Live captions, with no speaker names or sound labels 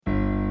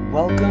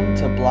Welcome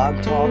to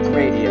Blog Talk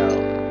Radio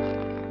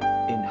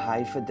in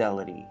high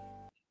fidelity.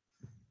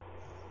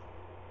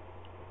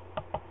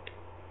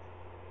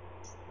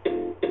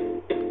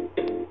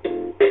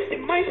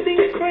 It might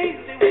seem crazy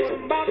what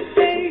I'm about to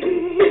say.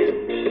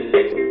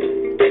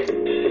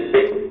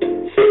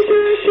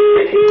 Sunshine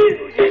should heal,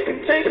 you can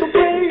take a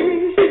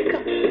break.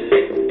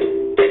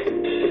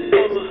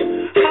 I'm a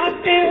hot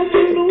air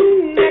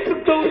balloon that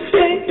could go to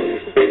space.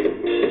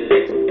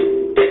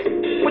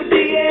 With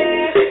the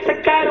air,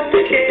 like I don't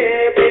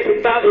care,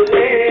 baby, by the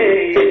way.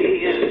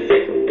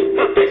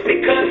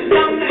 Because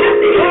I'm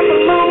happy I'm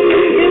alone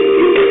if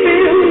you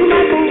feel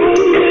like a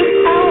room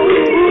without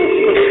a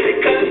roof.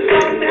 Because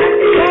I'm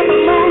happy I'm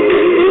alone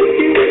if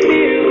you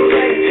feel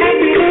like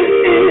happiness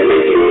is the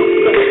truth.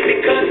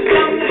 Because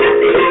I'm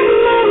happy I'm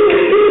alone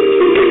if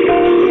you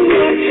know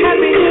that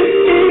happiness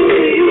is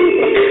the youth.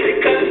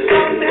 Because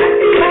I'm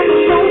happy I'm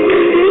alone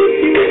if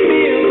you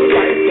feel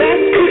like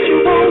that's what you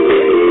want.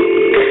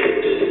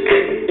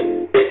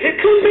 It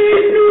could be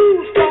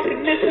news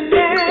talking this and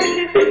that.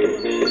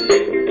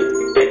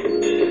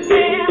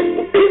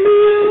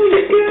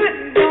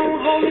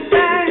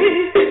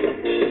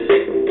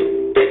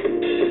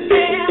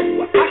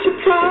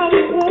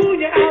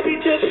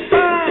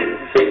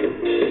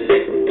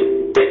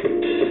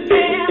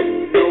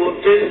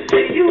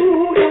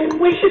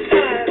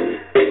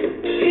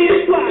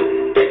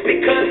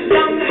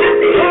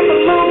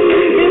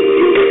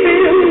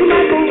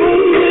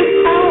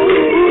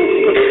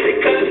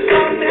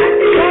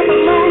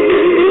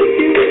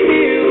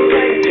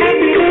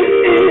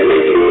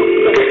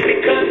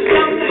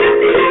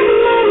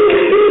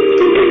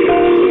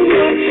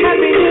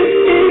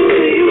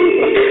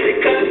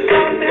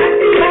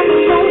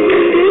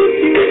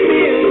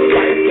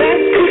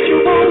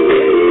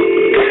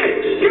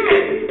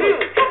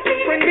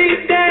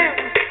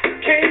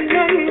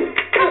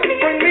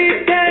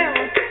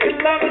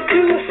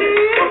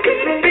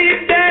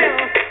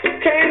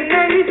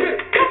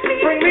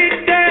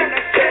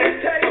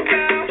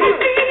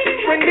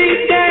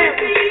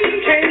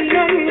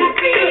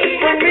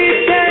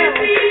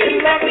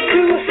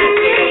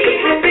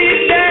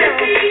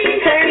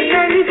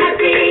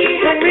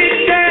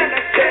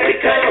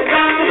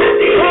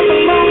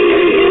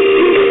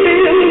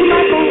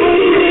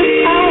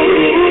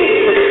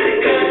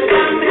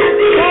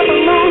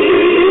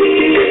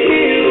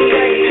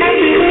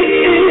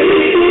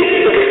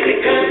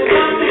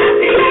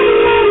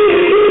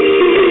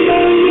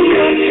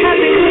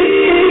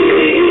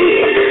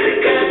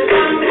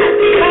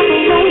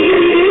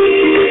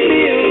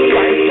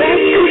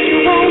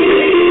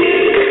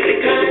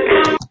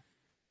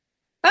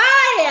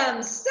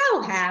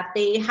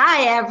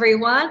 Hi,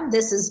 everyone.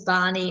 This is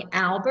Bonnie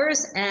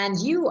Albers, and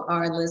you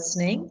are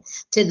listening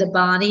to the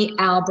Bonnie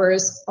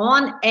Albers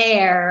On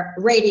Air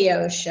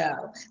radio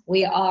show.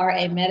 We are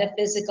a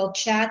metaphysical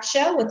chat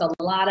show with a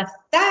lot of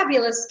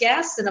fabulous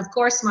guests, and of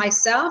course,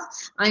 myself.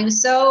 I'm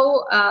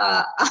so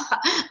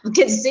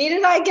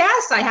conceited, I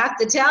guess. I have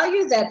to tell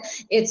you that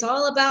it's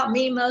all about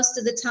me most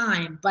of the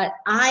time, but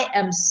I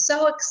am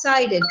so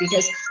excited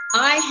because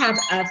I have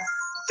a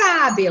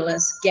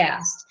fabulous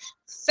guest.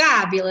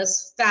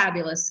 Fabulous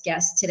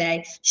guest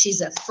today.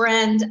 She's a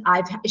friend.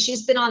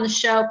 She's been on the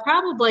show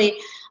probably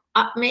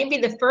maybe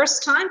the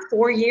first time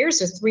 4 years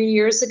or 3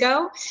 years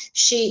ago.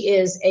 She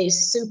is a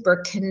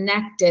super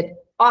connected,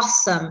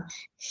 awesome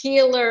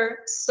healer,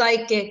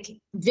 psychic,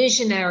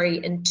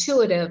 visionary,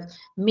 intuitive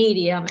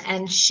medium,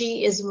 and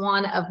she is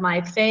one of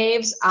my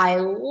faves. I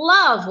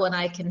love when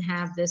I can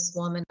have this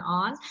woman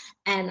on,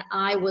 and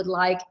I would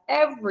like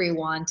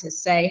everyone to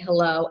say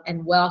hello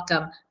and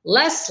welcome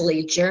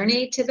Leslie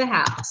Journey to the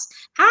house.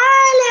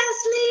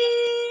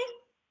 Hi,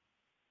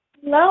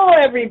 Leslie. Hello,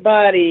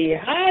 everybody.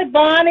 Hi,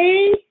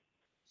 Bonnie.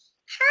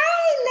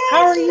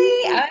 Hi,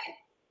 Leslie. How are you?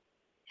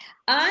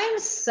 I'm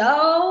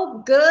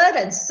so good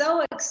and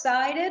so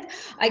excited.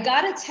 I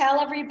got to tell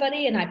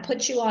everybody, and I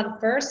put you on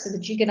first so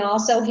that you can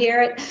also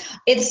hear it.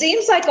 It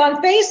seems like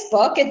on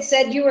Facebook, it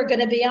said you were going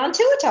to be on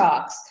Tua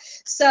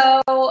Talks.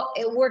 So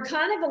we're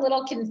kind of a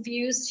little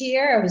confused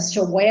here as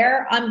to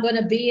where I'm going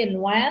to be and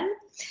when.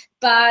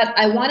 But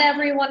I want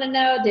everyone to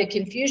know the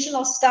confusion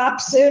will stop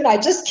soon. I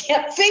just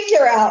can't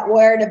figure out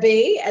where to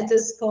be at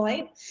this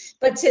point.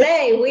 But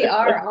today we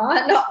are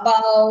on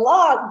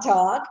Blog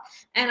Talk,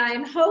 and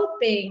I'm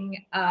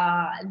hoping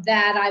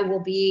that I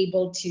will be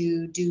able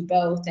to do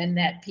both and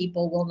that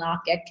people will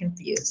not get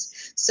confused.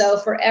 So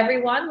for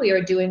everyone, we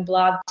are doing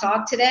Blog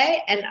Talk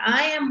today, and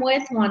I am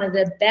with one of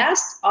the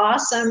best,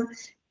 awesome,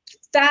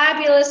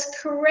 fabulous,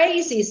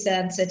 crazy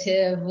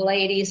sensitive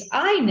ladies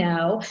I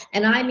know,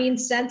 and I mean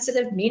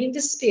sensitive meaning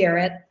to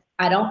spirit.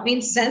 I don't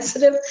mean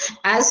sensitive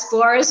as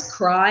far as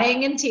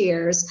crying and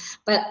tears,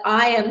 but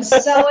I am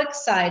so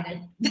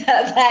excited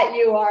that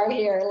you are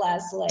here,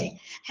 Leslie.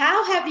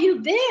 How have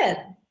you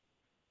been?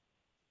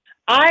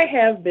 I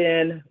have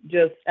been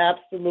just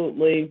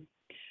absolutely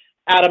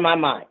out of my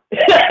mind.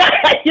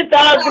 You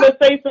thought I was going to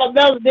say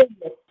something else, didn't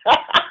you?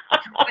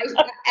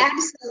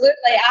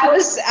 Absolutely. I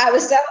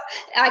was so,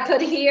 I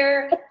could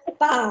hear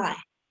fine,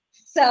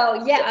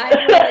 So yeah,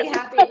 I'm really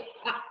happy.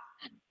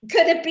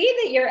 Could it be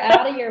that you're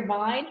out of your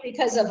mind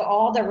because of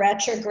all the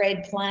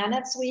retrograde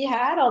planets we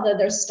had? Although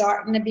they're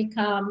starting to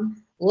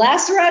become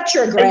less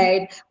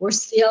retrograde, we're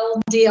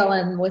still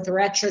dealing with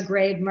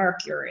retrograde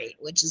Mercury,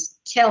 which is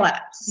killing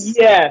us.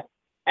 Yes,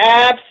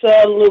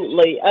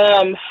 absolutely.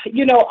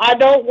 I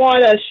don't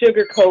want to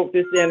sugarcoat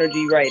this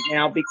energy right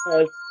now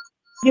because,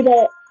 you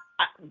know,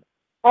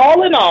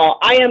 all in all,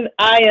 I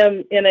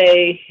am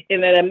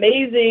in an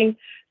amazing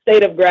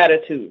state of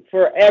gratitude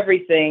for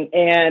everything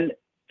and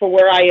for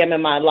where I am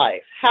in my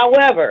life.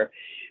 However,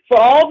 for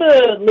all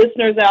the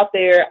listeners out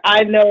there,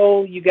 I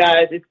know you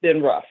guys, it's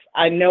been rough.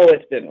 I know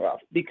it's been rough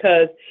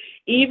because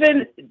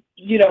even,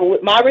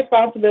 with my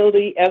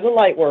responsibility as a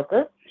light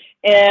worker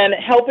and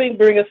helping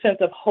bring a sense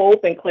of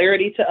hope and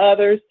clarity to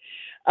others,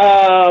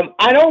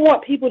 I don't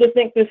want people to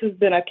think this has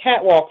been a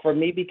catwalk for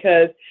me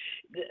because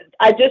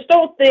I just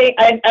don't think,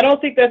 I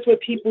don't think that's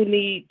what people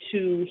need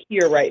to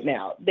hear right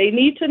now. They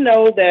need to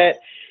know that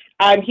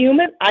I'm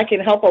human. I can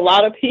help a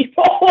lot of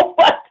people.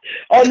 But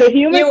on the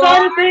human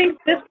side of things,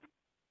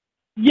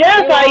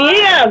 yes, I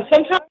am.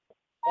 Sometimes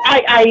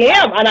I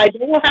am, and I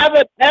don't have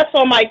an S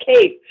on my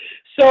cape.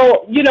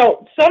 So,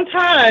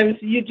 sometimes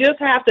you just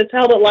have to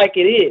tell it like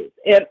it is.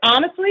 And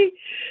honestly,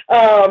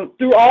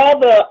 through all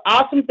the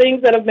awesome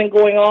things that have been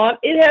going on,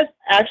 it has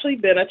actually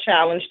been a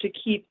challenge to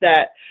keep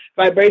that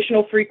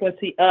vibrational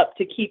frequency up,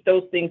 to keep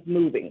those things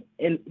moving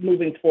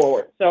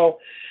forward. So,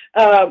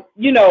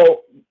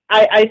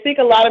 I think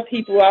a lot of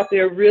people out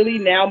there really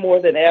now more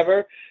than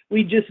ever,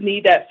 we just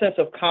need that sense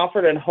of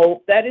comfort and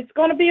hope that it's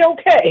going to be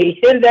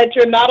okay and that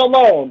you're not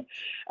alone.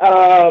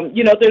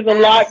 There's a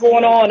lot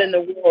going on in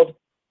the world,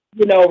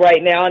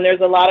 right now, and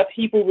there's a lot of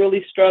people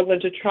really struggling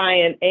to try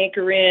and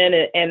anchor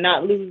in and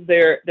not lose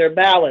their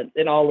balance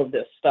in all of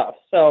this stuff.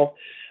 So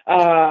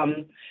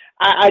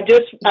I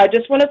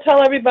just want to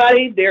tell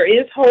everybody there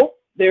is hope.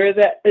 There's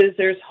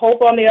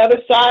hope on the other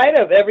side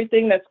of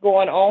everything that's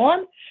going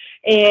on.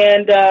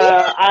 And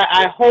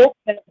I hope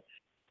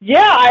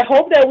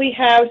that we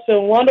have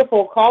some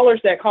wonderful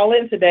callers that call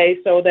in today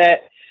so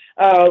that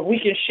we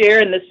can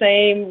share in the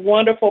same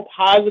wonderful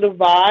positive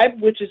vibe,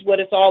 which is what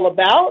it's all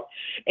about.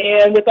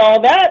 And with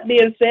all that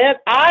being said,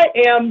 I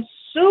am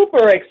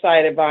super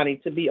excited, Bonnie,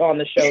 to be on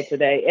the show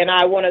today. And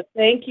I want to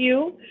thank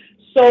you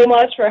so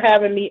much for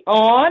having me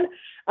on.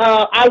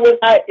 I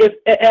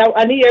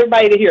need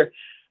everybody to hear.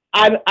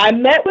 I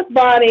met with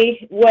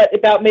Bonnie,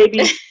 about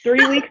maybe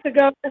 3 weeks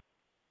ago?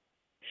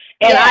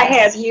 And Yes, I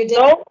had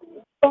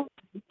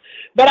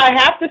but I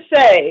have to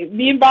say,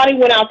 me and Bonnie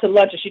went out to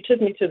lunch, and she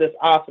took me to this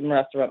awesome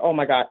restaurant. Oh,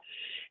 my God.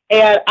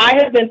 And I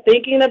have been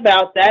thinking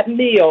about that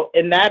meal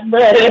and that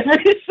bread ever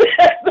since.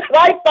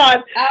 I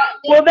thought,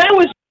 well, that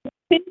was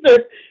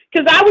Caesar,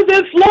 because I was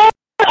in Florida.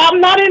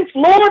 I'm not in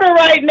Florida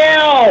right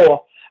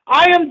now.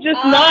 I am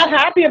just not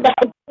happy about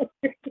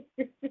it.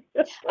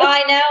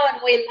 I know,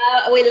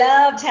 and we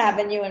loved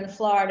having you in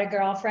Florida,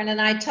 girlfriend.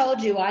 And I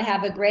told you I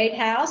have a great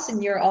house,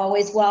 and you're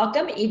always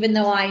welcome. Even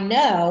though I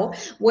know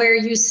where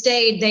you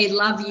stayed, they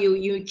love you.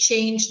 You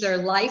changed their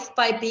life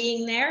by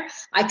being there.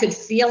 I could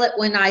feel it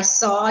when I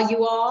saw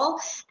you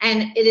all,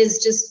 and it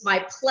is just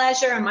my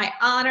pleasure and my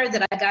honor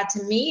that I got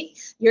to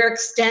meet your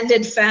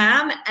extended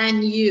fam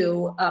and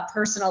you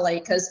personally,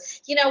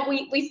 because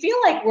we feel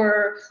like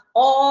we're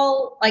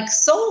all like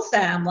soul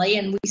family,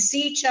 and we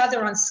see each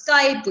other on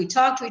Skype, we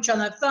talk to each other on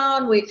the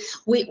phone,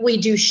 we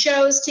do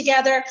shows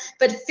together,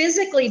 but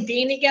physically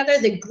being together,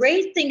 the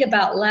great thing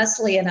about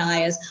Leslie and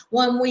I is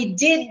when we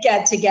did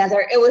get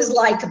together, it was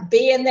like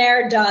being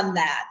there, done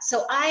that.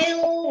 So I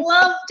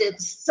loved it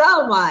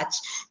so much,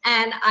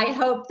 and I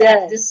hope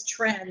that this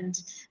trend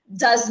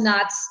does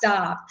not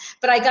stop.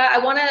 But I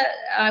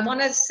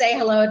want to say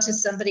hello to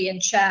somebody in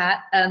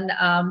chat, and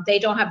they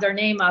don't have their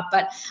name up,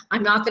 but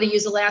I'm not going to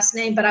use the last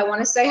name, but I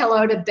want to say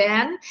hello to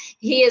Ben.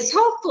 He is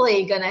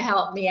hopefully going to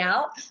help me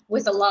out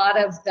with a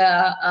lot of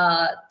the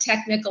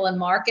technical and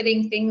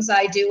marketing things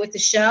I do with the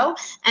show.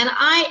 And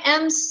I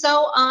am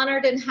so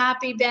honored and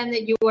happy, Ben,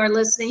 that you are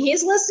listening.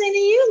 He's listening to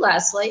you,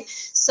 Leslie.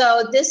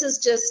 So this is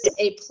just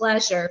a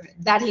pleasure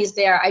that he's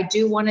there. I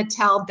do want to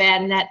tell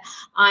Ben that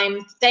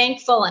I'm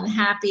thankful and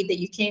happy that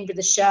you came to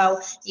the show,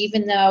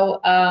 even though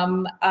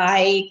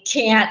I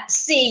can't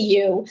see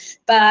you.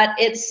 But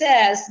it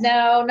says,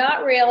 no,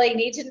 not really.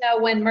 Need to know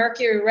when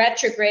Mercury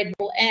retrograde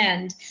will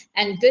end,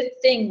 and good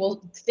things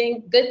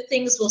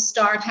will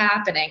start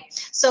happening.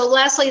 So,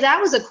 Leslie,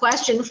 that was a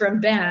question from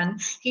Ben.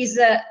 He's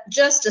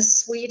just a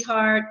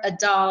sweetheart, a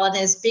doll, and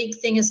his big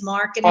thing is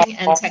marketing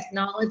and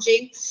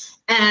technology.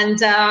 And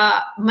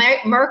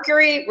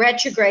Mercury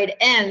retrograde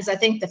ends, I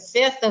think, the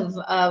 5th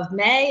of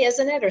May,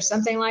 isn't it, or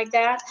something like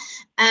that?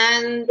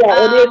 And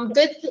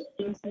good.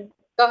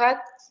 Go ahead.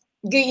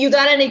 You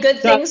got any good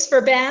things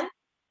for Ben?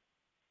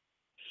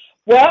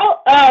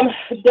 Well,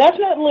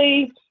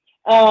 definitely.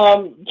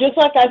 Just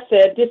like I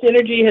said, this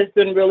energy has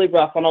been really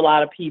rough on a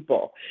lot of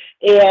people,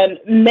 and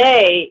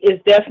May is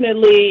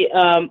definitely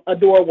a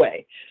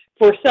doorway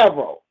for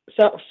several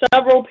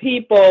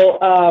people.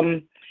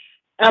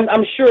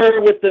 I'm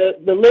sure with the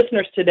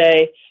listeners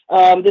today,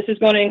 this is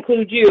going to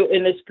include you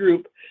in this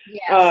group.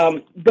 Yes.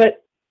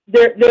 But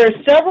there are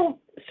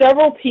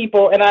several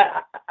people, and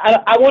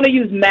I want to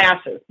use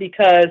masses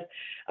because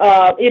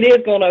it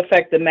is going to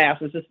affect the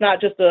masses. It's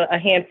not just a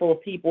handful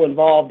of people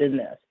involved in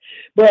this,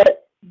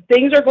 but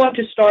things are going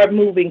to start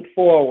moving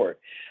forward.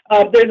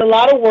 There's a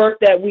lot of work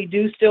that we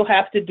do still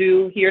have to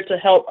do here to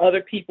help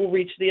other people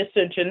reach the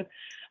ascension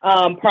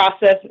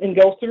process and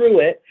go through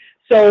it.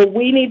 So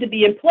we need to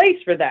be in place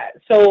for that.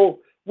 So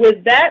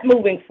with that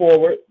moving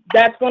forward,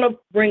 that's going to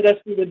bring us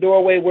through the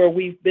doorway where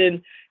we've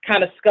been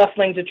kind of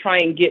scuffling to try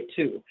and get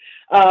to.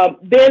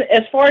 Ben,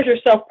 as far as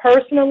yourself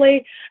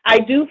personally, I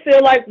do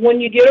feel like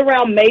when you get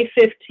around May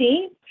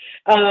 15th,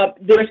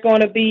 there's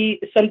going to be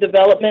some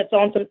developments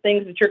on some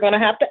things that you're going to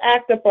have to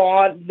act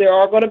upon. There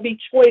are going to be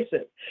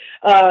choices.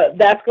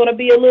 That's going to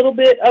be a little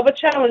bit of a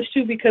challenge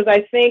too, because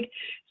I think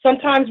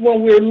sometimes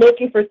when we're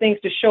looking for things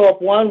to show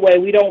up one way,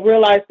 we don't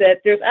realize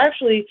that there's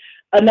actually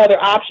another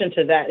option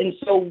to that. And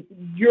so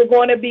you're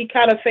going to be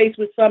kind of faced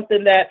with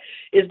something that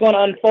is going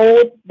to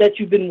unfold that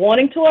you've been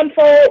wanting to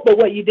unfold, but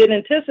what you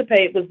didn't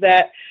anticipate was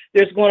that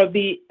there's going to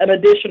be an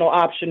additional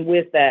option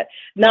with that.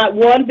 Not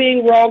one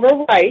being wrong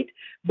or right,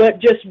 but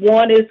just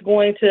one is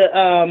going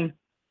to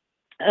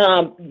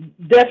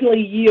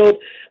definitely yield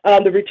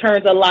the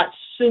returns a lot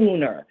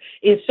sooner.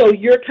 And so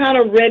you're kind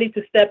of ready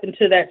to step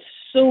into that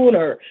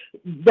sooner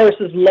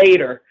versus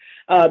later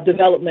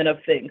development of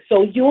things.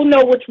 So you'll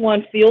know which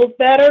one feels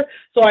better.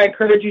 So I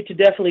encourage you to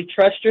definitely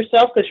trust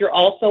yourself, because you're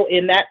also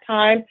in that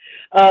time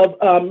of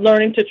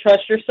learning to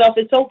trust yourself.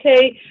 It's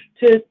okay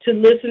to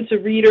listen to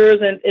readers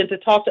and to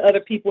talk to other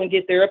people and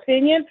get their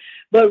opinion.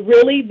 But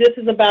really, this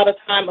is about a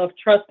time of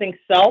trusting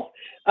self.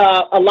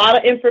 A lot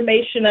of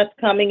information that's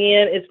coming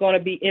in is going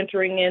to be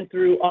entering in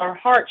through our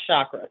heart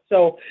chakra.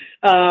 So,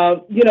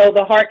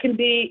 the heart can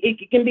be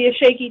a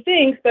shaky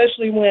thing,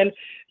 especially when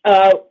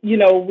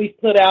we've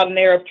put out an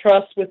air of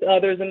trust with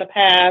others in the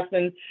past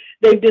and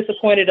they've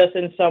disappointed us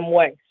in some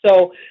way.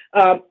 So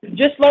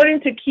just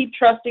learning to keep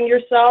trusting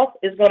yourself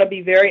is going to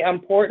be very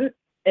important,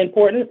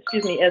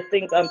 as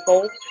things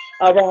unfold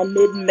around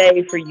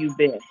mid-May for you,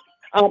 Ben.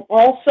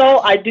 Also,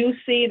 I do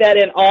see that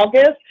in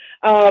August,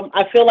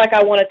 I feel like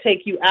I want to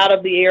take you out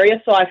of the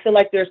area, so I feel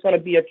like there's going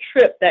to be a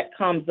trip that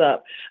comes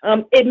up.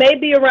 It may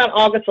be around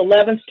August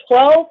 11th,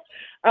 12th.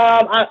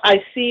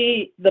 I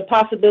see the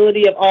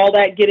possibility of all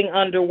that getting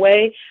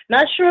underway.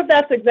 Not sure if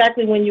that's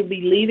exactly when you'll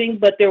be leaving,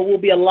 but there will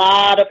be a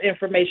lot of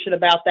information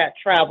about that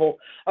travel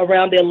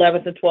around the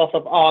 11th and 12th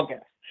of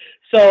August.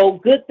 So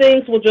good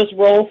things will just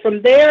roll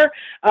from there.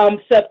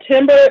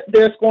 September,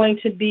 there's going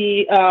to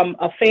be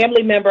a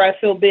family member, I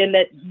feel, Ben,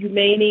 that you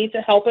may need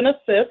to help and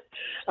assist.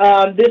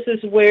 This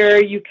is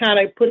where you kind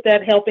of put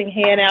that helping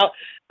hand out.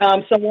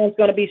 Someone's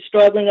going to be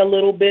struggling a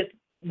little bit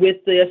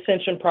with the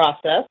ascension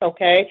process,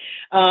 okay?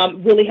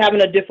 Really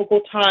having a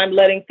difficult time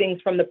letting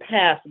things from the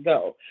past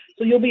go.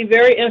 So you'll be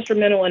very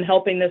instrumental in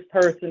helping this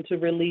person to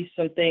release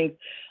some things,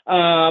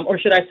 or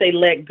should I say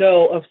let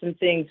go of some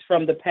things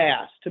from the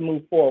past to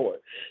move forward.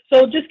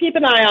 So just keep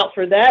an eye out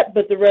for that,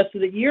 but the rest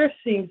of the year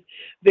seems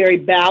very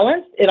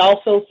balanced. It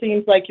also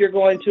seems like you're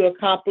going to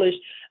accomplish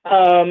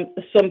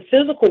some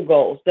physical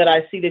goals that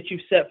I see that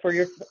you've set for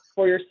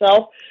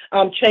yourself,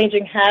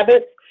 changing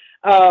habits.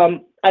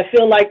 I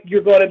feel like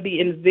you're going to be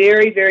in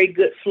very, very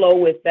good flow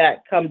with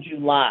that come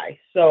July.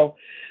 So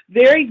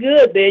very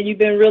good, Ben. You've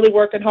been really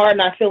working hard,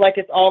 and I feel like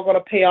it's all going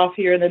to pay off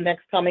here in the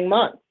next coming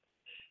months.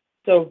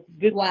 So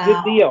good, Wow.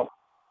 Good deal.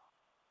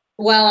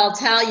 Well, I'll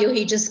tell you,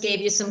 he just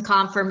gave you some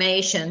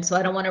confirmation, so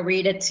I don't want to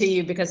read it to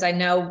you because I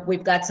know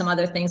we've got some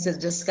other things to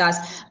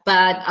discuss.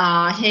 But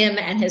him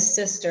and his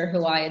sister,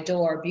 who I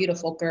adore,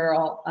 beautiful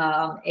girl,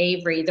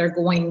 Avery, they're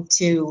going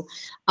to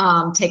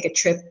take a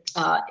trip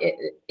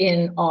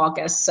in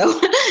August. So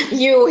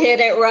you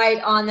hit it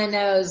right on the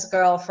nose,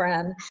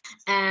 girlfriend.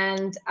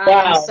 And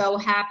I'm so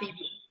happy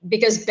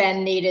because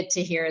Ben needed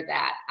to hear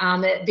that.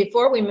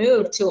 Before we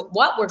move to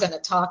what we're going to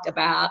talk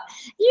about,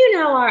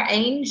 our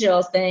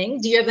angel thing.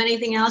 Do you have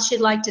anything else you'd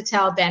like to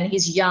tell Ben?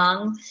 He's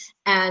young,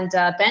 and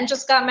Ben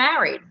just got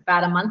married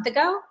about a month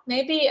ago,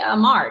 maybe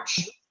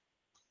March.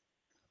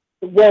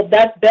 Well,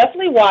 that's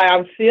definitely why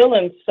I'm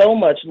feeling so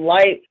much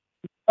light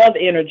of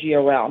energy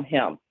around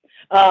him.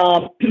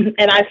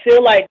 And I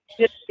feel like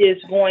this is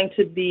going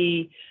to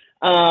be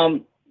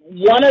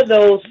one of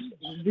those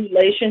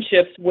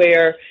relationships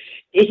where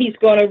he's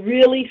going to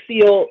really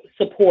feel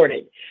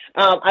supported.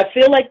 I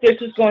feel like this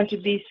is going to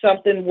be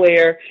something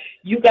where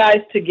you guys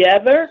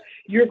together,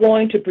 you're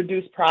going to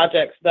produce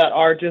projects that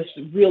are just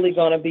really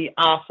going to be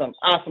awesome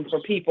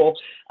for people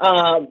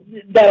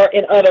that are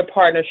in other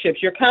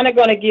partnerships. You're kind of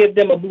going to give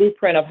them a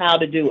blueprint of how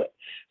to do it.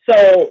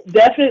 So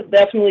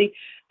definitely,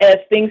 as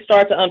things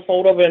start to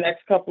unfold over the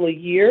next couple of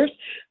years,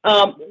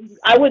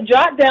 I would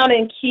jot down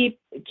and keep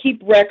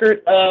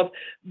record of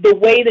the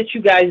way that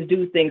you guys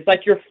do things,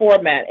 like your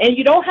format. And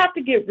you don't have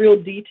to get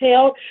real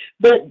detailed,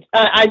 but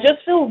I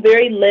just feel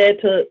very led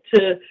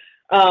to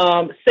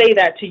say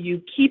that to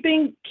you,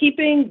 keeping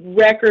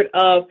record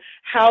of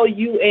how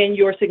you and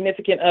your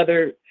significant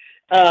other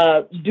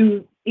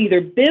do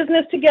either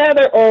business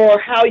together, or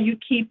how you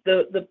keep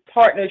the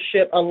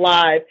partnership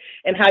alive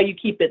and how you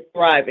keep it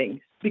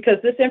thriving,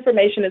 because this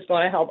information is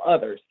going to help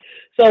others.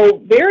 So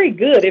very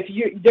good.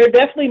 They're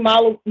definitely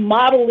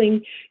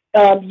modeling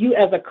you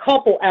as a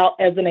couple out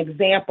as an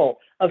example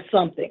of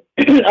something,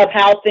 of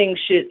how things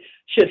should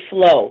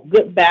flow.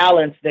 Good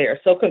balance there.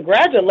 So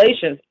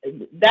congratulations.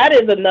 That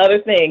is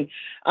another thing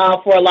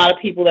for a lot of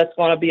people that's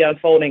going to be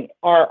unfolding,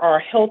 are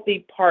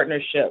healthy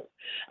partnerships.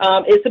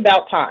 It's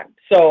about time.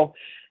 So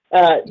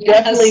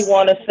definitely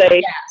want to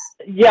say,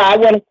 I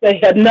want to say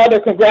another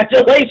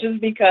congratulations,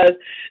 because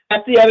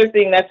that's the other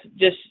thing that's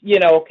just,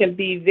 can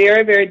be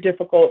very, very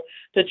difficult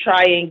to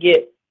try and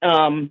get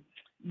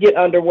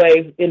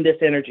underway in this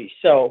energy.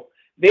 So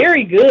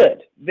very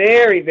good.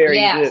 Very, very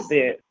good,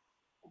 Ben.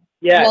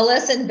 Yeah. Well,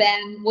 listen,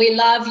 Ben, we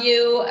love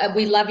you.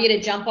 We love you to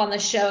jump on the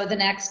show the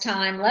next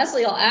time.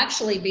 Leslie will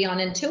actually be on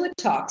Intuit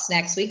Talks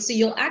next week, so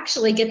you'll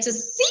actually get to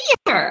see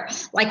her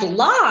like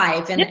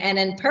live and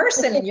in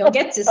person, and you'll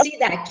get to see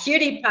that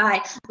cutie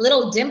pie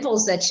little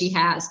dimples that she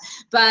has.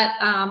 But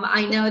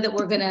I know that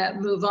we're going to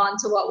move on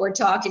to what we're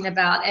talking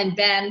about. And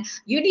Ben,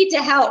 you need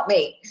to help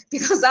me,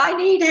 because I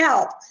need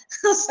help.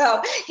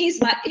 So he's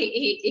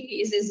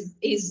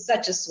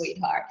such a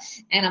sweetheart,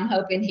 and I'm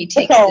hoping he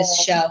takes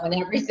this show and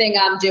everything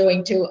I'm doing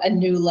to a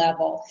new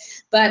level.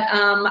 But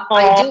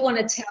I do want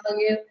to tell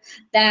you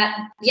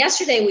that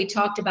yesterday we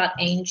talked about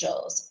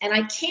angels, and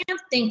I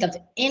can't think of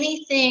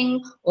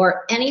anything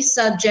or any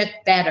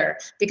subject better,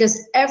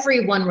 because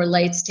everyone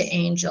relates to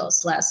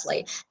angels,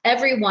 Leslie.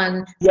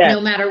 Everyone, no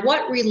matter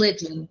what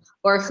religion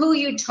or who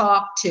you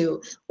talk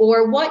to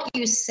or what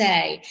you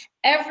say,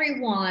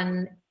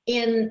 everyone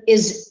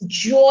is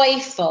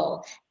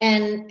joyful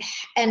and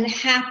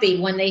happy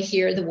when they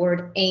hear the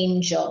word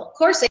angel. Of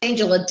course,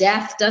 angel of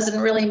death doesn't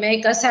really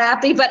make us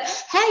happy, but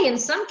hey, in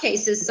some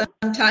cases,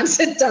 sometimes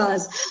it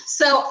does.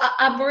 So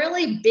I'm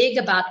really big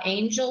about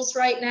angels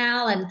right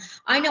now, and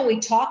I know we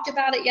talked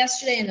about it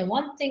yesterday, and the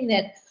one thing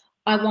that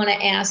I want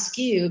to ask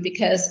you,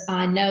 because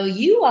I know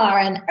you are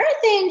an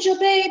earth angel,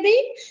 baby,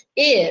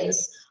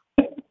 is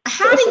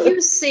how do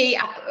you see,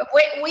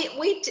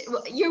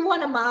 you're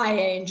one of my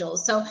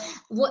angels. So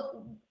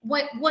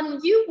when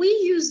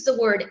we use the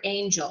word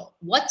angel,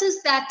 what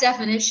does that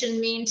definition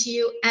mean to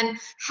you? And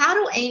how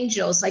do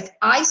angels, like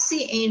I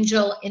see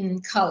angel in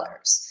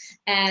colors,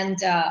 and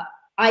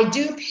I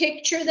do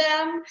picture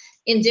them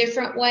in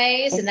different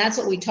ways. And that's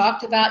what we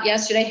talked about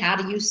yesterday. How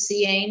do you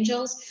see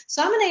angels?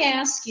 So I'm going to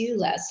ask you,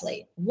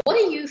 Leslie, what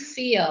do you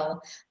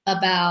feel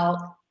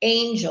about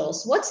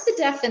angels? What's the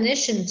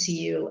definition to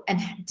you? And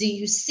do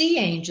you see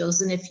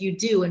angels? And if you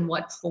do, in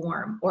what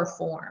form or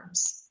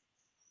forms?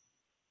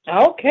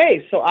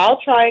 Okay, so I'll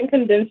try and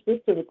condense this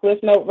to the Cliff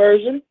Note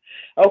version.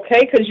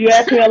 Okay, because you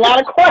asked me a lot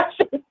of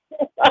questions.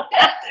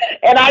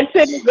 And I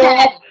tend to go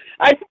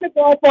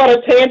off on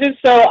a tangent,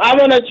 so I'm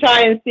going to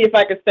try and see if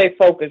I can stay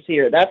focused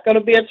here. That's going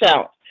to be a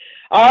challenge.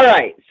 All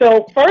right,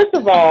 so first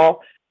of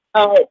all,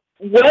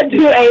 what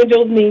do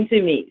angels mean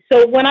to me?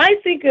 So when I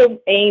think of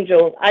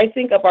angels, I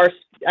think of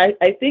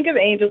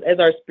angels as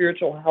our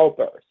spiritual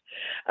helpers.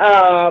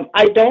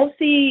 I don't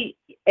see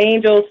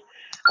angels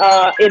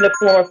in the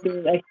form of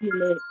being a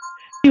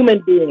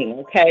human being,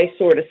 okay,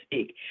 so to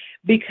speak,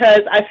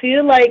 because I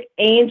feel like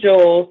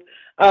angels,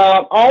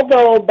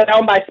 although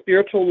bound by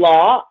spiritual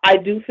law, I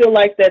do feel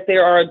like that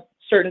there are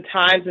certain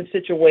times and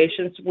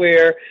situations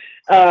where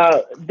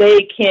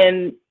they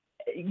can,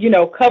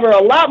 cover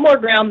a lot more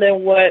ground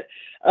than what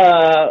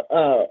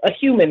a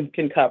human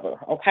can cover,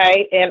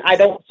 okay? And I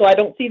don't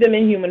see them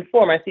in human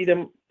form. I see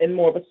them in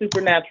more of a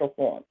supernatural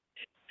form.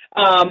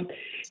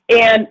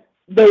 And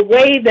the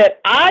way that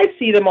I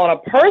see them on a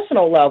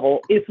personal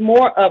level is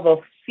more of a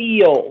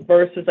feel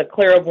versus a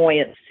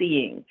clairvoyant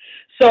seeing.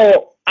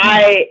 So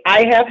I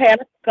have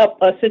had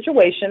a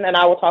situation, and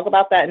I will talk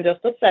about that in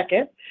just a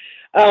second.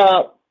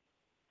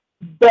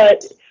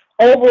 But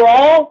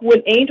overall,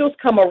 when angels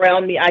come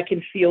around me, I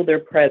can feel their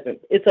presence.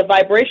 It's a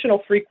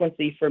vibrational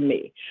frequency for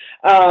me.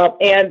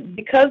 And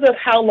because of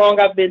how long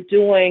I've been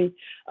doing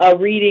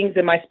readings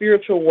and my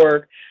spiritual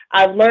work,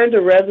 I've learned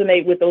to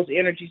resonate with those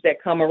energies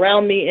that come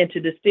around me and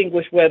to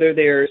distinguish whether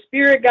they're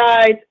spirit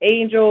guides,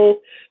 angels,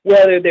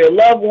 whether they're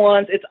loved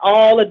ones. It's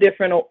all a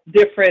different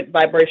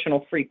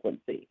vibrational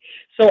frequency.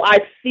 So I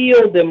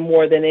feel them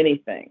more than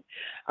anything.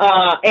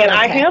 And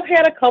I have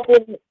had a couple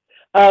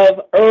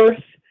of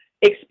earth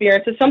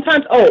experiences.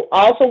 Sometimes, I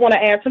also want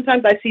to add,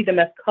 sometimes I see them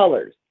as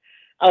colors.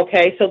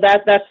 Okay, so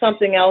that's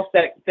something else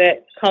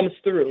that comes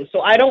through.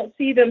 So I don't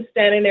see them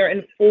standing there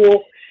in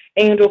full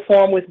angel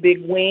form with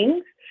big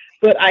wings,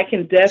 but I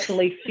can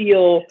definitely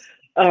feel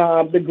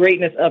the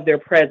greatness of their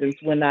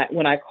presence when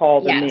I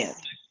call them in,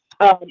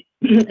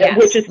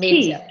 which is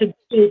key.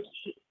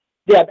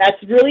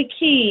 That's really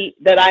key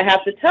that I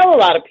have to tell a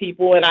lot of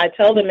people, and I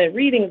tell them in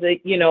readings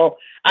that,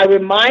 I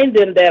remind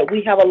them that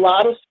we have a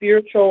lot of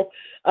spiritual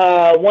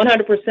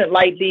 100%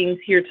 light beings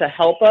here to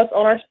help us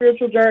on our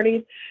spiritual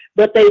journeys,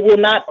 but they will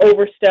not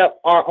overstep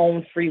our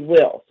own free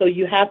will. So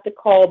you have to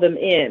call them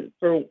in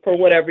for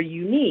whatever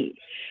you need.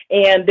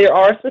 And there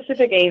are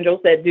specific angels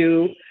that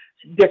do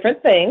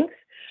different things.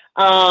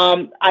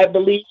 I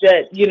believe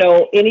that, you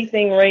know,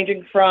 anything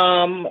ranging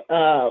from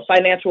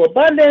financial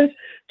abundance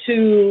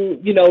to,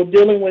 you know,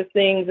 dealing with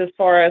things as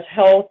far as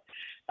health,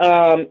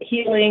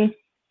 healing,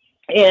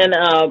 and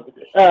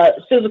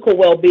physical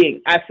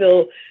well-being. I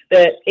feel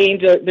that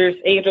there's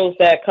angels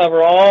that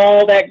cover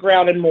all that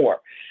ground and more.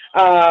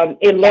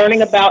 In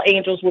learning about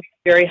angels would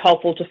be very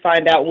helpful to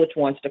find out which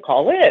ones to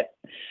call in,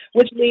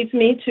 which leads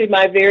me to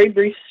my very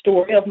brief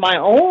story of my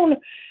own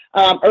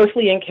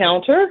earthly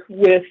encounter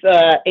with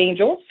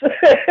angels.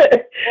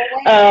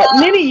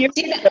 Many years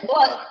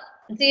ago.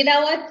 Do you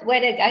know what?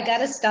 Wait, I got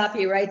to stop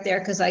you right there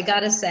because I got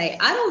to say,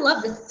 I don't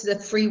love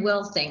the free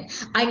will thing.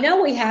 I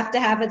know we have to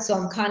have it, so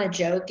I'm kind of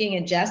joking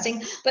and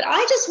jesting, but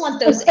I just want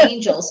those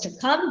angels to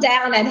come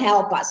down and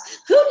help us.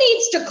 Who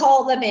needs to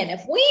call them in?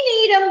 If we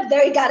need them,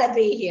 they got to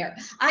be here.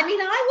 I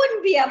mean, I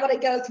wouldn't be able to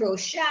go through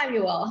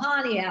Samuel,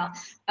 Haniel,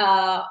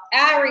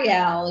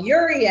 Ariel,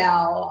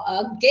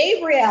 Uriel,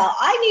 Gabriel.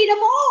 I need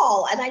them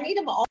all, and I need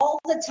them all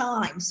the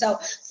time. So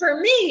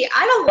for me,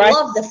 I don't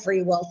love the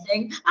free will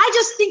thing. I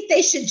just think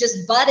they should just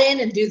butt in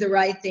and do the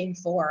right thing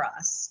for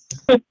us.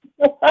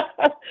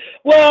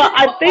 Well,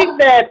 I think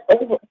that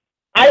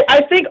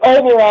I think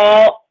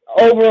overall,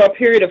 over a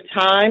period of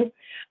time,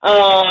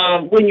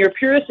 when your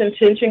purest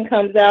intention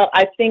comes out,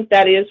 I think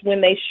that is when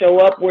they show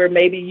up where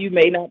maybe you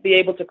may not be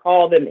able to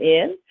call them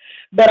in.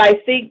 But I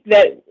think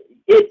that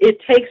it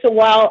takes a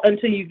while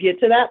until you get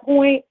to that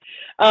point.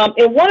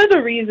 And one of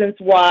the reasons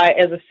why,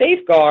 as a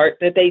safeguard,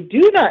 that they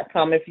do not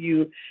come if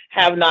you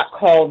have not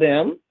called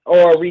them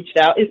or reached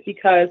out is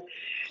because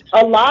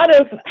a lot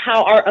of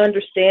how our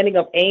understanding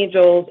of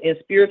angels and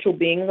spiritual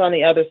beings on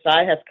the other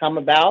side has come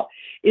about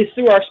is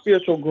through our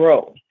spiritual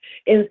growth.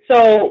 And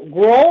so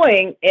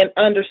growing and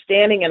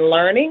understanding and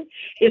learning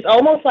is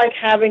almost like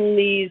having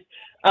these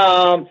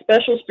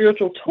special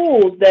spiritual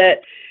tools that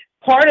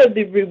part of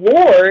the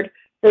reward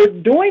for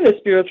doing the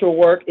spiritual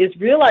work is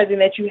realizing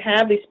that you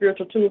have these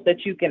spiritual tools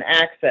that you can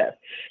access.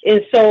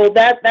 And so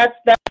that's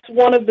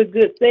one of the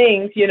good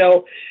things, you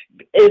know,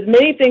 as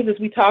many things as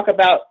we talk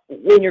about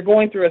when you're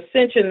going through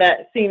ascension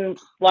that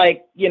seems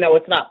like, you know,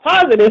 it's not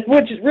positive,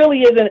 which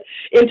really isn't.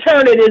 In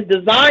turn, it is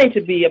designed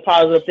to be a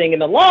positive thing in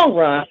the long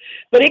run,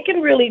 but it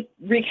can really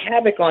wreak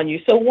havoc on you.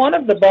 So one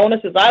of the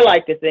bonuses I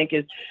like to think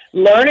is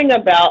learning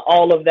about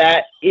all of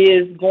that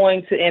is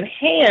going to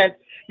enhance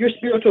your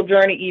spiritual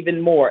journey even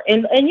more.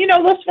 And you know,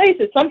 let's face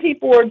it, some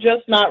people are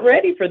just not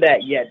ready for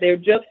that yet. They're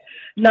just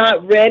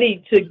not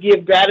ready to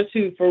give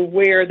gratitude for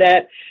where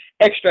that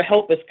extra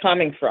help is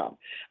coming from.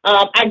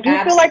 I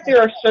do feel like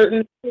there are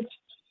certain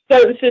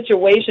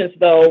situations,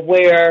 though,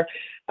 where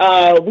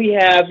we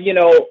have, you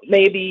know,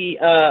 maybe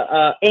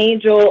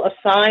angel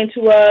assigned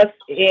to us,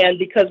 and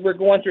because we're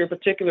going through a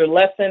particular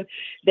lesson,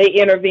 they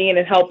intervene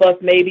and help us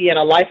maybe in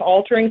a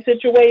life-altering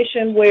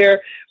situation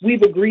where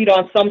we've agreed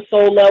on some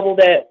soul level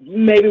that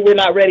maybe we're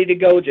not ready to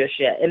go just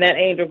yet. And that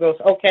angel goes,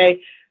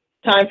 okay,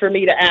 time for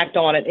me to act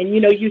on it. And, you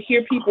know, you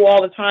hear people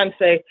all the time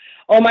say,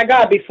 oh, my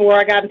God, before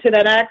I got into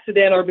that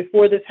accident or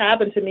before this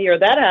happened to me or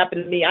that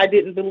happened to me, I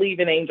didn't believe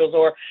in angels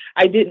or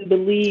I didn't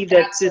believe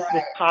that this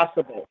was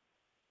possible.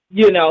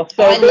 You know,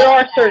 so there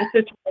are certain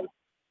situations.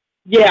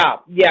 Yeah.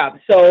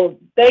 So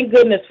thank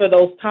goodness for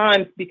those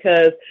times,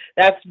 because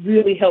that's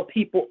really helped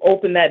people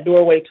open that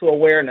doorway to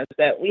awareness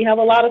that we have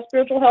a lot of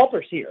spiritual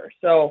helpers here.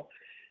 So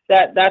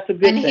that's a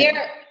good thing.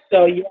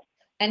 So yeah.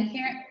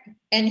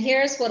 And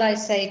here's what I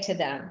say to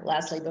them,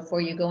 Leslie, before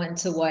you go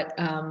into what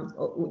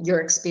your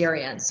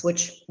experience,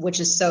 which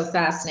is so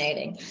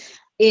fascinating,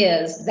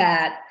 is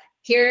that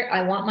here,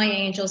 I want my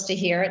angels to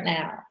hear it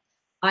now.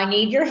 I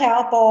need your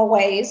help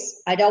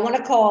always. I don't want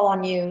to call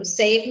on you.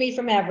 Save me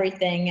from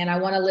everything. And I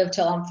want to live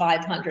till I'm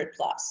 500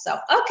 plus. So,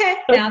 okay,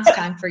 now it's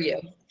time for you.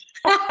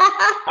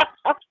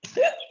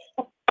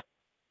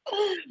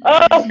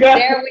 Oh, God.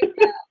 There we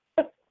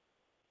go.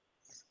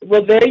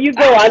 Well, there you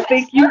go. I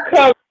think you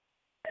covered.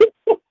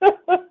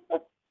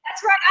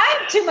 That's right. I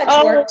have too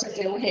much work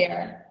to do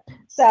here.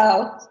 So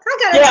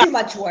I got too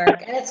much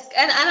work,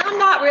 and I'm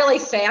not really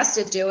fast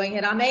at doing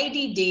it. I'm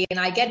ADD, and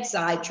I get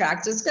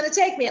sidetracked. It's going to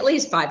take me at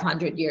least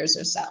 500 years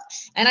or so,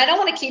 and I don't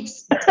want to keep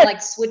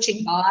like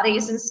switching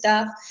bodies and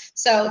stuff.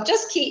 So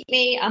just keep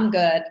me. I'm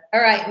good.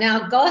 All right,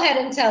 now go ahead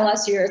and tell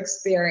us your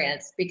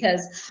experience,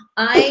 because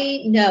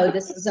I know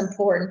this is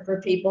important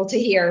for people to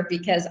hear,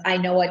 because I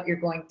know what you're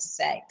going to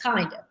say.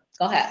 Kind of.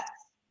 Go ahead.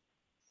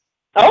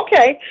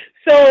 Okay,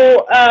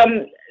 so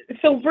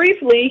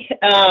briefly.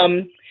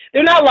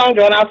 They're not long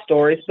drawn out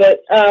stories, but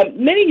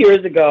many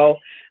years ago,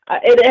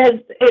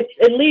 it's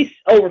at least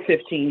over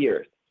 15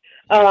 years.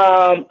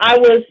 I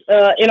was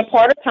in a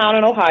part of town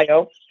in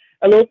Ohio,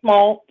 a little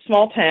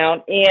small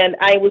town, and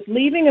I was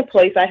leaving a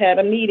place. I had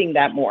a meeting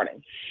that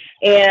morning,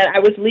 and I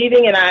was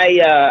leaving, and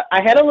I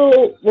had a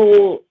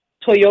little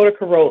Toyota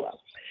Corolla.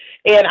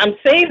 And I'm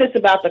saying this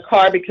about the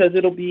car because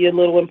it'll be a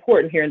little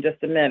important here in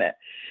just a minute.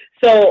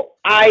 So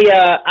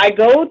I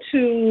go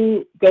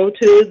to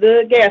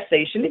the gas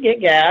station to get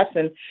gas,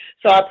 and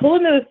so I pull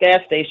into this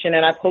gas station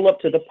and I pull up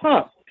to the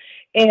pump,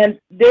 and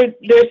there's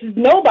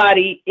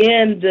nobody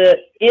in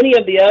any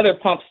of the other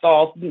pump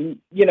stalls.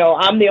 You know,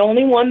 I'm the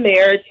only one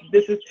there.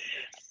 This is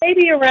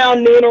maybe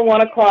around noon or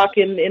 1 o'clock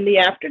in the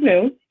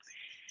afternoon.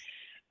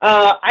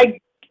 I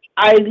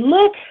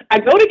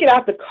go to get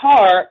out the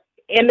car,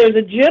 and there's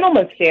a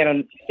gentleman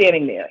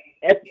standing there,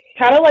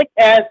 kind of like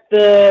at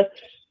the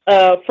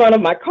front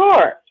of my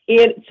car.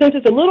 And since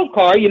it's a little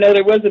car, you know,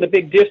 there wasn't a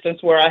big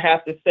distance where I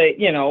have to say,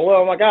 you know,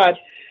 oh my God.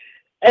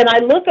 And I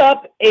look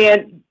up,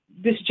 and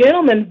this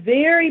gentleman,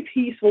 very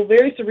peaceful,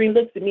 very serene,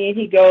 looks at me, and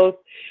he goes,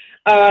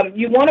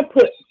 you want to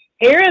put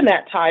air in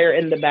that tire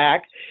in the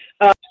back,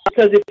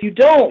 because if you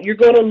don't, you're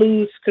going to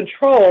lose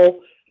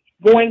control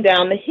going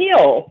down the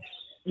hill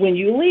when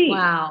you leave.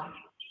 Wow.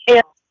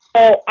 And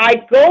so I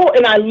go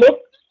and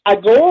I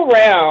go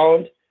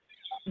around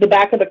the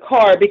back of the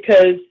car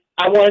because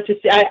I wanted to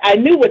see, I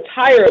knew what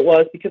tire it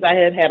was because I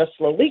had a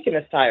slow leak in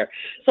this tire.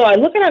 So I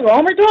look and I go,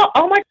 oh my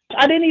gosh,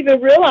 I didn't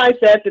even realize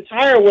that the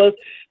tire was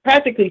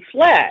practically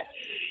flat.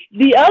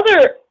 The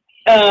other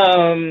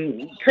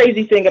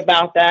crazy thing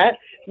about that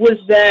was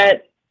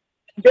that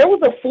there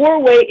was a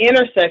four-way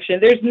intersection.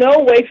 There's no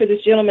way for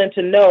this gentleman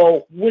to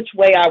know which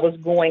way I was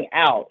going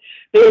out.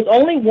 There was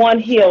only one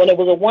hill, and it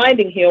was a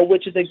winding hill,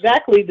 which is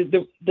exactly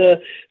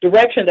the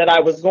direction that I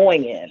was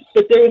going in.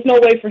 But there was no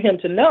way for him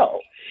to know.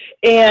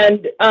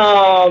 And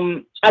I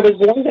was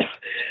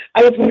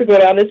going to go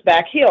down this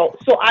back hill.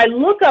 So I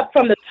look up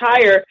from the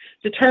tire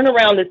to turn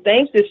around to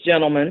thank this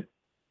gentleman,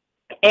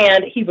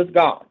 and he was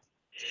gone.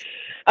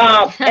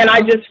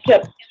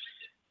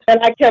 And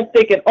I kept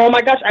thinking, oh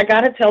my gosh, I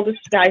got to tell this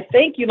guy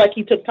thank you. Like,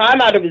 he took time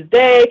out of his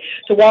day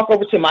to walk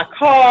over to my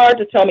car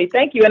to tell me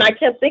thank you. And I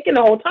kept thinking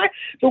the whole time,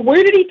 but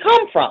where did he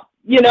come from?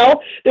 You know,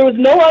 there was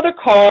no other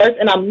cars,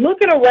 and I'm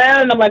looking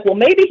around, and I'm like, well,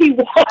 maybe he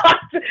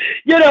walked,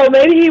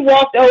 maybe he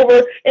walked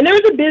over, and there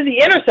was a busy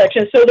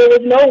intersection, so there was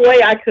no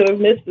way I could have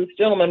missed this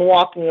gentleman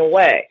walking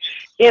away.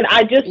 And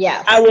I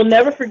will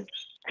never forget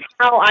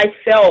how I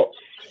felt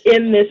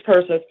in this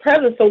person's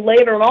presence. So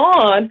later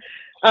on,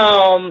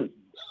 I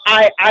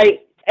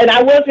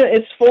wasn't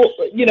as full,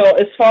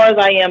 as far as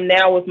I am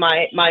now with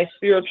my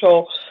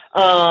spiritual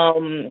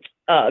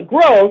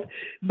growth,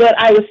 but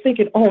I was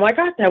thinking, oh my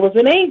God, that was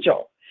an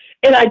angel.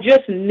 And I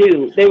just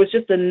knew, there was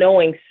just a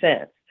knowing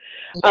sense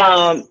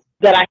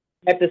that I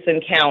had this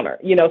encounter,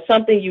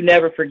 something you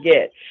never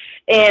forget.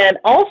 And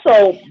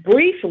also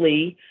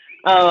briefly,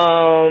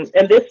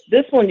 and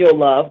this one you'll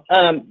love,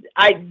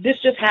 this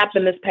just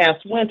happened this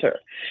past winter.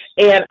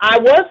 And I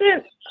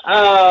wasn't,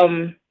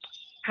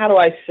 how do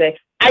I say,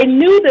 I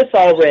knew this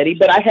already,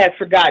 but I had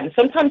forgotten.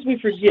 Sometimes we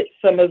forget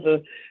some of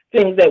the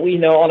things that we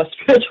know on a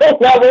spiritual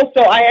level,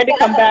 so I had to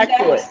come back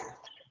to it.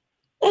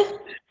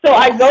 So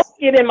I go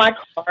get in my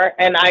car,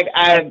 and I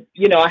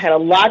had a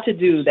lot to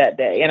do that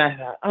day, and I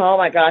thought, oh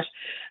my gosh,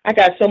 I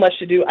got so much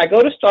to do. I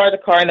go to start the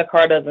car, and the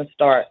car doesn't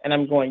start, and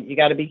I'm going, you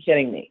got to be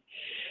kidding me.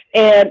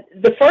 And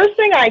the first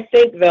thing I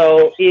think,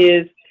 though,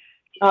 is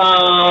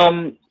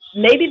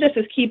maybe this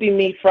is keeping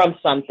me from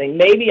something.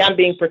 Maybe I'm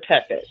being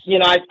protected.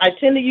 I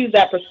tend to use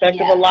that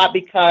perspective a lot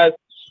because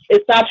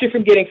it stops you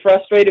from getting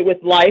frustrated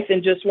with life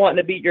and just wanting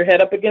to beat your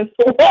head up against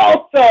the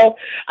wall. So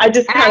I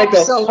just kind of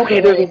go, okay,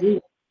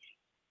 there's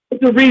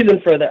a reason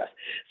for this.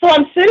 So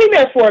I'm sitting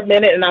there for a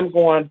minute, and I'm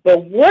going,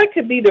 but what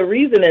could be the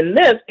reason in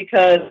this?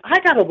 Because I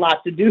got a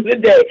lot to do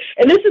today,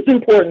 and this is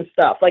important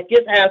stuff. Like,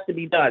 it has to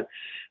be done.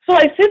 So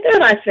I sit there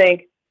and I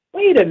think,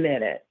 wait a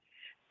minute,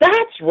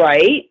 that's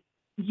right.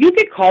 You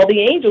could call the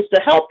angels to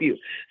help you.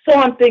 So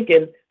I'm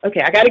thinking, okay,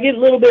 I got to get a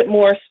little bit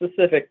more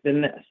specific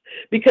than this,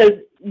 because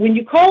when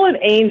you call in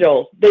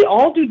angels, they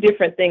all do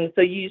different things.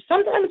 So you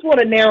sometimes want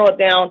to narrow it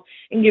down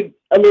and give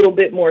a little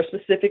bit more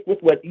specific with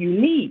what you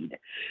need.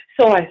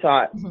 So I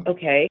thought,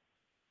 okay,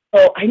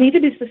 so I need to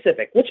be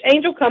specific. Which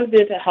angel comes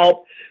in to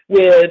help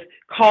with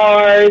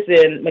cars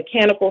and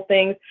mechanical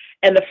things?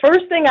 And the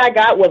first thing I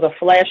got was a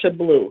flash of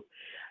blue.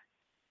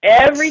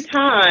 Every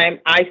time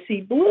I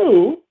see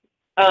blue,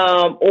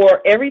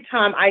 or every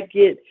time I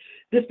get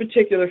this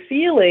particular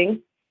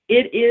feeling,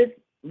 it is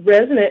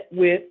resonant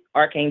with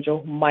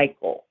Archangel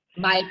Michael.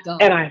 And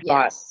I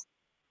thought,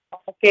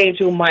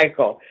 Archangel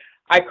Michael.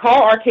 I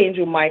call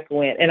Archangel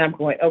Michael in, and I'm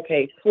going,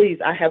 okay, please,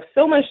 I have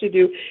so much to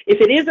do.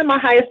 If it isn't my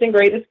highest and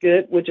greatest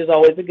good, which is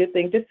always a good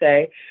thing to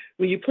say,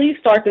 will you please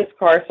start this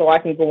car so I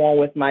can go on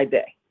with my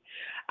day?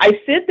 I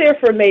sit there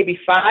for maybe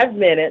 5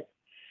 minutes,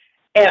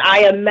 and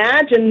I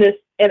imagine this,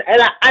 and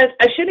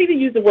I shouldn't even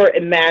use the word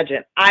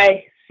imagine.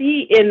 I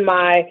see in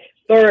my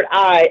third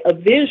eye a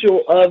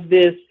visual of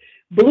this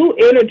blue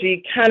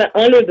energy kind of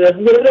under the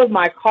hood of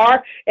my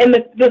car, and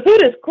the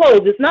hood is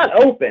closed. It's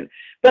not open,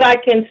 but I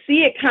can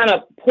see it kind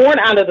of pouring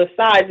out of the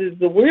sides. It's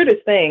the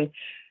weirdest thing.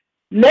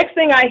 Next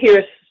thing I hear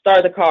is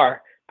start the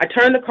car. I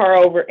turn the car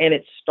over, and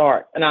it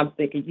starts, and I'm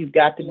thinking, you've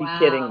got to be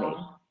kidding me.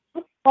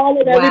 I'm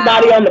calling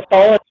everybody on the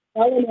phone,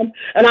 telling them,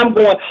 and I'm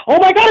going, oh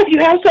my God, if you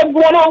have something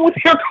going on with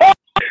your car,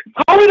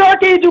 call it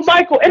Archangel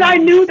Michael. And I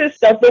knew this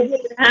stuff, but when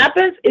it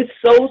happens, it's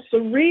so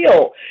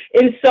surreal.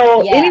 And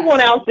so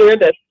anyone out there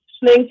that's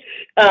listening,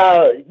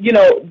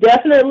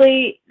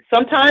 definitely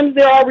sometimes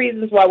there are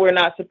reasons why we're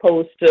not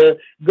supposed to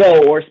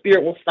go or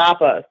spirit will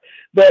stop us.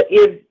 But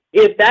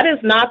if that is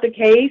not the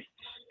case,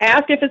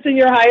 ask if it's in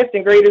your highest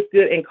and greatest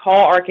good and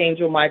call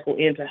Archangel Michael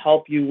in to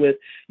help you with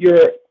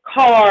your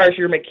cars,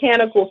 your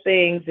mechanical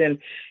things. And,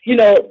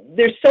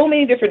 there's so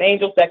many different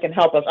angels that can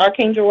help us.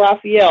 Archangel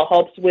Raphael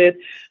helps with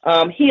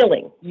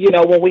healing,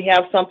 when we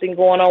have something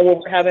going on where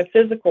we're having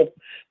physical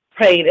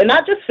pain, and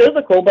not just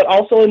physical, but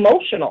also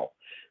emotional.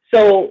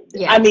 So,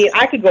 I mean,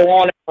 I could go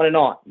on and on and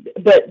on.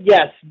 But,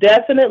 yes,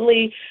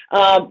 definitely,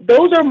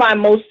 those are my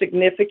most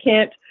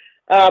significant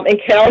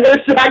encounters.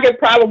 So I could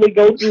probably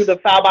go through the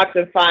file box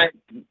and find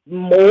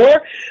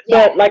more.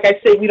 But like I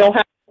said, we don't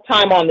have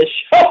time on the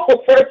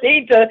show for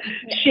me to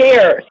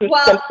share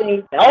some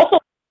things also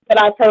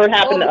that I've heard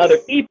happen to other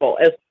people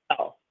as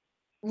well.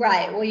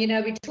 Right. Well,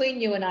 between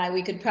you and I,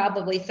 we could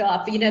probably fill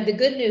up. The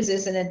good news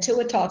is in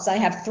Intuit Talks, I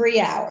have 3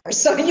 hours.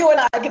 So you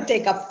and I could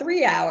take up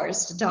 3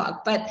 hours to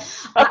talk. But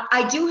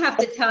I do have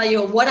to tell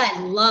you what I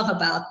love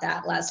about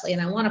that, Leslie,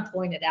 and I want to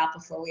point it out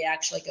before we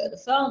actually go to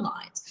phone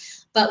lines.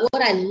 But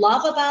what I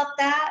love about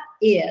that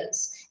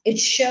is it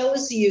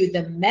shows you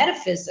the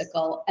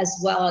metaphysical as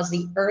well as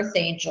the earth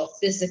angel,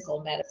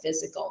 physical,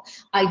 metaphysical.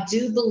 I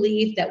do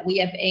believe that we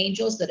have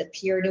angels that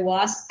appear to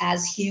us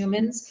as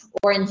humans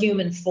or in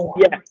human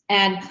form. Yeah.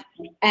 And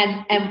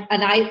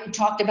I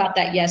talked about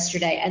that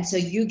yesterday. And so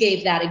you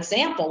gave that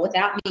example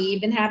without me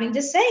even having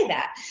to say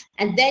that.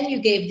 And then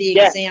you gave the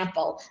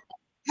example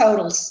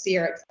total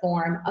spirit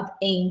form of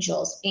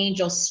angels,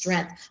 angel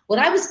strength. What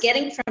I was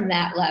getting from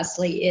that,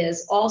 Leslie,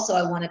 is also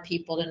I wanted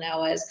people to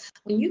know is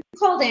when you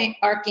called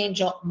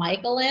Archangel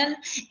Michael in,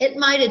 it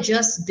might have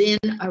just been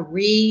a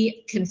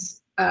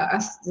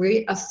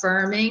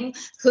reaffirming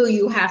who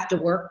you have to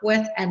work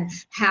with and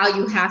how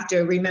you have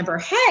to remember,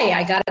 hey,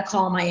 I got to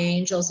call my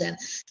angels in.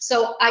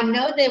 So I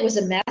know there was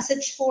a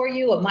message for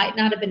you. It might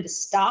not have been to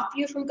stop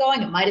you from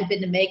going. It might have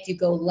been to make you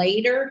go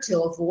later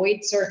to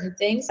avoid certain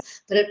things,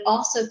 but it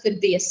also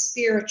could be a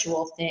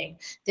spiritual thing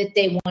that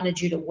they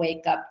wanted you to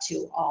wake up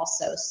to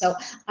also. So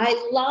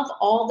I love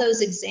all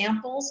those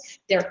examples.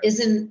 There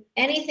isn't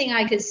anything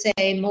I could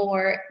say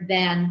more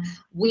than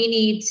we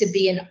need to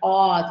be in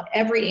awe of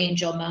every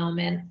angel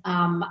moment.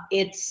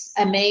 It's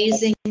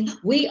amazing.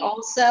 We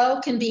also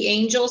can be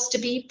angels to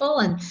people,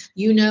 and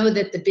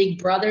that the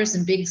big brothers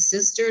and big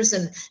sisters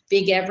and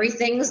big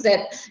everythings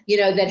that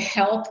that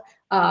help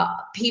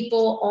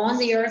people on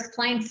the earth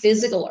plane,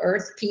 physical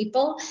earth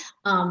people,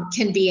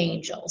 can be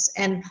angels.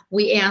 And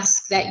we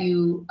ask that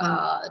you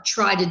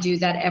try to do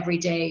that every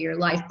day of your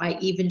life by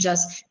even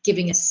just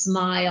giving a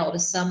smile to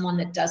someone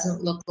that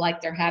doesn't look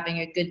like they're having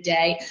a good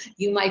day.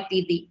 You might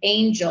be the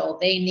angel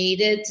they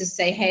needed to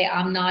say, hey,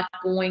 I'm not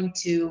going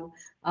to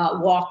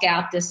walk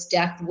out this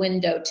death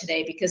window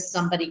today because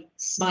somebody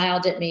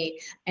smiled at me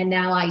and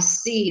now I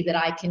see that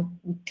I can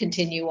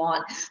continue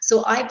on.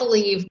 So I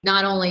believe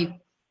not only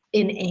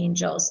in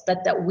angels,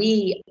 but that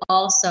we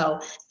also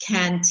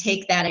can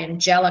take that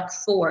angelic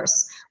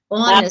force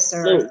on this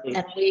earth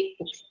and we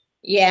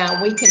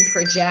can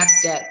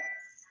project it.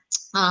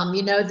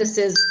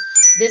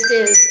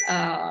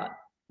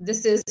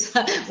 This is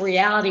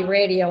reality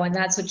radio, and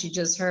that's what you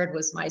just heard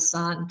was my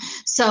son.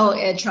 So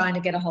trying to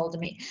get a hold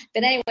of me.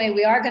 But anyway,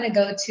 we are going to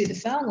go to the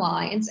phone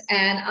lines,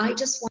 and I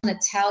just want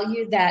to tell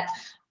you that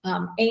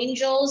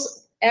angels,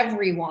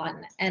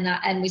 everyone,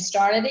 and we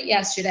started it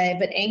yesterday,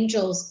 but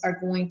angels are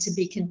going to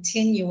be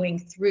continuing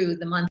through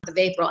the month of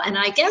April. And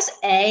I guess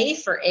A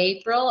for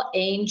April,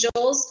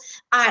 angels,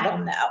 I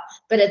don't know,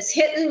 but it's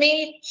hitting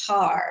me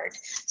hard.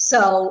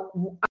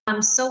 So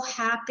I'm so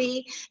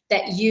happy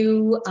that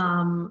you,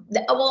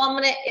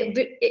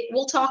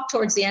 we'll talk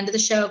towards the end of the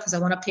show because I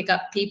want to pick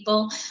up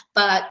people,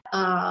 but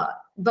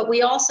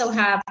we also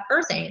have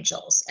earth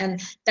angels,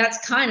 and that's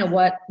kind of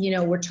what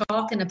we're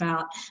talking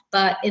about,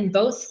 but in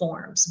both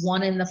forms,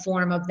 one in the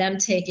form of them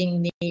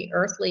taking the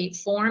earthly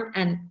form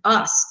and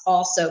us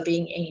also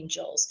being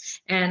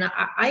angels. And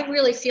I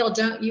really feel,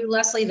 don't you,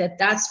 Leslie, that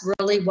that's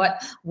really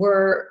what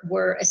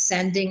we're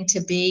ascending to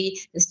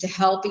be, is to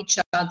help each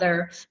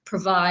other,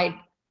 provide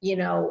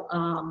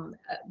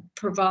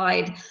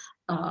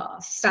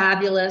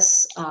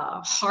fabulous,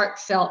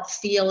 heartfelt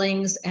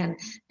feelings and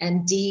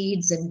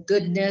deeds and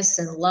goodness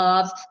and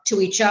love to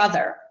each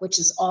other, which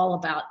is all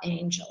about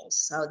angels.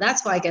 So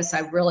that's why I guess I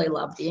really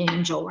love the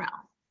angel realm.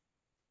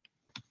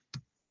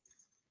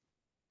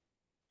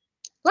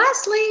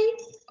 Leslie,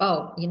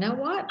 oh, you know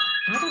what?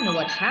 I don't know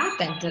what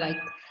happened.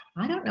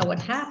 I don't know what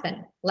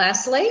happened.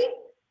 Leslie?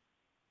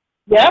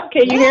 Yep,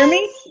 can you hear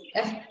me?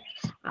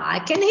 I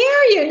can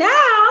hear you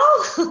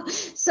now.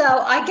 So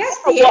I guess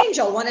the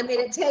angel wanted me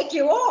to take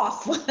you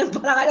off,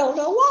 but I don't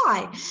know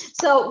why.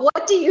 So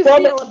what do you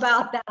feel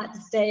about that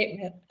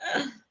statement?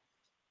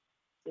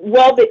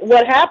 Well,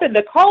 what happened,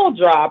 the call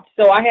dropped,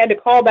 so I had to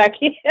call back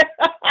in.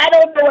 I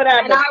don't know what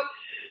happened.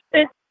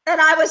 And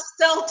I was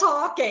still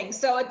talking,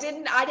 so I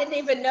didn't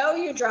even know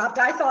you dropped.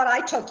 I thought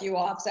I took you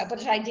off, so,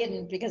 but I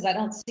didn't because I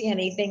don't see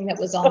anything that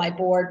was on my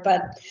board.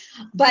 But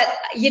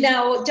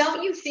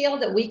don't you feel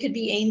that we could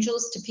be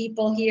angels to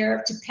people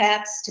here, to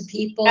pets, to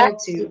people,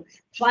 to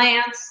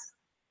plants,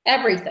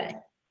 everything?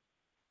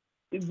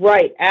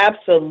 Right,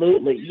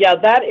 absolutely. Yeah,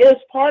 that is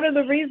part of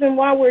the reason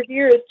why we're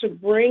here, is to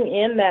bring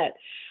in that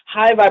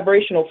high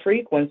vibrational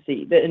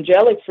frequency. The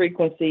angelic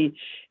frequency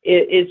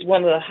is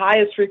one of the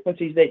highest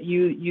frequencies that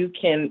you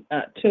can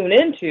tune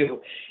into,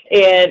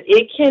 and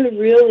it can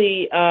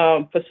really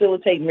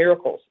facilitate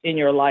miracles in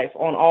your life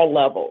on all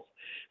levels.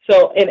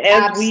 So, and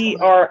as Absolutely. we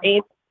are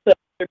angels to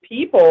other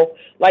people,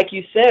 like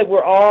you said,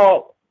 we're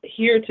all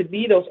here to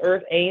be those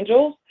earth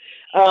angels,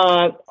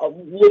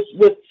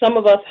 with some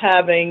of us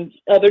having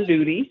other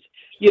duties.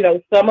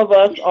 Some of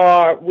us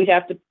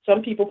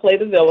some people play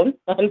the villain,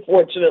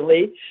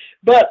 unfortunately,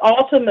 but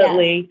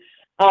ultimately,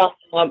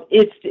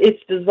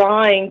 it's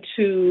designed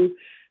to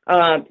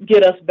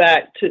get us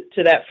back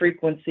to that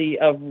frequency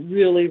of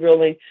really,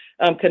 really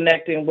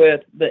connecting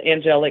with the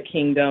angelic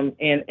kingdom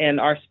and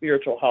our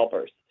spiritual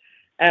helpers.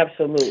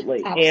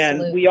 Absolutely.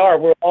 And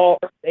we're all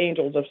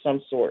angels of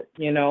some sort,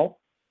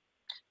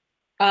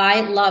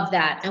 I love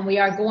that. And we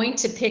are going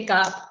to pick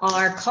up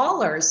our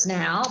callers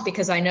now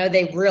because I know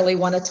they really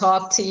want to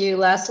talk to you,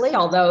 Leslie,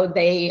 although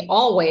they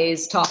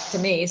always talk to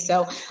me.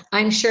 So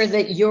I'm sure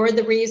that you're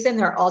the reason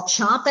they're all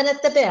chomping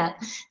at the bit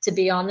to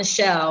be on the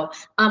show.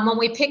 When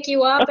we pick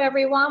you up,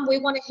 everyone, we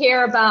want to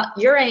hear about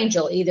your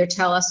angel. Either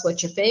tell us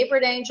what your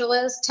favorite angel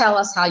is, tell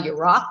us how you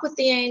rock with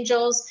the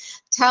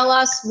angels, tell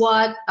us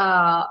what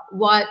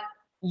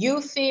you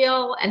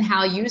feel and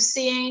how you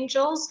see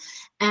angels.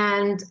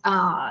 And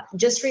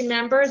just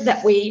remember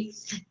that we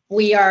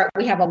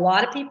have a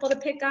lot of people to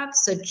pick up.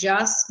 So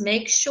just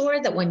make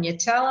sure that when you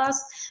tell us,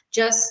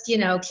 just,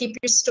 keep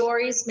your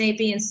stories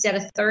maybe instead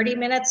of 30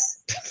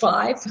 minutes,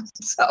 5.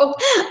 So,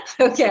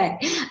 okay.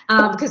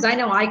 Because I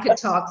know I could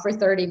talk for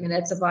 30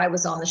 minutes if I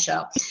was on the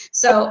show.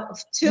 So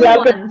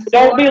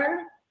 214.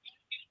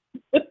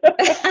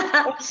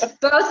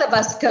 Both of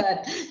us could.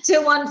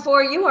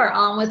 214, you are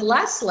on with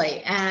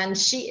Leslie, and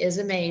she is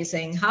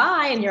amazing.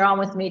 Hi, and you're on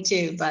with me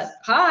too, but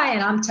hi,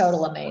 and I'm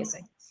total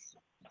amazing.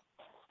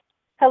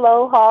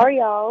 Hello, how are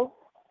y'all?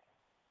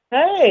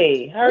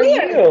 Hey, how are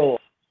you?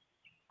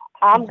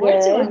 I'm good.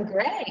 We're doing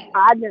great.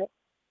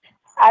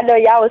 I know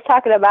y'all was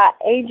talking about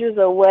angels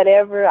or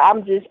whatever.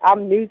 I'm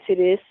new to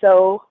this,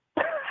 so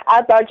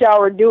I thought y'all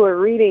were doing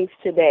readings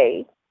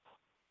today.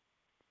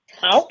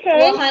 Okay.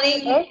 Well,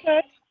 honey,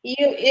 okay.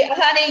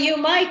 You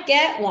might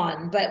get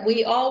one, but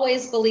we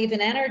always believe in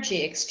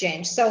energy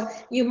exchange. So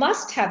you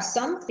must have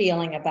some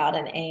feeling about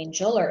an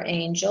angel or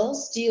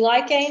angels. Do you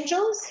like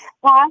angels?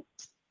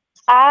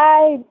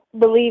 I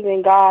believe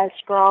in God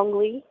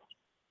strongly.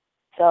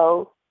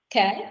 So,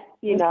 okay.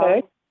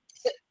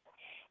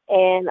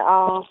 And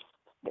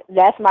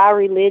that's my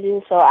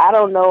religion, so I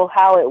don't know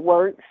how it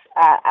works.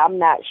 I'm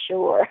not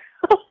sure.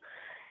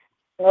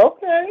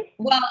 Okay.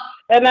 Well,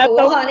 and that's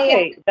okay.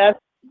 Honey, that's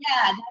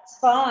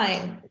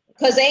fine.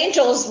 Because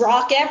angels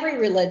rock every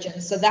religion,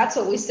 so that's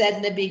what we said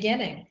in the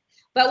beginning.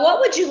 But what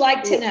would you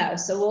like to know?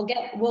 So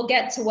we'll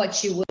get to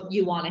what you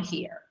want to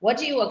hear. What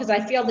do you? Because I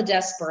feel the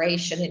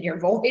desperation in your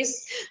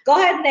voice. Go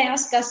ahead and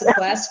ask us a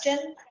question.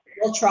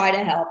 We'll try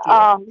to help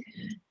you.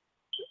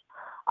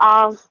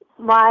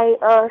 My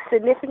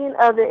significant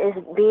other is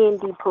being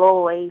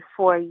deployed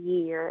for a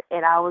year,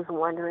 and I was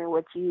wondering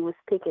what you was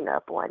picking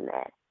up on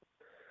that.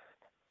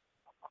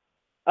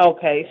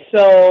 Okay,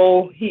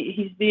 so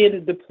he's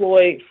being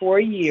deployed for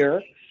a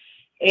year,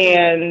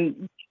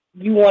 and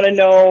you want to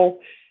know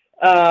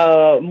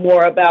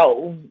more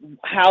about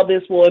how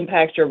this will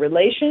impact your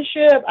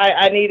relationship?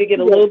 I need to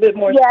get a little bit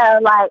more. Yeah,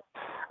 like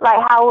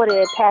how would it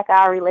impact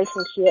our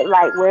relationship?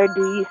 Like, where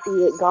do you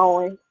see it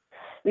going?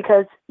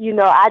 Because,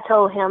 I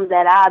told him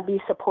that I'd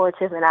be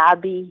supportive and I'd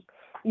be,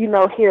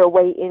 here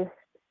waiting,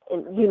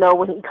 and,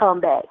 when he come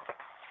back.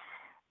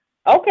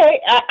 Okay,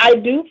 I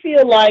do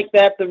feel like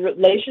that the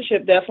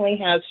relationship definitely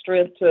has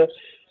strength to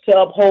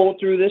uphold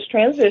through this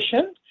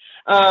transition.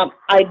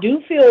 I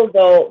do feel,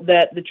 though,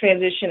 that the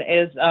transition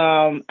is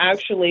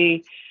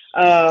actually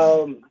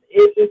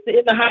it's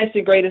in the highest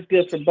and greatest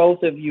good for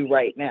both of you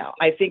right now.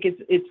 I think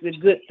it's a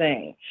good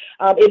thing.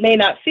 It may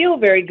not feel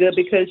very good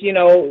because,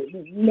 no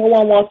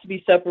one wants to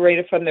be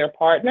separated from their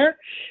partner,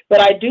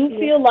 but I do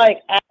feel like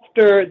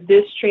after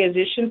this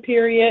transition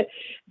period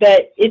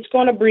that it's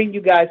going to bring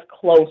you guys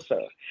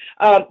closer.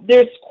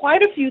 There's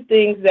quite a few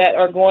things that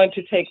are going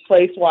to take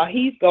place while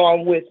he's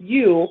gone with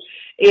you,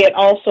 and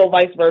also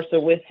vice versa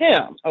with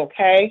him,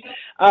 okay?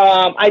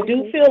 I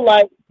do feel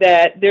like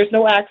that there's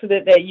no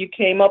accident that you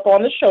came up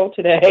on the show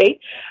today.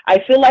 I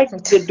feel like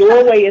the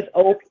doorway is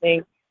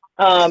opening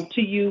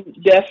to you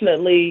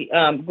definitely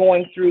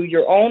going through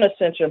your own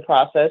ascension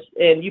process,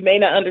 and you may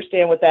not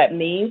understand what that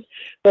means,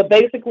 but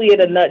basically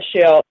in a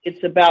nutshell,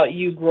 it's about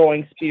you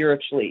growing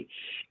spiritually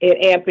and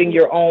amping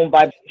your own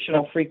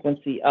vibrational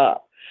frequency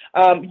up.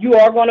 You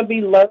are going to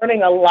be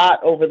learning a lot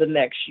over the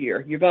next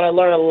year. You're going to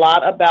learn a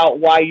lot about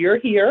why you're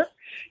here.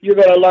 You're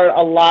going to learn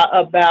a lot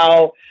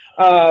about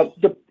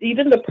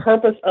even the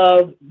purpose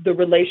of the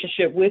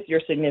relationship with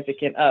your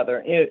significant other,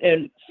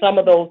 and some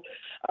of those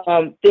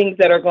things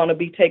that are going to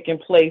be taking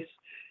place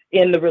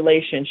in the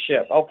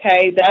relationship.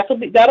 Okay,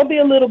 that'll be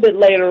a little bit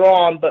later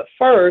on, but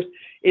first,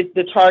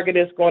 the target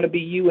is going to be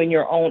you and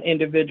your own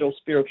individual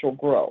spiritual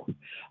growth.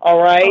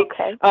 All right.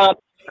 Okay.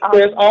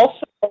 There's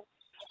also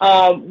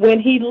when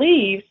he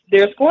leaves,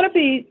 there's going to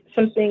be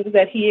some things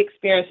that he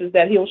experiences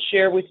that he'll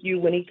share with you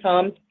when he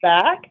comes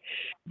back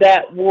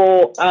that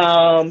will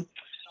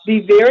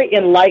be very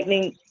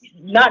enlightening,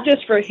 not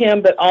just for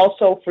him, but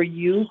also for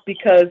you,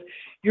 because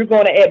you're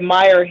going to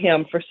admire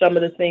him for some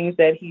of the things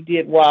that he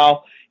did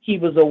while he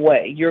was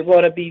away. You're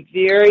going to be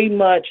very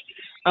much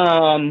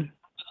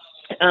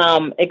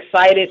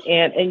excited,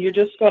 and you're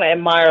just going to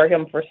admire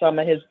him for some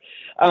of his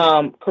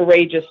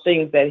courageous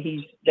things that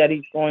he's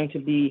going to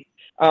be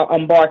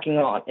embarking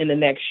on in the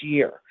next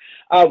year.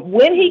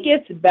 When he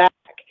gets back,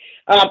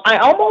 I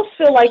almost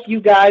feel like you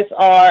guys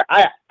are.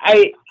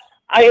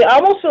 I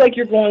almost feel like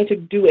you're going to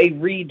do a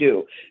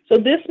redo. So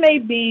this may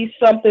be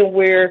something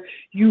where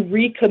you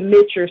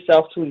recommit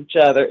yourself to each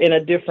other in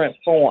a different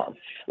form.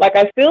 Like,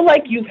 I feel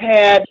like you've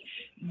had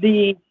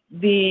the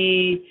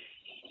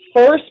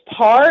first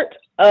part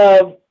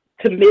of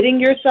committing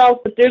yourself,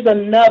 but there's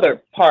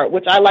another part,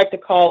 which I like to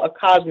call a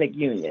cosmic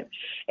union.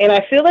 And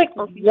I feel like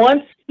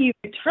once he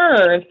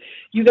returns,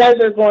 you guys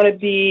are going to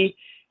be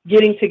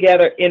getting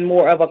together in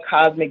more of a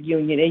cosmic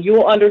union. And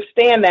you'll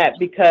understand that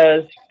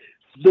because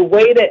the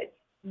way that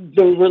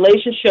the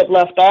relationship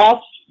left off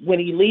when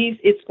he leaves,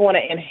 it's going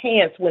to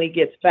enhance when he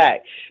gets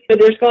back. But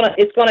it's going to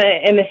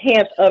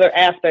enhance other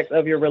aspects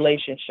of your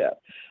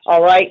relationship.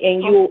 All right?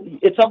 And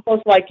it's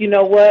almost like, you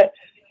know what?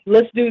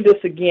 Let's do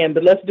this again,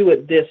 but let's do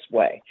it this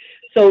way.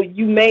 So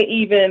you may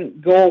even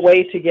go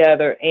away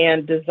together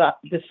and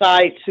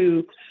decide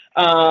to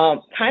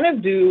kind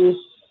of do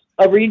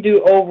a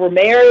redo over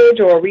marriage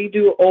or a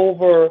redo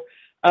over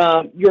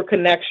your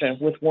connection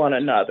with one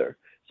another.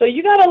 So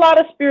you got a lot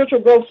of spiritual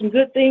growth, some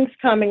good things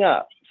coming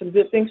up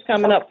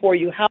for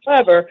you.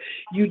 However,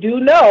 you do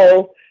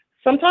know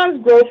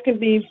sometimes growth can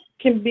be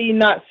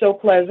not so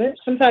pleasant.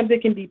 Sometimes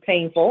it can be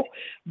painful,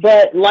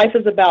 but life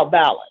is about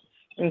balance.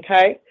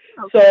 Okay?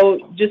 So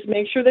just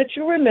make sure that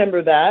you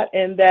remember that,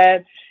 and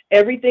that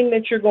everything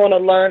that you're going to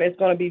learn is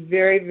going to be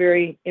very,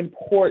 very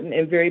important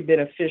and very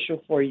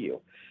beneficial for you.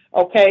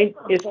 Okay?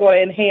 It's going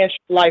to enhance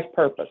your life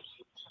purpose.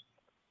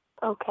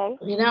 Okay.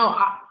 You know,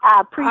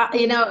 I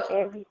appreciate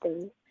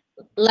everything.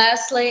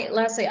 Leslie,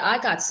 I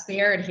got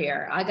spirit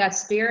here.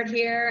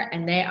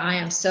 And I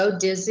am so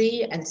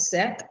dizzy and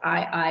sick.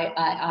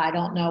 I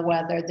don't know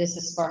whether this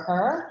is for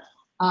her.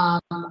 I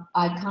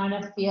kind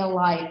of feel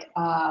like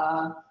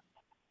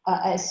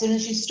as soon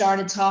as you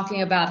started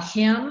talking about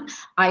him,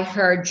 I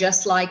heard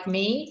just like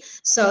me.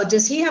 So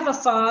does he have a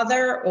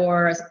father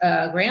or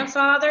a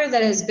grandfather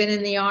that has been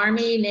in the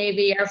Army,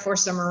 Navy, Air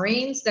Force, or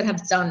Marines that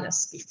have done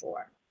this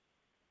before?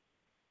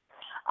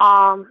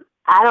 I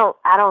don't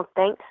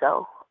think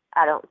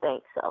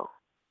so.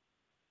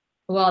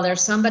 Well,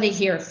 there's somebody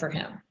here for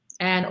him,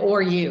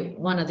 or you,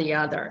 one or the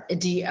other.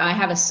 I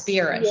have a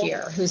spirit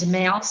here who's a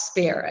male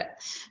spirit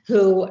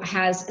who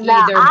has been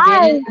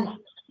in.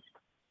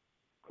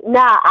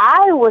 Now,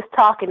 I was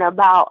talking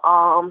about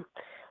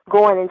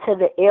going into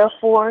the Air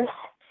Force,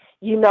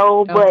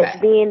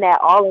 but being that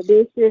all of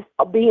this is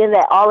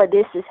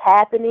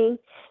happening,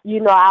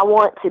 I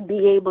want to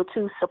be able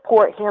to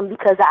support him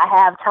because I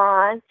have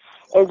time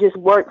and just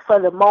work for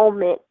the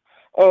moment,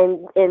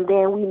 and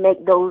then we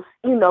make those,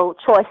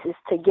 choices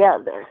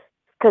together,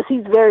 because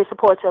he's very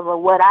supportive of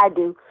what I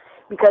do,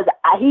 because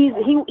he's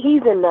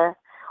in the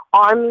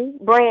Army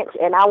branch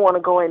and I want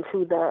to go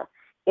into the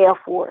Air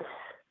Force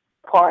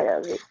part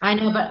of it. I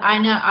know, but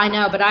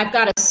I've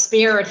got a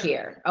spirit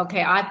here.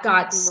 Okay, I've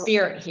got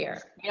spirit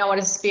here. You know what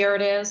a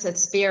spirit is?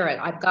 It's spirit.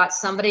 I've got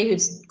somebody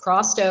who's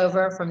crossed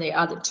over from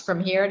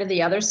here to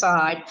the other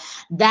side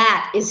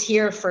that is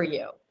here for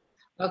you.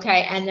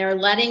 Okay, and they're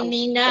letting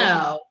me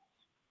know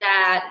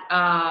that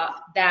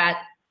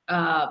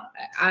I'm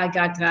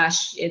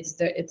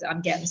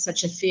getting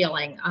such a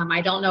feeling.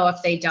 I don't know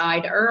if they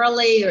died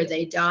early or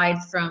they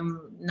died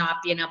from not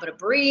being able to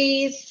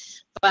breathe.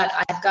 But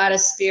I've got a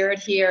spirit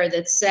here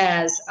that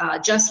says,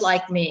 just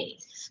like me.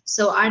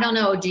 So I don't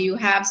know. Do you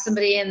have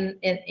somebody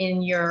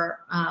in your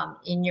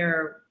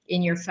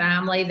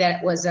family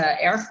that was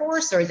Air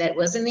Force or that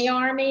was in the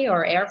Army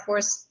or Air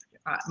Force,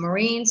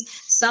 Marines?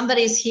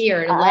 Somebody's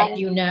here to let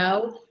you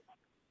know,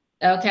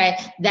 okay,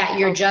 that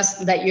you're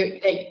just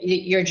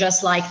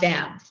like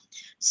them.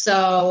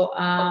 So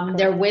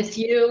they're with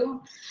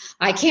you.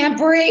 I can't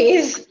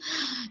breathe.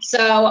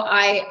 So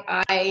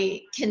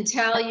I can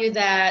tell you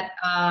that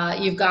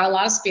you've got a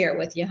lot of spirit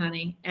with you,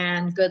 honey,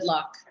 and good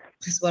luck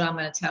is what I'm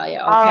going to tell you,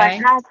 okay?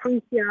 I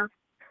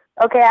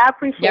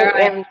appreciate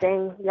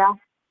everything, yeah.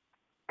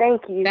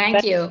 Thank you.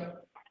 Thank you.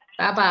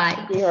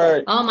 Bye-bye.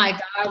 Sweetheart. Oh my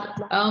God.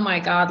 Oh my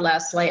God,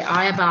 Leslie.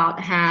 I'm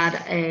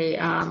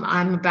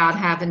about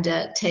having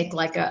to take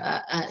like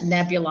a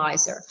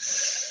nebulizer.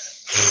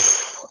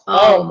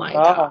 Oh Oh my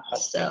God. God.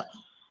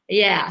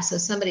 So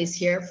somebody's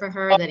here for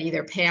her that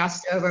either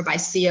passed over by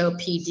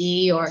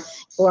COPD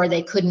or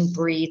they couldn't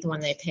breathe when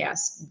they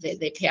passed.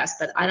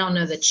 But I don't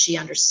know that she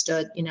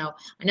understood, I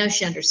know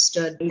she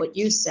understood what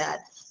you said,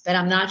 but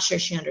I'm not sure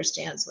she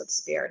understands what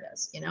spirit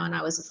is, and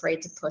I was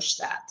afraid to push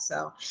that.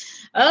 So,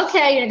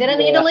 okay, you're going to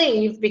need to Yeah.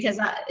 leave because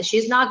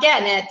she's not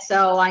getting it.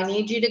 So I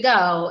need you to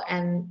go.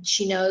 And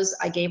she knows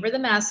I gave her the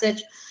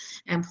message,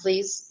 and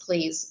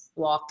please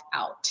walk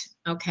out.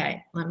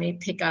 Okay, let me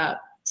pick up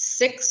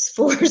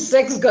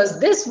 646 because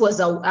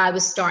I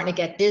was starting to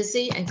get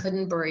dizzy and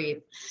couldn't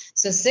breathe.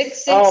 So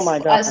Oh my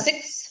God.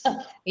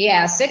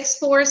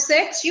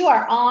 646, you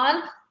are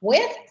on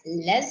with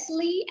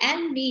Leslie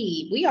and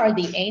me. We are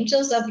the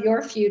angels of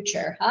your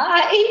future.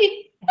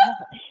 Hi.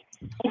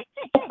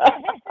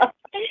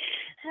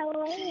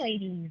 Hello,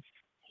 ladies.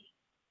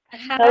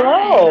 Hi.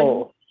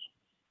 Hello.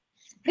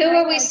 Who Hi,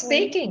 are we Leslie.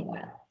 speaking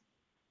with?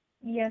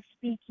 You're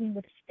speaking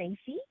with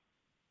Stacy.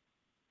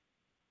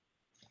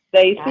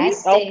 Stacy. Hi,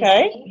 Stacy.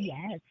 Okay.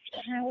 Yes.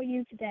 How are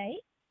you today?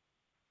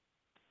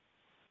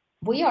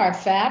 We are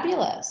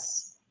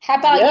fabulous. How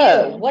about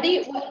Yes.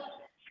 you?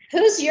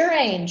 Who's your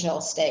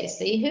angel,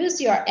 Stacy? Who's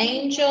your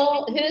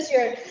angel?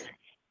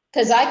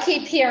 Because I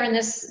keep hearing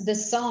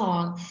this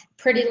song,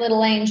 Pretty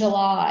Little Angel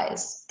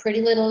Eyes.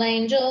 Pretty little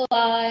angel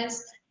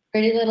eyes,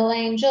 pretty little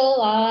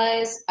angel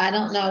eyes. I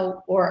don't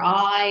know, or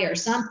I or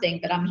something,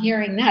 but I'm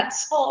hearing that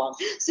song.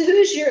 So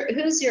who's your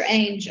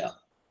angel?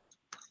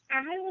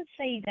 I would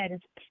say that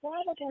it's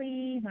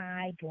probably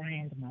my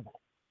grandmother.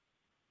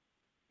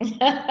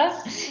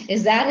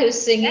 Is that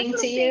who's singing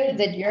to you,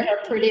 that you're her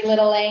pretty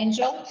little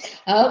angel?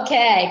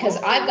 Okay,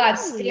 because I've got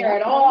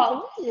spirit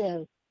all. Thank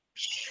you.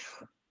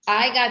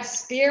 I got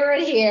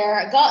spirit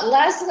here.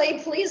 Leslie,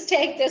 please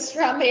take this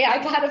from me.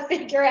 I got to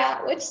figure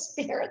out which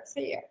spirit's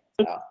here.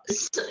 So,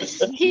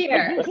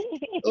 here,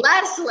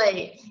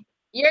 Leslie,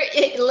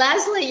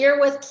 you're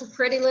with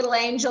Pretty Little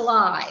Angel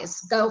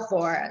Eyes. Go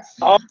for it.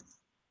 Oh,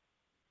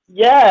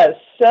 yes.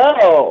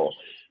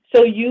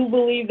 So you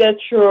believe that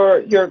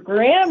your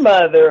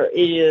grandmother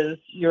is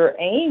your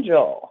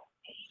angel?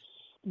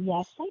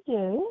 Yes, I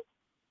do.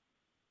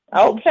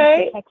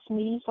 Okay. She protects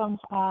me from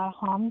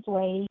harm's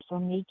way,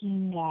 from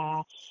making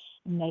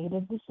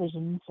negative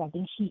decisions. I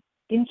think she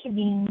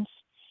intervenes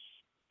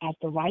at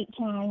the right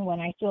time when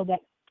I feel that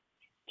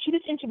she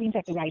just intervenes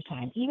at the right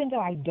time, even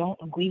though I don't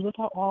agree with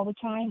her all the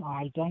time or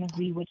I don't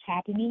agree what's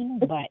happening.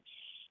 But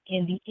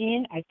in the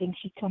end, I think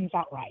she comes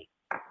out right.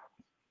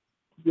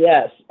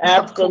 Yes,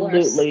 Of course.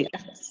 absolutely.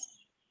 Yes.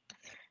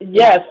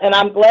 Yes, and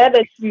I'm glad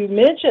that you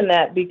mentioned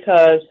that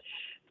because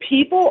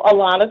people a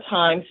lot of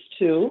times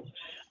too,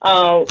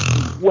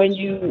 when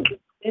you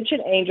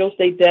mention angels,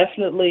 they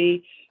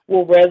definitely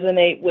will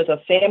resonate with a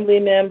family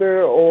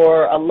member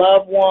or a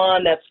loved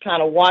one that's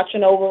kind of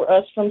watching over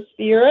us from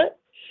spirit.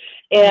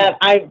 And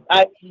I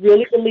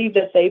really believe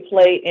that they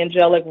play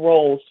angelic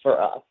roles for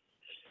us.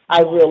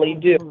 I really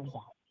do.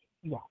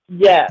 Yeah.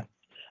 Yes.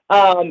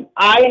 I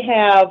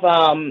have,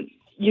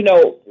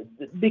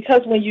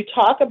 because when you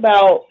talk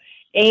about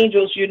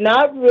angels, you're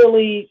not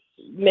really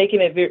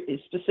making it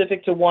very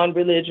specific to one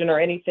religion or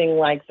anything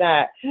like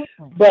that.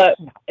 But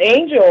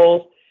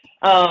angels,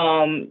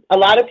 a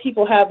lot of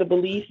people have the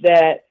belief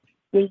that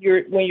when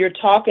you're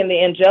talking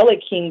the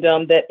angelic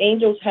kingdom, that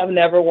angels have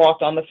never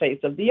walked on the face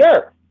of the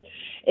earth.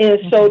 And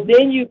so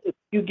then you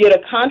get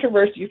a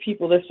controversy of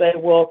people that say,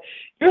 well,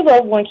 your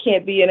loved one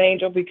can't be an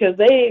angel because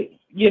they've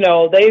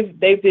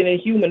been in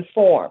human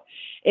form.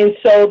 And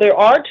so there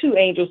are two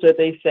angels that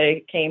they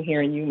say came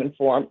here in human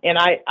form. And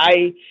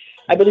I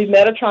believe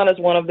Metatron is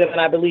one of them, and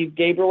I believe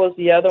Gabriel was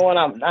the other one.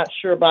 I'm not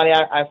sure about it.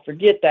 I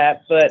forget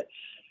that, but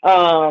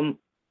so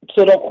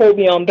don't quote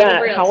me on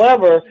that.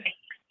 However,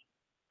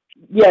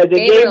 yeah,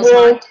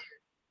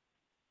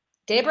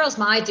 Gabriel's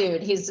my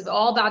dude. He's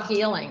all about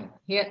healing.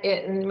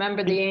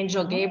 Remember, the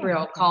angel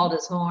Gabriel called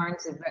his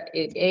horns.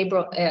 Him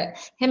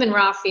and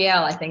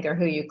Raphael, I think, are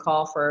who you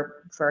call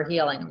for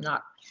healing. I'm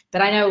not,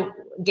 but I know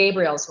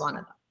Gabriel's one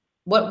of them.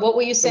 What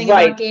were you saying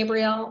about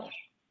Gabriel?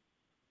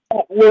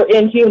 We're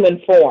in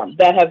human form,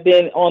 that have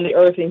been on the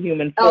earth in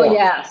human form. Oh,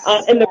 yes.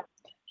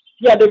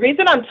 The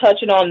reason I'm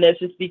touching on this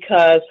is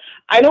because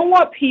I don't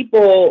want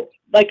people,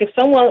 like if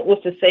someone was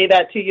to say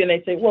that to you and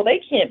they say, well, they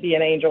can't be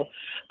an angel.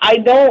 I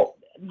believe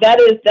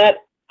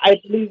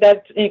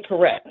that's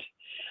incorrect.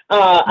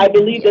 I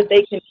believe that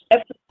they can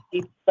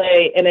definitely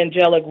play an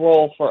angelic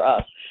role for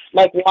us,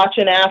 like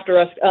watching after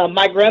us.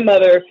 My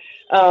grandmother,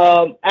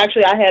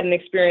 actually, I had an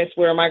experience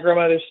where my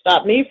grandmother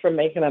stopped me from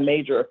making a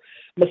major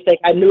mistake.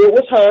 I knew it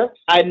was her.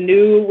 I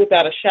knew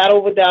without a shadow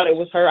of a doubt it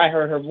was her. I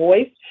heard her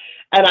voice,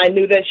 and I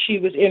knew that she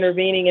was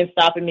intervening and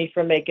stopping me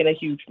from making a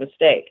huge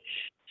mistake.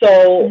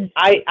 So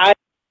I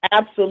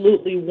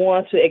absolutely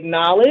want to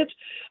acknowledge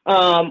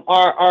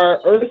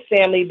our earth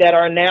family that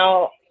are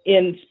now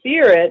in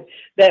spirit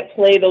that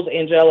play those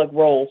angelic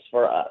roles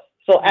for us.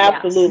 So Yes.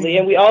 absolutely.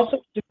 And we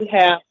also do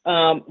have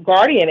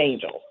guardian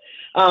angels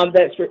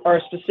that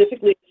are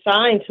specifically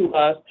assigned to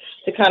us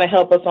to kind of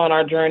help us on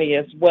our journey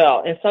as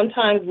well. And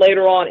sometimes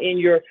later on in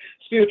your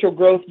spiritual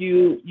growth,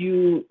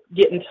 you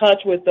get in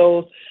touch with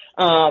those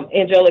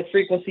angelic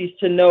frequencies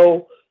to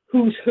know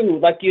who's who.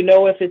 Like, you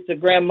know, if it's a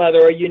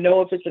grandmother, or you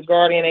know, if it's a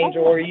guardian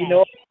angel, or you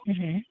know,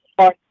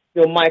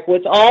 Michael.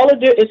 It's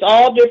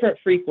all different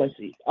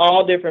frequencies,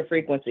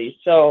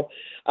 So,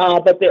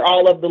 but they're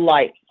all of the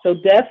light. So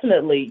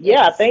definitely,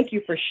 yeah. Thank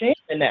you for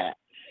sharing that.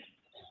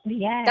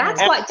 Yeah.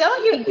 That's why,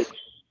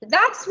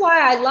 that's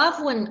why I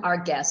love when our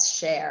guests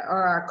share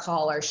or our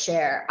callers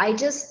share. I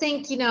just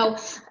think,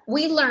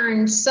 we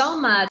learn so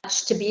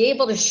much to be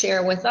able to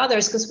share with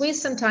others, because we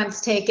sometimes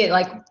take it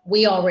like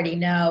we already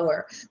know,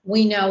 or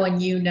we know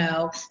and you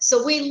know.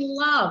 So we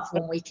love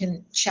when we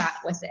can chat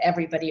with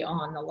everybody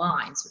on the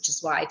lines, which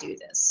is why I do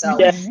this. So,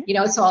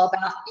 it's all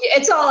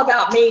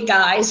about me,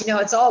 guys.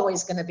 It's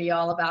always going to be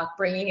all about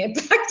bringing it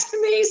back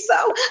to me.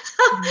 So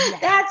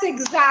that's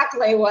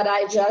exactly what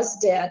I just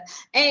did.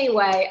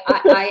 Anyway,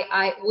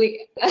 I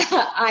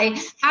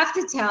have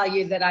to tell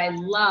you that I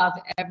love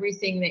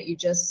everything that you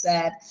just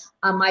said.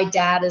 My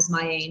dad is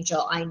my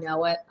angel. I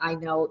know it. I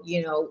know,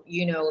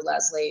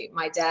 Leslie,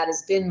 my dad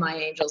has been my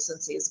angel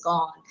since he's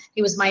gone.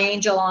 He was my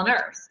angel on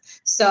earth.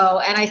 So,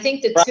 and I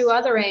think the two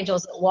other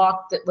angels that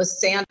walked, that was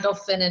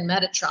Sandalphon and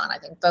Metatron. I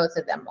think both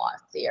of them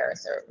walked the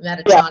earth, or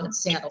Metatron and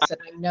Sandalphon,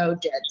 I know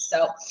did.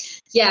 So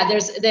yeah,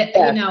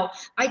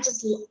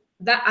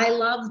 I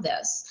love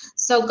this.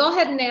 So go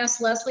ahead and ask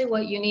Leslie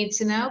what you need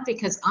to know,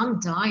 because I'm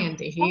dying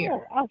to hear.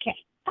 Oh, okay.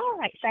 All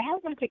right. So I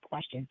have one quick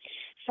question.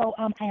 So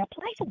I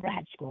applied to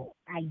grad school.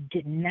 I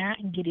did not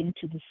get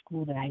into the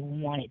school that I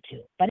wanted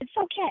to, but it's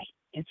okay.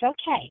 It's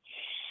okay.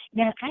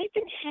 Now I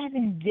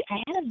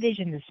had a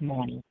vision this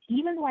morning,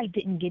 even though I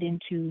didn't get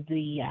into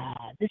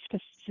this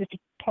specific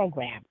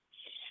program.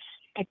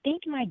 I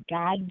think my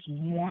guides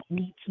want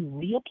me to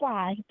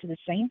reapply to the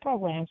same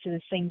program, to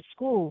the same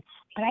school,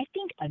 but I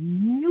think a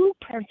new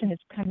person is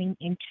coming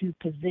into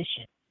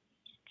position.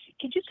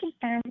 Could you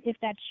confirm if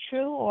that's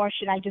true, or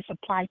should I just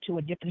apply to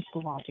a different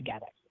school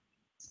altogether?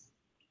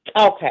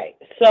 Okay,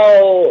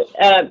 so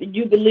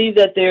you believe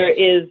that there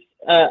is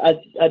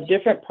a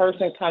different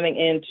person coming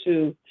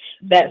into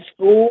that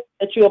school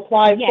that you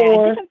applied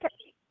for?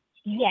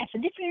 Yes, a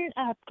different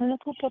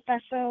clinical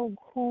professor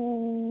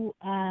who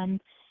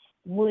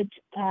would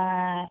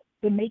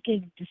make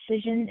a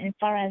decision as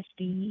far as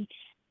the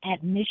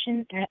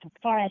admission, as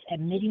far as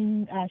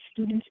admitting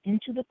students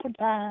into the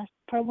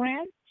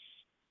program.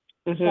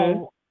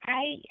 So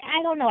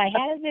I don't know. I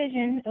had a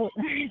vision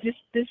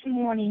this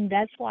morning.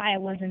 That's why I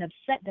wasn't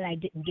upset that I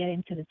didn't get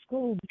into the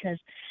school, because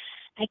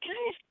I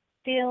kind of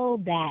feel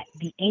that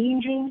the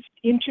angels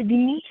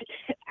intervened.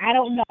 I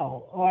don't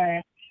know,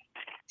 or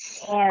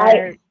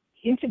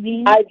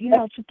intervened,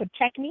 to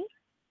protect me.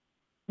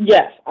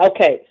 Yes.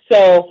 Okay.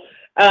 So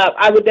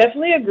I would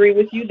definitely agree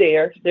with you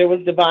there. There was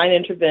divine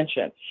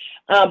intervention.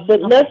 But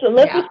let's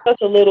discuss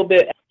a little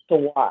bit as to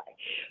why.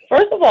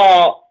 First of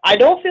all, I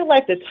don't feel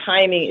like the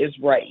timing is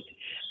right.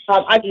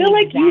 I feel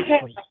like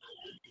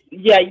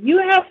you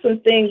have some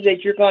things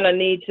that you're going to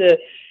need to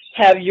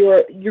have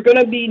you're going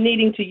to be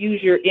needing to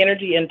use your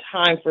energy and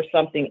time for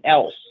something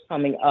else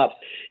coming up.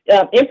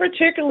 In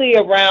particularly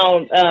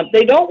around,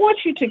 they don't want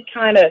you to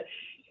kind of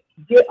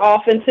get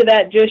off into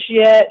that just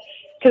yet,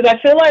 because I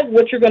feel like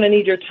what you're going to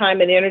need your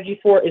time and energy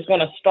for is going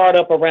to start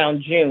up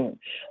around June.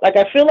 Like,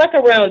 I feel like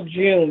around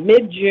June,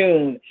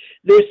 mid-June,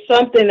 there's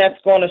something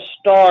that's going to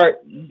start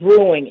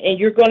brewing, and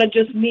you're going to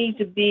just need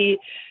to be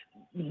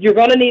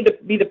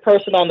the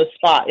person on the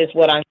spot, is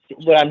what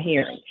I'm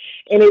hearing.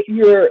 And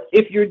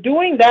if you're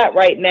doing that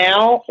right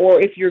now, or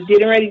if you're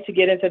getting ready to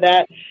get into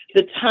that,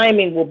 the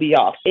timing will be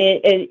off.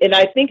 And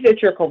I think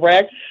that you're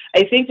correct.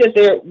 I think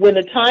that when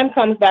the time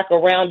comes back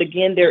around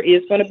again, there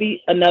is going to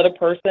be another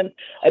person,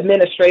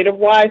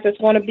 administrative-wise, that's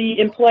going to be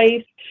in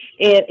place,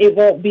 and it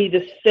won't be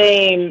the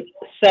same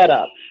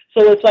setup.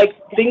 So it's like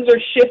things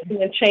are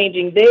shifting and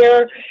changing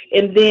there,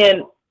 and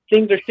then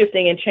things are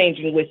shifting and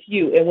changing with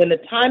you. And when the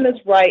time is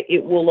right,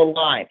 it will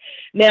align.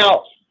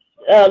 Now,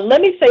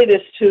 let me say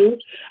this too.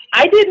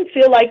 I didn't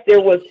feel like there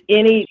was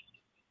any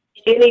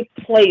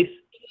place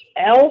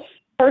else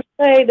per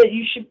se that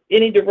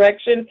any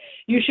direction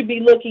you should be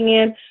looking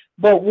in.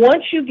 But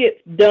once you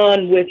get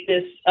done with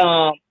this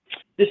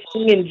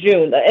thing in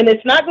June, and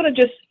it's not going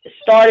to just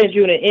start in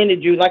June and end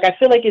in June. Like, I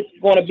feel like it's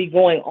going to be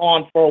going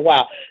on for a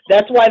while.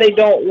 That's why they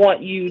don't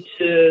want you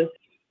to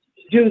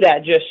do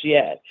that just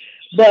yet.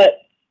 But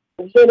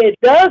when it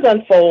does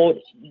unfold,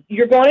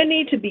 you're going to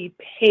need to be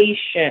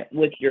patient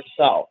with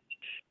yourself,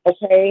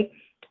 okay?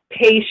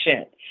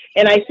 Patient.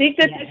 And I think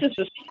that this is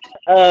the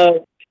start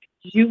of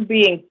you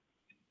being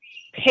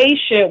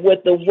patient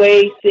with the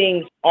way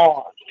things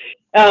are.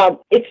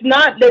 It's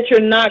not that you're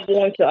not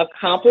going to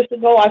accomplish the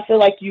goal. I feel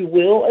like you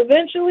will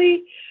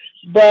eventually,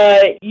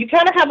 but you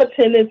kind of have a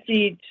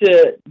tendency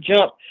to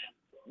jump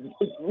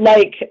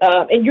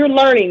and you're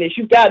learning this.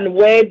 You've gotten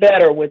way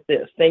better with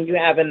this than you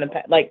have in the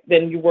past,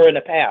 than you were in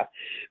the past.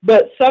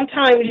 But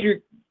sometimes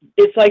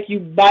it's like you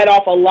bite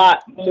off a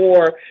lot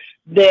more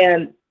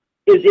than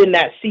is in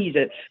that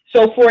season.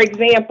 So, for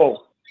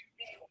example,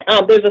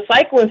 there's a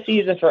cycle and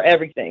season for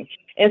everything.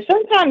 And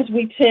sometimes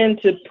we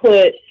tend to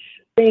put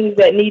things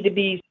that need to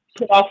be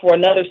put off for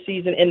another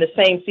season in the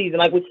same season,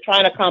 like we're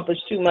trying to accomplish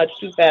too much,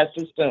 too fast,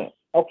 too soon.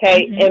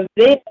 Okay? Mm-hmm. And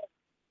then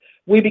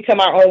we become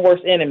our own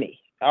worst enemy.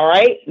 All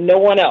right? No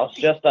one else,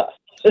 just us.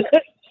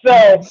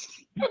 So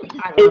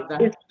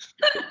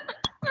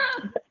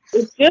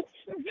it's just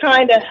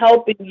kind of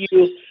helping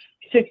you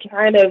to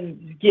kind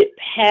of get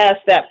past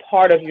that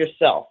part of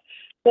yourself.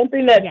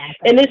 Something that,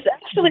 and it's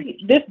actually,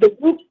 the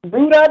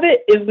root of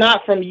it is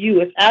not from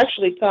you. It's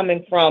actually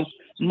coming from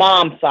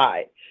mom's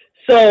side.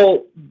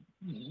 So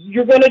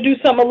you're going to do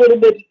something a little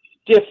bit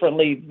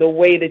differently the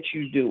way that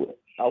you do it,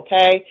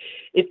 okay?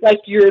 It's like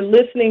you're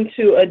listening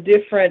to a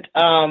different,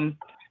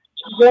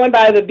 going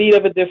by the beat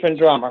of a different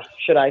drummer,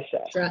 should I say.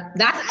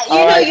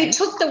 You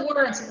took the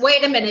words.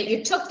 Wait a minute.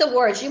 You took the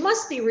words. You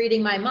must be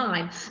reading my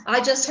mind.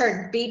 I just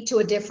heard beat to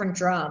a different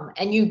drum,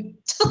 and you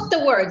took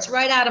the words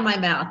right out of my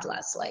mouth,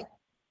 Leslie.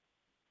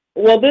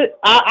 Well,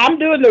 I'm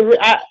doing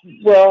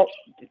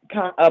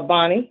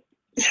Bonnie.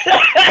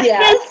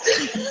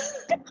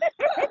 Yes.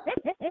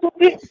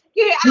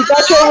 You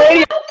got your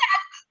radio.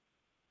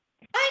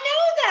 I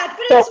know that,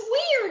 but it's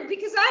weird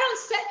because I don't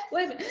say.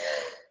 Wait a minute.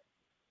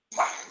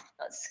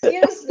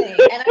 Excuse me,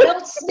 and I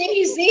don't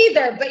sneeze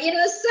either. But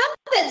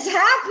something's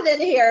happening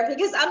here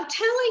because I'm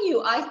telling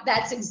you,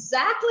 that's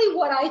exactly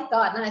what I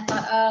thought, and I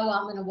thought, oh,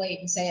 I'm going to wait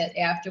and say it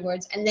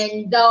afterwards, and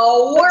then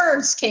the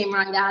words came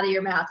right out of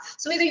your mouth.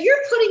 So either you're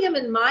putting them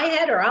in my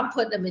head or I'm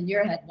putting them in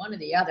your head, one or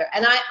the other.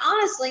 And I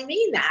honestly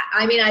mean that.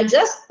 I mean, I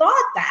just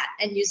thought that,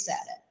 and you said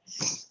it.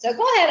 So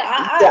go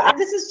ahead.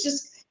 This is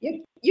just.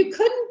 You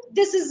couldn't.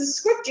 This is a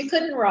script you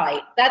couldn't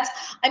write.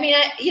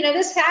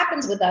 This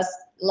happens with us,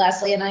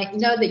 Leslie, and I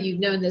know that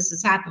you've known this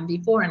has happened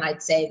before, and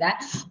I'd say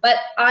that. But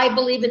I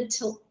believe in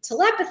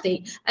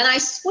telepathy, and I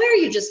swear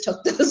you just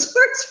took those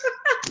words from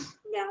my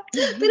mouth.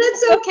 But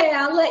it's okay.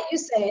 I'll let you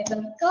say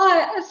them. Go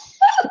ahead.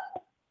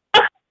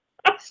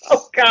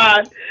 Oh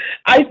God,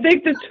 I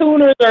think the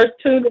tuners are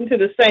tuned into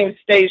the same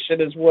station,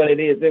 is what it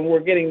is, and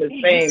we're getting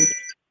the same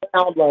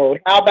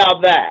download. How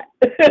about that?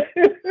 Yes.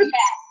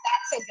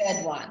 That's a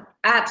good one.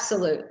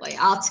 Absolutely.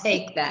 I'll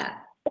take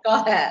that.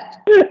 Go ahead.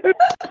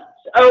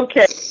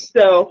 Okay.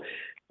 So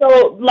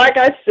like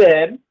I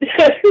said,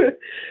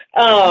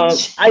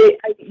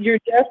 you're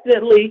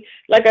definitely,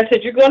 like I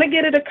said, you're going to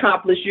get it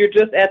accomplished. You're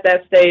just at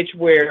that stage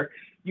where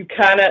you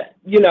kind of,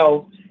 you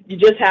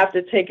just have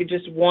to take it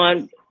just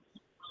one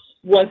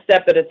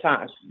step at a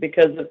time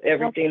because of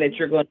everything that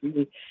you're going to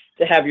need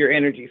to have your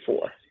energy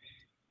for.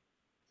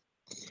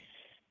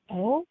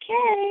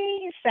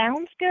 Okay,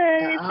 sounds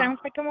good. Sounds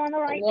like I'm on the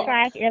right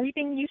track.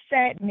 Everything you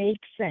said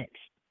makes sense.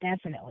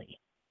 Definitely.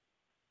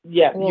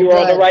 Yeah, you're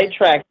on the right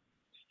track.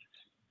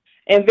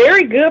 And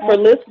very good for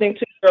listening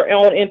to your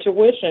own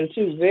intuition,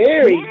 too.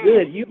 Very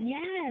good.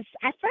 Yes.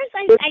 At first,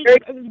 I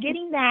was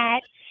getting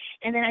that,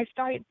 and then I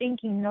started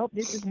thinking, nope,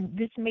 this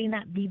may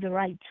not be the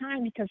right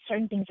time because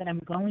certain things that I'm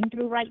going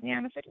through right now.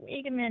 And I said,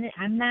 wait a minute,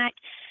 I'm not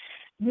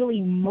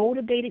really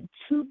motivated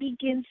to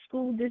begin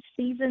school this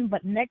season,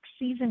 but next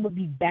season would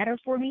be better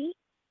for me.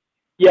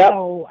 Yeah.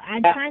 So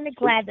I'm kind of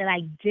glad that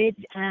I did.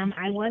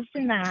 I was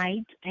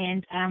denied,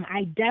 and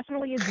I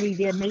definitely agree.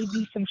 There may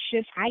be some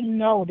shifts. I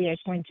know there's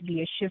going to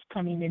be a shift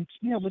coming in,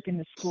 within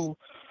the school.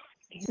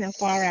 As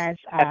far as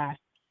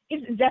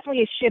it's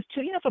definitely a shift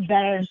to, for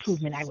better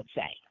improvement, I would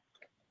say.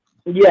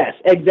 Yes,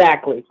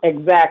 exactly.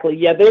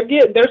 Yeah,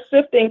 they're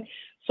sifting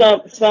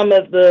some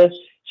of the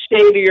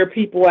shadier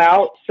people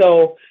out.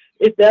 So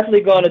it's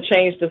definitely going to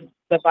change the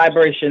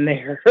vibration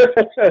there.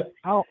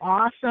 Oh,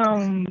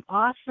 awesome.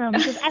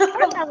 Because at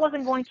first I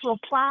wasn't going to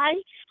apply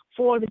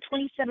for the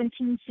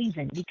 2017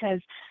 season because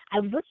I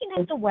was looking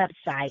at the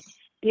website.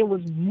 There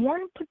was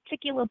one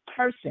particular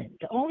person.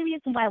 The only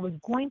reason why I was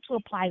going to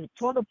apply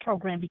for the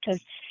program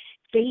because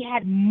they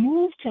had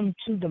moved him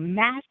to the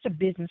Master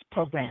Business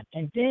Program.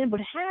 And then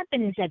what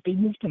happened is that they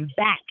moved him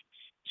back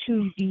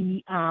to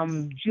the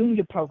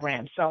junior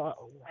program.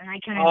 So I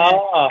kind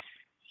of...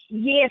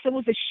 Yes, it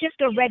was a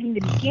shift already in the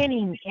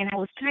beginning, and I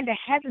was kind of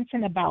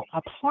hesitant about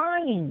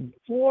applying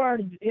for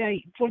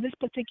this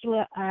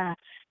particular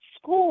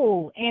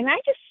school. And I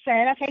just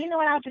said, okay, you know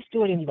what, I'll just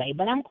do it anyway.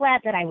 But I'm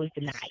glad that I was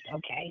denied.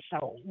 Okay,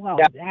 so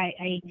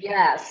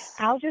yes,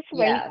 I'll just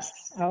wait.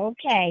 Yes.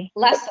 Okay.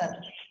 Lesson.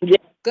 Yeah.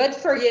 Good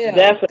for you.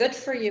 Definitely. Good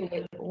for you.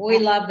 We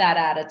love that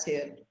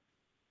attitude.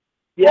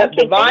 Yeah, okay,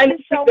 divine. Thank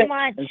you so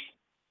much.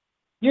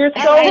 You're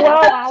so welcome.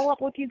 welcome. I'll follow up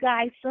with you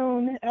guys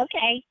soon.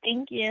 Okay,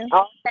 thank you.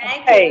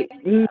 Thank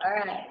you. All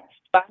right.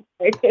 Bye.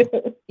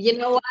 You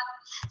know what?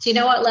 Do you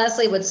know what,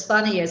 Leslie? What's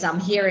funny is I'm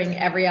hearing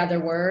every other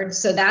word.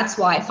 So that's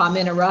why if I'm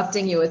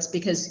interrupting you, it's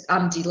because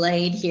I'm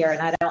delayed here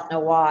and I don't know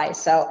why.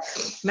 So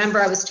remember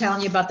I was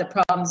telling you about the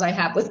problems I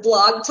have with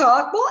Blog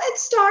Talk? Well,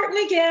 it's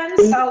starting again.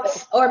 So,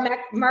 or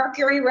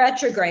Mercury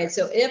retrograde.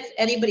 So if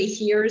anybody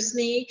hears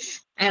me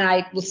and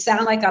I will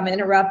sound like I'm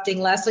interrupting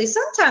Leslie,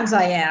 sometimes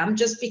I am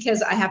just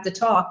because I have to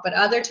talk, but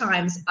other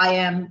times I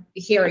am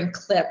hearing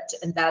clipped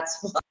and that's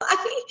why.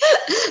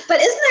 But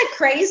isn't that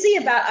crazy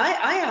about,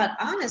 I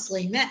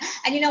honestly meant,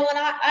 and you know, when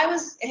I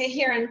was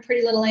hearing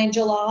Pretty Little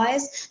Angel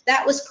Eyes,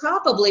 that was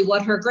probably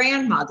what her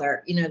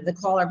grandmother, you know, the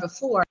caller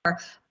before,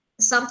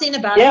 something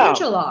about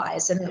angel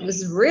eyes, and it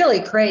was really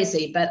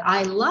crazy, but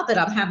I love it.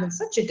 I'm having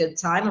such a good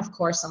time, of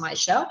course, on my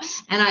show,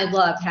 and I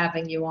love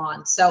having you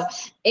on. So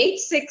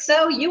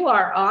 860, you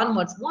are on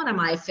with one of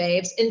my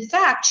faves. In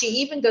fact, she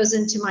even goes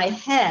into my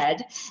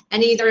head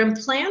and either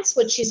implants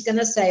what she's going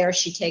to say or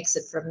she takes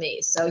it from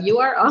me. So you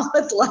are on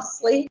with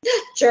Leslie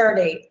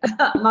Journey,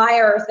 my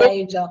Earth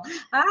Angel.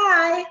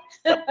 Hi.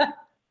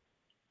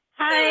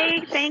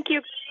 Hi, thank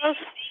you, girls.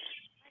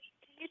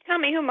 Can you tell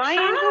me who my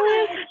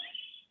angel is?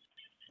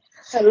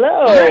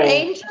 Hello. Your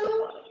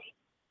angel?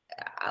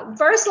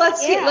 First,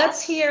 let's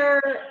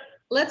hear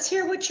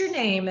what your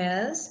name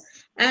is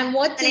and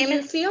what do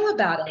you feel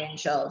about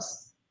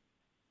angels?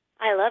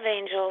 I love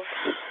angels.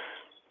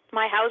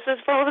 My house is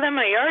full of them.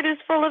 My yard is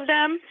full of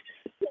them.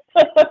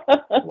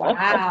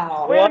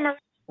 Wow.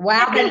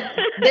 Wow, then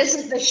this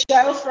is the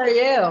show for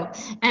you.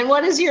 And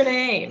what is your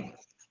name?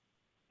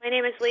 My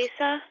name is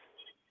Lisa.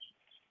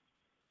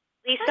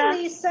 Lisa? Hi,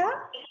 Lisa.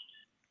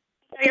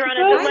 So you're on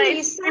a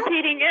delay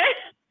repeating it.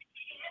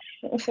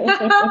 So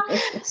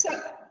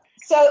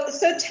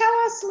tell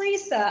us,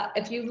 Lisa,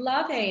 if you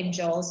love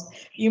angels,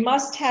 you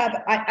must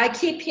have, I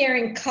keep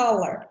hearing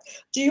color.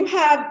 Do you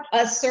have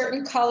a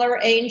certain color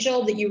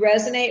angel that you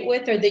resonate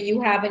with or that you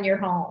have in your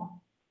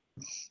home?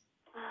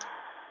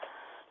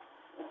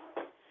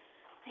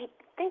 I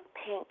think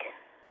pink.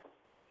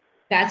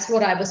 That's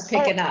what I was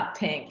picking up,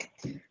 pink.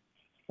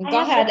 Go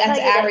ahead, that's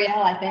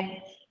Ariel, I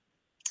think.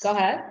 Go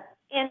ahead.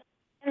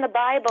 In the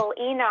Bible,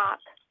 Enoch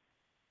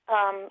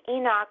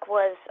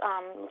was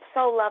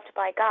so loved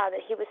by God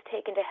that he was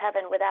taken to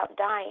heaven without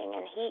dying,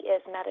 and he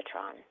is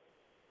Metatron.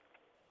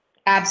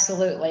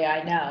 Absolutely,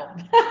 I know.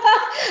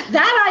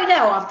 That I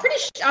know.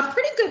 I'm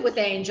pretty good with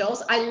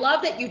angels. I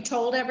love that you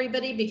told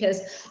everybody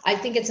because I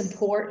think it's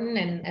important,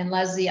 and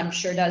Leslie, I'm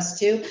sure does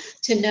too,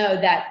 to know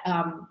that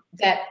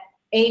that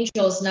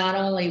angels not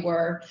only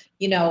were,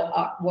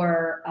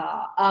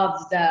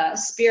 of the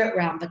spirit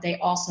realm, but they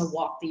also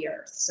walk the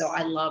earth. So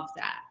I love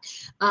that.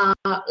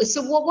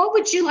 So what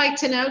would you like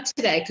to know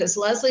today? Because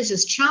Leslie's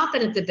just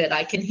chomping at the bit.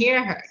 I can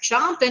hear her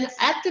chomping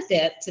at the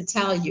bit to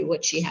tell you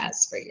what she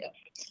has for you.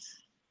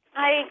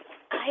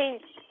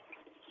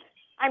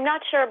 I'm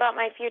not sure about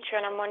my future,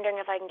 and I'm wondering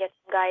if I can get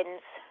some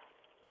guidance.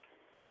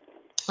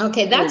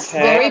 Okay, that's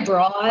very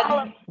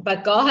broad,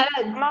 but go ahead.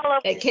 I'm all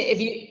over the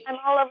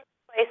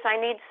place. I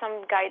need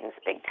some guidance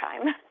big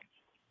time.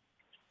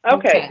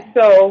 Okay.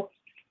 So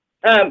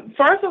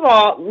first of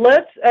all,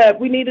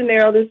 we need to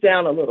narrow this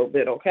down a little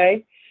bit,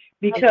 okay?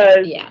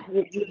 Because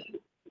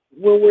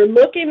when we're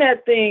looking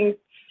at things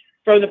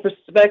from the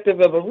perspective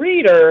of a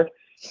reader,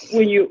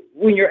 when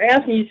you're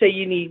asking, you say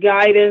you need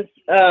guidance,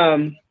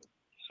 and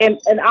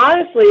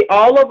honestly,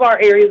 all of our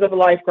areas of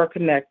life are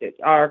connected.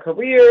 Our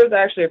careers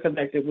actually are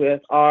connected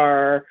with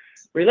our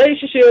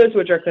relationships,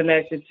 which are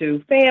connected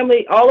to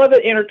family. All of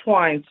it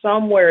intertwined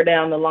somewhere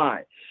down the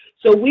line.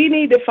 So we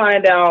need to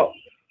find out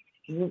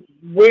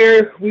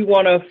where we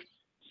want to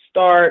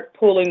start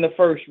pulling the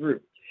first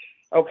root.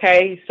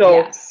 Okay,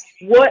 so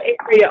what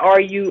area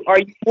are you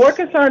more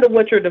concerned with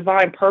what your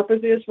divine purpose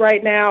is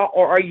right now,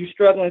 or are you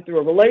struggling through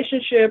a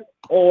relationship,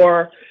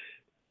 or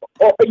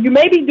you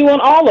may be doing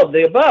all of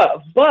the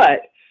above,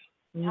 but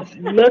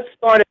let's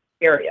start at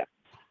the area.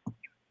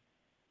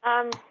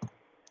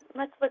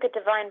 Let's look at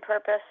divine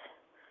purpose.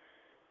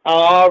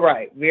 All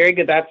right, very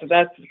good. That's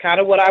kind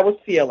of what I was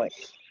feeling.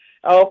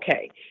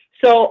 Okay.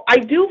 So I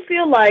do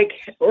feel like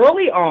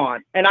early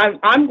on, and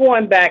I'm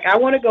going back, I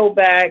want to go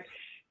back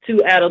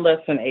to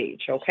adolescent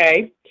age,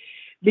 okay?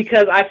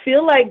 Because I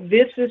feel like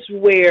this is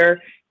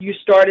where you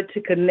started to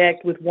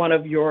connect with one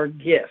of your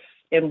gifts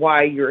and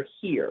why you're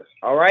here,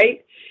 all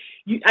right?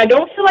 I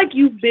don't feel like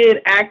you've been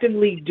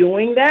actively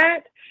doing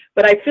that,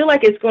 but I feel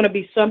like it's going to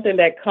be something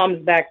that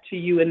comes back to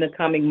you in the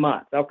coming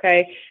months,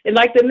 okay? In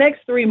like the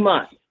next 3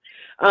 months,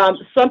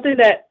 something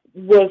that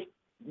was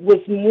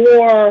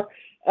more,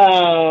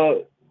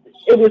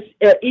 it was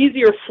an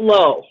easier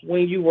flow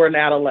when you were an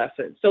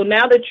adolescent. So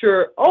now that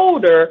you're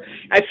older,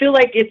 I feel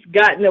like it's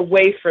gotten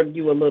away from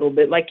you a little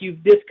bit, like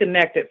you've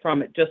disconnected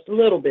from it just a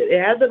little bit.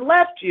 It hasn't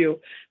left you,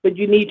 but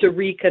you need to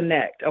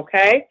reconnect,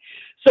 okay?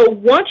 So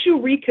once you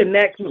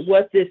reconnect with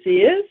what this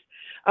is,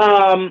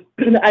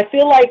 I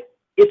feel like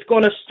it's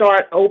going to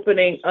start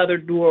opening other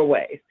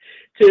doorways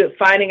to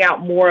finding out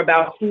more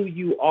about who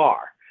you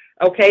are.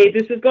 Okay,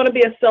 this is going to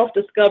be a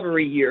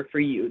self-discovery year for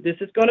you. This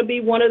is going to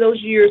be one of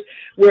those years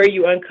where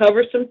you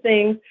uncover some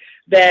things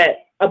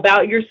that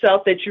about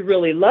yourself that you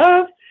really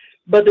love,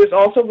 but there's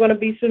also going to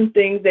be some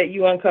things that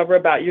you uncover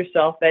about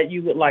yourself that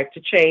you would like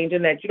to change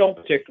and that you don't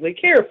particularly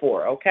care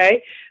for,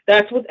 okay?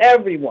 That's with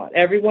everyone.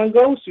 Everyone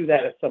goes through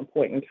that at some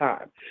point in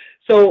time.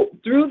 So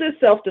through this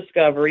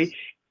self-discovery,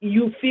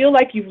 you feel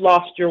like you've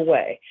lost your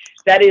way.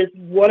 That is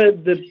one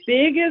of the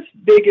biggest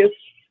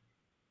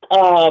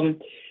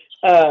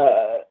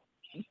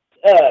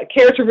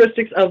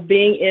characteristics of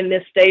being in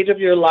this stage of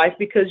your life,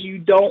 because you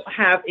don't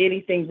have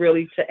anything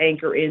really to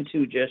anchor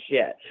into just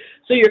yet.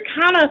 So you're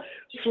kind of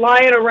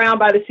flying around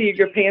by the seat of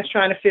your pants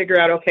trying to figure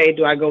out, okay,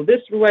 do I go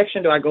this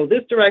direction? Do I go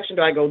this direction?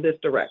 Do I go this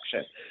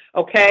direction?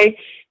 Okay?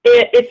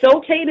 It's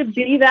okay to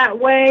be that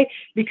way,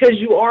 because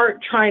you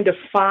aren't trying to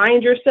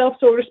find yourself,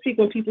 so to speak.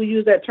 When people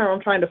use that term,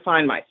 I'm trying to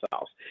find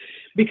myself.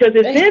 Because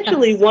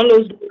eventually one of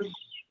those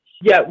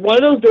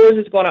doors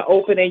is going to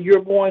open, and you're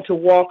going to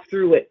walk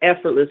through it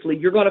effortlessly.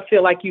 You're going to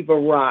feel like you've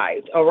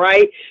arrived, all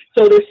right?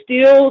 So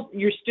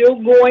you're still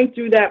going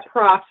through that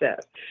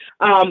process.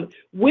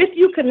 With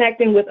you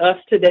connecting with us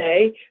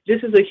today,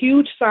 this is a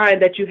huge sign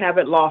that you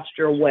haven't lost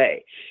your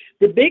way.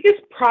 The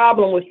biggest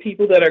problem with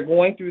people that are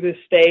going through this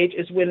stage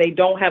is when they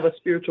don't have a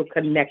spiritual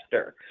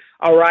connector,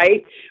 all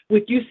right?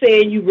 With you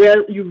saying you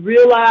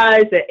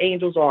realize that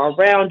angels are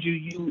around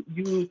you,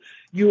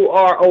 you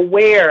are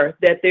aware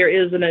that there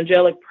is an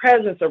angelic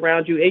presence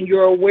around you, and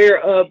you're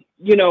aware of,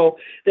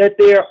 that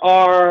there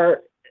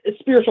are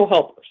spiritual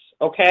helpers,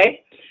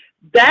 okay?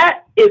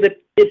 That is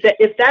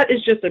if that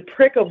is just a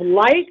prick of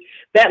light,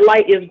 that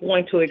light is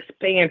going to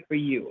expand for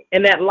you.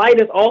 And that light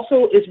is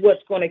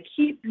what's going to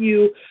keep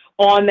you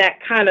on that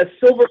kind of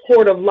silver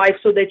cord of life,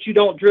 so that you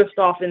don't drift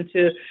off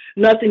into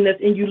nothingness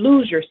and you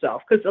lose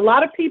yourself. Because a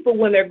lot of people,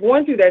 when they're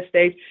going through that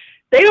stage,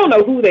 they don't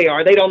know who they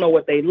are. They don't know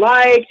what they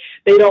like.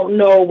 They don't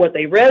know what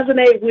they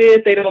resonate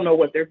with. They don't know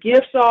what their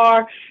gifts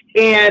are.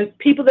 And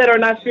people that are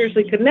not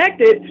spiritually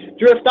connected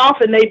drift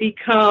off, and they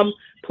become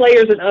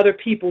players in other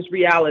people's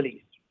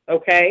realities,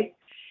 okay?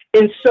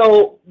 And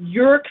so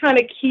you're kind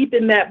of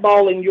keeping that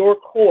ball in your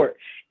court.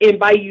 And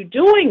by you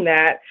doing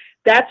that,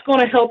 that's going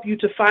to help you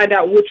to find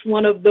out which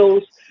one of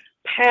those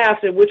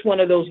paths and which one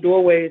of those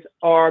doorways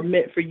are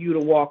meant for you to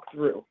walk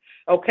through.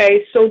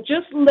 Okay, so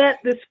just let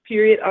this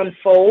period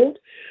unfold.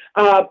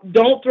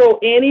 Don't throw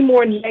any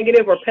more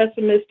negative or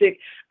pessimistic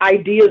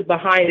ideas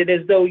behind it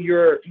as though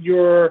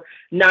you're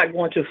not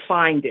going to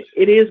find it.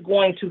 It is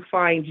going to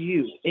find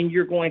you, and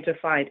you're going to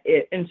find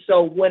it. And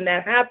so when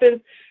that happens,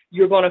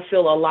 you're going to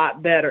feel a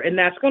lot better. And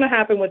that's going to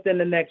happen within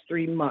the next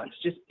 3 months.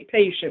 Just be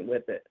patient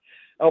with it.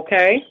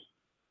 Okay?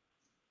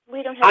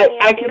 We don't have any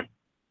idea.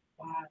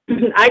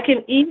 I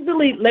can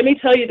easily, let me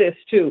tell you this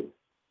too.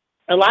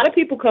 A lot of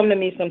people come to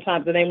me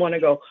sometimes and they want to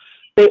go,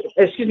 they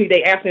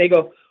ask me, they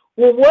go,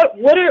 well,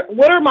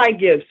 what are my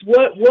gifts?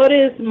 What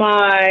am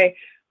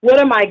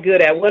I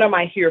good at? What am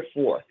I here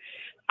for?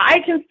 I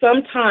can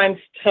sometimes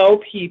tell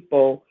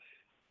people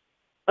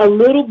a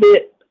little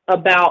bit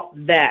about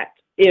that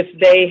if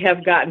they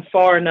have gotten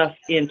far enough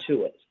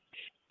into it.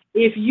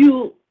 If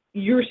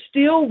you're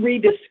still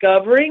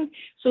rediscovering,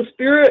 so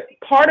spirit,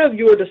 part of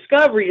your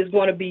discovery is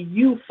going to be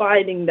you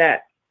finding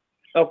that,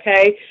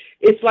 okay?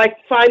 It's like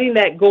finding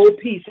that gold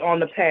piece on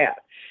the path.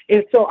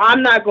 And so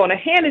I'm not going to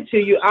hand it to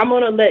you. I'm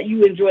going to let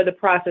you enjoy the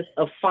process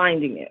of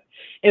finding it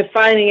and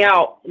finding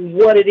out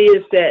what it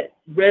is that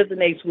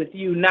resonates with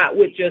you, not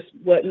with just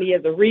what me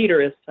as a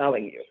reader is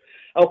telling you,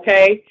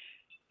 okay?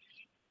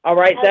 All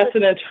right, that's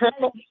an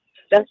eternal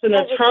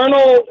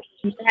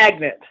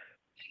magnet.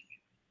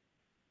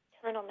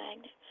 Eternal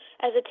magnet.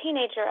 As a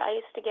teenager, I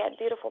used to get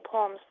beautiful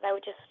poems that I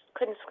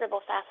couldn't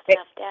scribble fast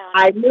enough down.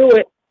 I knew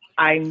it.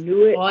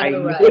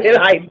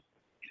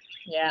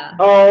 Yeah.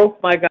 Oh,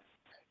 my God.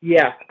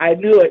 Yeah, I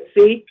knew it.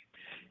 See?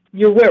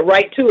 You went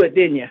right to it,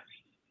 didn't you?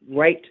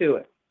 Right to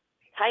it.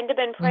 Kind of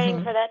been praying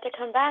for that to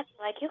come back.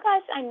 Like, you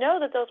guys, I know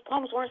that those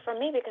poems weren't for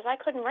me because I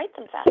couldn't write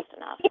them fast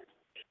enough.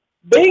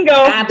 Bingo.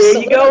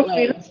 Absolutely.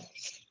 There you go.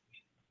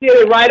 You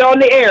did it right on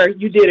the air.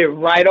 You did it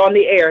right on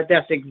the air.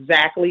 That's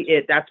exactly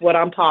it. That's what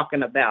I'm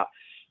talking about.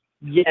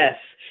 Yes.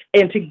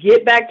 And to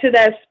get back to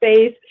that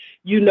space,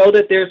 you know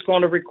that there's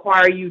going to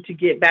require you to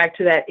get back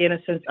to that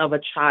innocence of a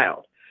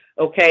child.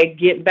 Okay?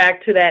 Get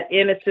back to that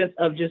innocence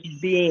of just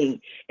being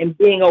and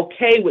being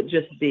okay with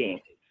just being.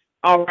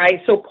 All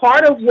right? So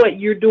part of what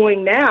you're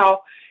doing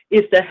now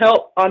is to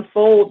help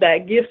unfold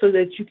that gift so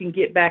that you can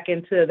get back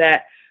into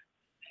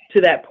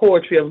that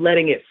poetry of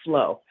letting it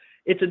flow.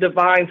 It's a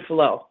divine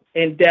flow.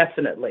 And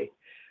definitely,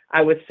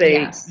 I would say,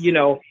 yes.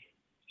 You're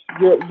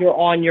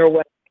on your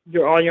way.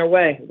 You're on your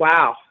way.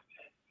 Wow.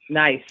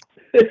 Nice.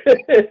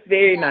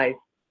 Very nice.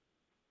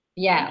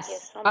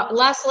 Yes. So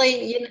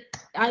Leslie,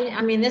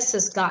 I mean, this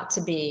has got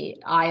to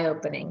be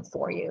eye-opening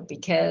for you,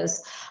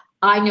 because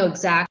I know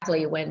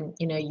exactly when,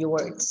 you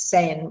were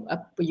saying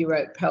you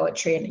wrote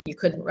poetry and you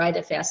couldn't write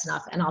it fast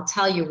enough. And I'll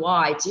tell you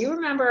why. Do you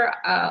remember,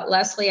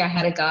 Leslie, I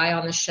had a guy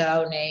on the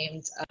show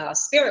named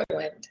Spirit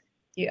Wind.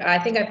 I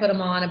think I put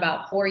him on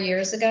about 4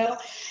 years ago.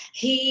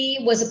 He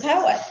was a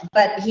poet,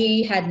 but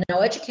he had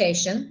no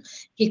education.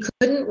 He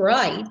couldn't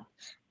write,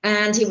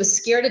 and he was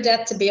scared to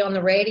death to be on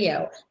the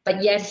radio.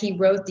 But yet he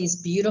wrote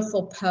these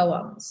beautiful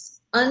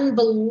poems,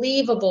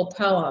 unbelievable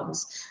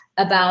poems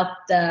about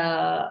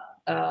the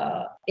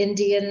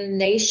Indian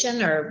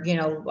nation, or, you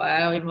know, I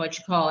don't even know what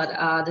you call it,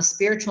 the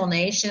spiritual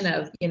nation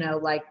of, you know,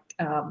 like,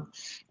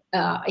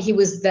 he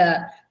was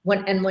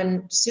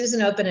when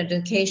Susan opened a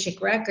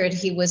Akashic record,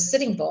 he was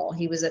Sitting Bull.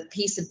 He was a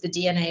piece of the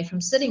DNA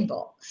from Sitting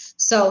Bull.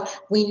 So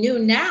we knew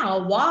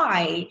now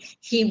why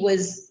he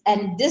was,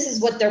 and this is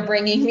what they're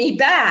bringing me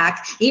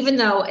back, even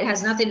though it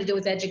has nothing to do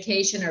with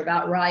education or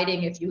about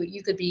writing. If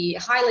you could be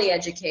highly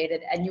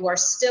educated and you are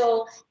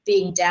still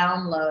being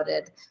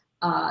downloaded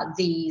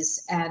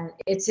these, and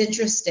it's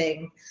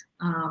interesting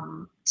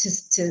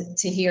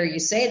to hear you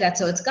say that.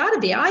 So it's got to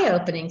be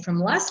eye-opening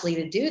from Leslie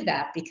to do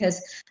that, because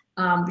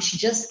she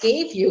just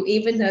gave you,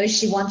 even though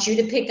she wants you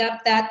to pick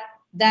up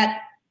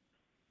that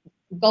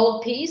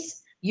gold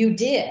piece, you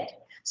did.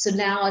 So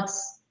now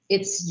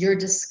it's your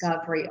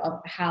discovery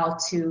of how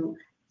to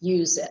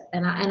use it,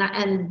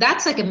 and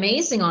that's like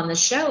amazing on the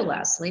show,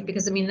 Leslie,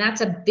 because I mean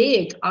that's a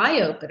big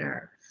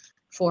eye-opener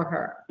for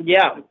her.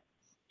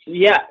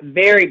 Yeah,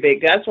 very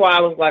big. That's why I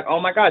was like, oh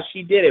my gosh,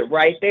 she did it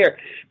right there.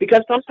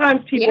 Because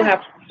sometimes people have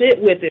to sit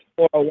with it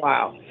for a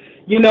while.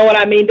 You know what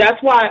I mean?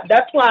 That's why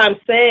I'm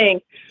saying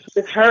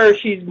with her,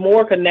 she's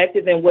more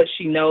connected than what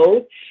she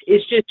knows.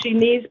 It's just she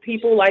needs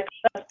people like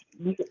us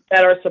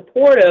that are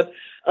supportive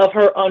of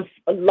her on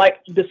like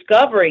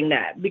discovering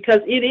that, because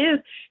it is,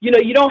 you know,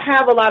 you don't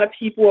have a lot of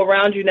people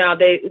around you now.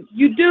 They're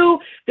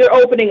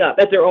opening up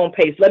at their own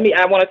pace.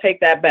 I want to take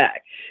that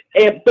back.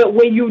 But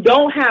when you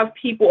don't have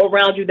people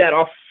around you that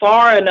are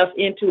far enough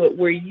into it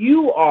where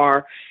you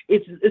are,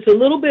 it's a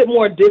little bit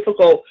more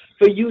difficult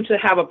for you to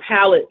have a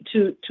palette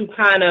to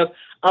kind of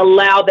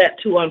allow that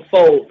to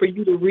unfold, for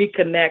you to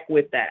reconnect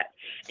with that.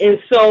 And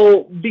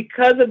so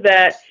because of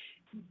that,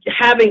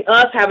 having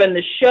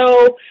the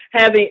show,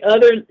 having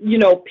other, you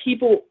know,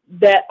 people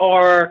that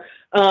are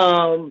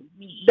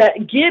that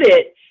get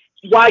it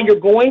while you're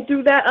going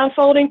through that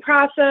unfolding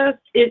process,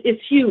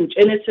 it's huge,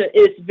 and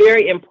it's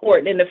very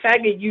important. And the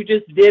fact that you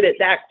just did it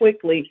that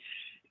quickly,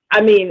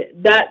 I mean,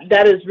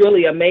 that is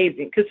really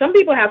amazing, because some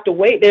people have to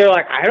wait. They're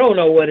like, I don't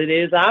know what it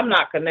is. I'm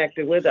not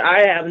connected with it.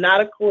 I have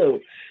not a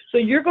clue. So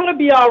you're going to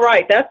be all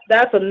right.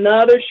 That's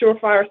another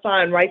surefire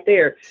sign right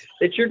there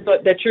that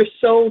you're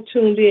so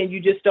tuned in, you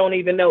just don't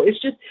even know.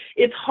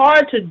 It's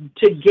hard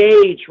to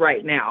gauge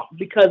right now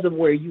because of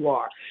where you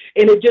are,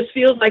 and it just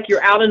feels like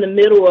you're out in the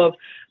middle of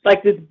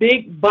like this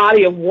big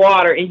body of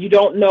water, and you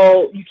don't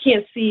know, you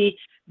can't see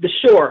the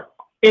shore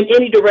in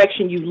any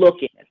direction you look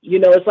in. You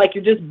know, it's like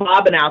you're just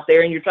bobbing out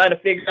there, and you're trying to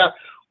figure out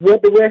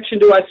what direction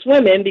do I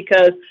swim in,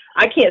 because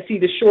I can't see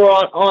the shore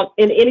on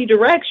in any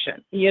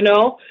direction, you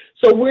know?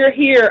 So we're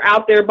here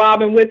out there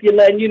bobbing with you,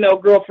 letting you know,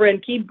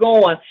 girlfriend, keep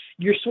going.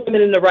 You're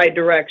swimming in the right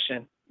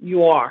direction.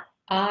 You are.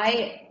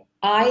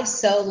 I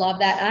so love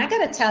that. And I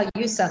got to tell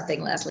you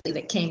something, Leslie,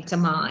 that came to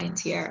mind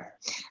here.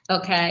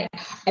 Okay.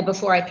 And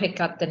before I pick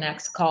up the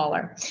next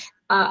caller,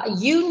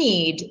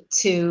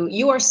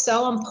 you are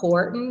so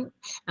important,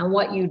 and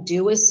what you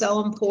do is so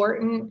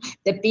important,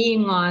 that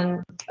being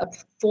on a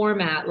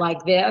format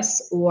like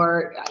this,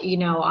 or, you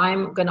know,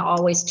 I'm going to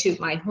always toot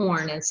my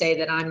horn and say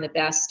that I'm the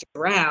best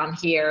around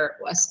here,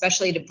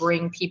 especially to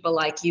bring people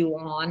like you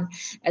on,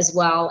 as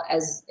well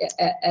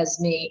as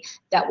me,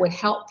 that would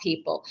help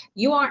people.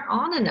 You aren't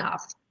on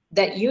enough.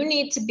 That you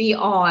need to be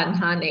on,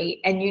 honey,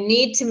 and you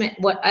need to,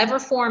 whatever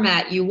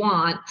format you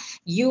want,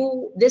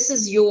 this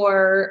is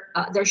your,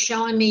 they're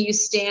showing me you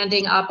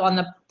standing up on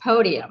the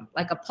podium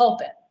like a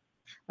pulpit.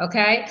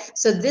 Okay,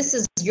 so this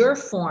is your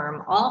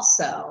form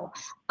also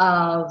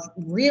of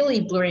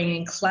really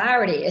bringing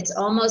clarity. It's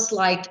almost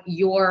like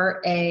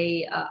you're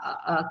a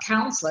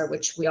counselor,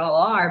 which we all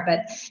are,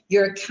 but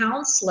you're a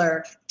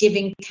counselor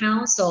giving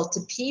counsel to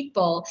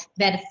people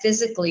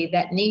metaphysically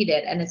that need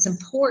it. And it's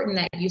important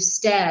that you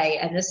stay,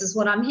 and this is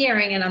what I'm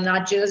hearing, and I'm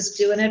not just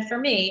doing it for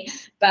me,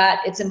 but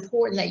it's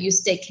important that you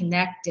stay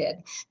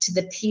connected to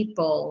the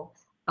people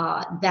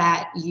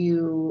that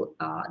you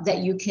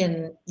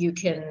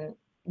can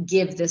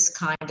give this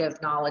kind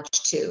of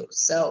knowledge to.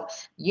 So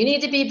you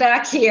need to be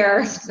back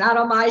here. It's not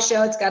on my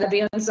show. It's got to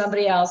be on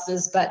somebody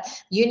else's, but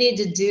you need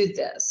to do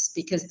this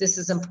because this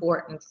is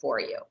important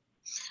for you.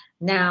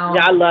 Now,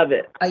 yeah, I love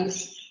it.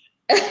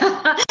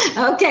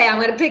 Okay, I'm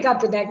going to pick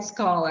up the next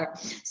caller.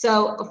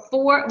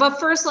 But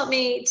first, let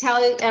me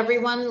tell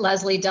everyone,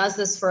 Leslie does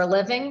this for a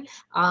living.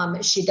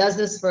 She does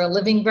this for a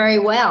living very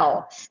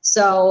well.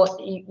 So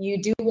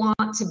you do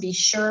want to be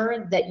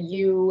sure that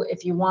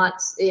if you want,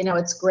 you know,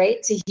 it's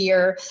great to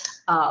hear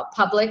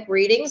public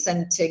readings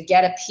and to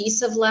get a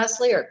piece of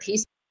Leslie or a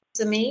piece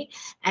of me,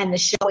 and the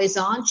show is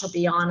on. She'll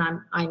be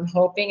on, I'm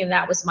hoping, and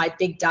that was my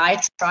big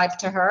diatribe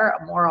to her,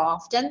 more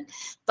often.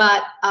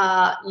 But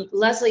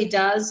Leslie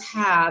does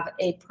have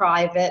a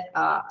private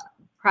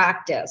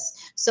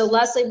practice. So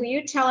Leslie, will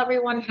you tell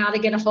everyone how to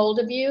get a hold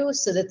of you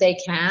so that they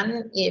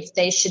can, if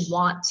they should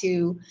want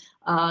to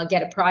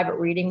get a private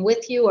reading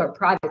with you or a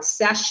private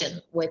session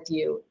with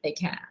you, they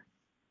can?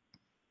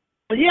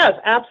 Yes,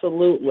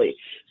 absolutely.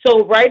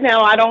 So right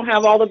now I don't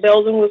have all the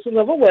bells and whistles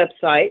of a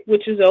website,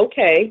 which is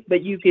okay,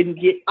 but you can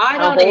get I a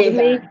don't hold of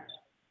me. either.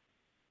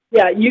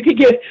 Yeah, you could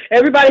get,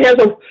 everybody has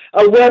a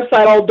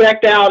website all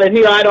decked out, and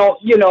here I don't,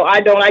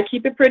 I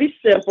keep it pretty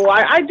simple.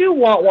 I do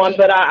want one,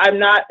 but I'm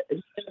not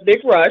in a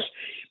big rush.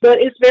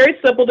 But it's very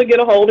simple to get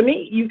a hold of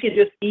me. You can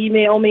just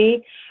email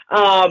me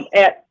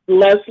at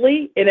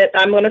Leslie, and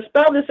I'm going to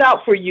spell this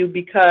out for you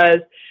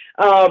because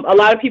a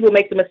lot of people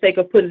make the mistake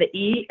of putting the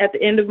E at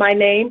the end of my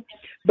name,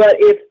 but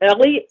it's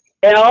Lesli,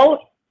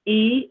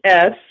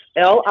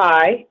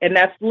 and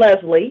that's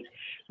Leslie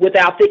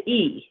without the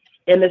E,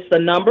 and it's the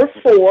number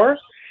 4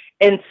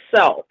 and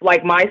self,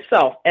 like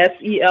myself,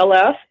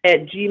 SELF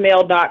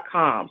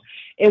 @gmail.com.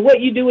 And what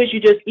you do is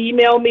you just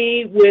email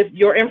me with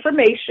your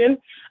information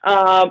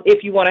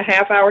if you want a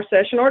half-hour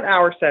session or an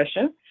hour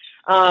session.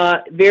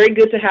 Very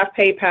good to have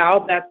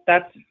PayPal.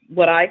 That's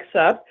what I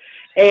accept.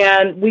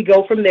 And we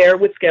go from there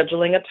with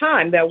scheduling a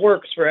time that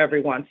works for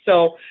everyone.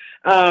 So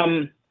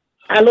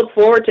I look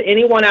forward to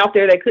anyone out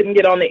there that couldn't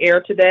get on the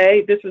air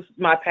today. This is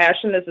my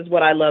passion. This is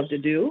what I love to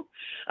do.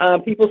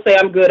 People say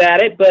I'm good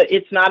at it, but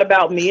it's not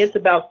about me. It's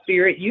about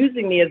Spirit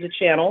using me as a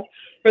channel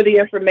for the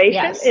information.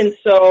 Yes. And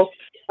so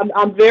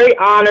I'm very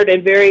honored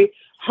and very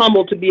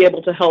humbled to be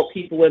able to help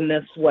people in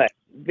this way.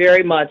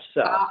 Very much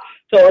so.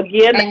 So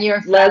again, and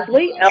you're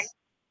Leslie.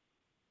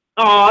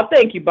 Oh,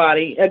 thank you,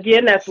 Bonnie.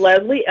 Again, that's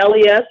Leslie,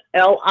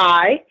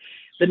 Lesli,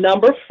 the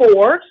number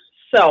 4,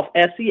 self,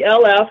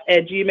 SELF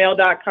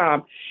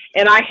 @gmail.com.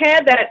 And I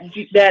had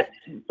that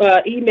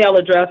email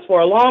address for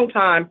a long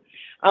time.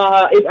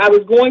 I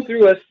was going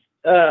through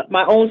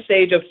my own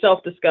stage of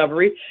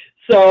self-discovery.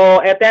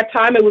 So at that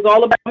time, it was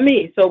all about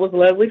me. So it was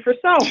Leslie for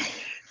self.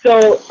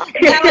 So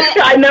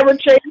I never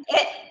changed.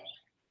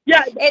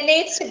 It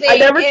needs to be.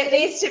 It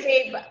needs to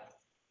be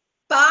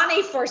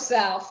Bonnie for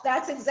self.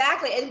 That's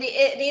exactly.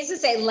 It needs to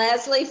say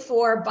Leslie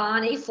for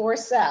Bonnie for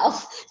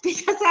self,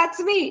 because that's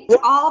me.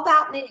 It's all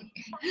about me.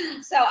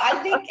 So I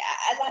think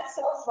that's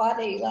so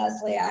funny,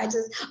 Leslie. I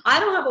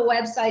don't have a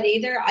website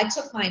either. I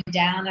took mine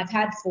down. I've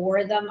had 4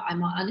 of them.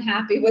 I'm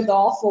unhappy with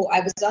all 4. I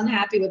was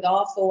unhappy with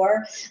all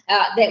 4.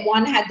 That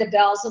one had the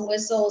bells and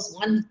whistles.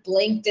 One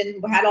blinked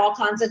and had all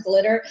kinds of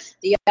glitter.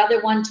 The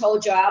other one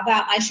told you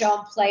about my show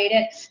and played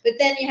it. But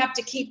then you have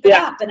to keep it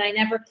up, and I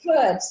never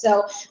could.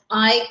 So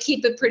I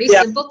keep it pretty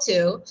simple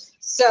too.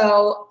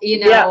 So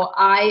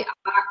I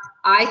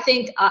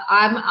think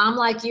I'm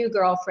like you,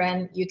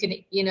 girlfriend. You can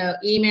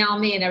email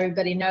me, and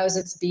everybody knows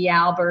it's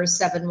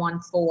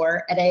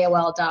balbers714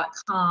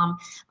 @AOL.com.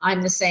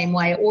 I'm the same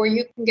way. Or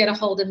you can get a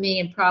hold of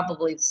me, and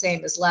probably the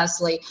same as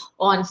Leslie,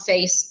 on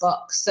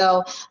Facebook.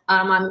 So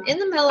I'm in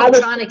the middle of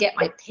trying to get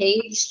my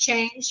page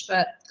changed,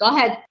 but go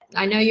ahead.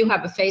 I know you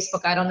have a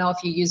Facebook. I don't know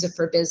if you use it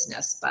for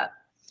business, but.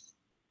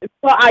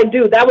 Well, I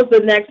do. That was the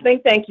next thing.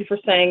 Thank you for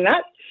saying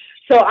that.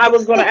 So I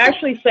was going to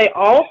actually say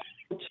also,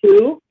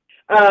 too,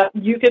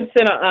 you can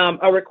send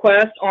a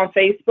request on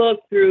Facebook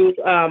through,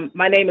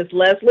 my name is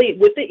Leslie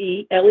with the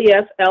E,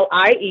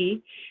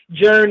 Leslie,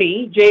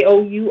 Journey,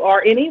 Journey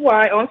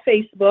on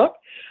Facebook.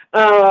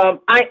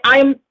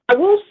 I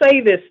will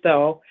say this,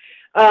 though.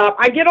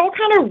 I get all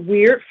kind of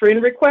weird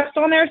friend requests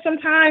on there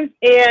sometimes,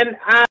 and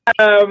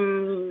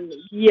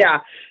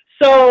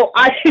So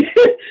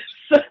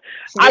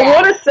I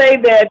want to say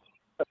that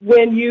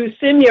when you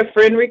send me a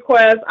friend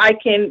request, I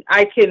can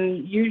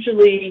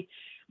usually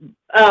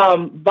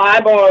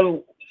vibe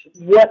on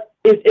what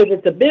if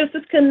it's a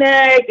business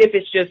connect, if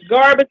it's just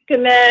garbage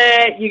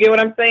connect. You get what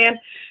I'm saying?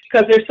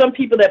 Because there's some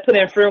people that put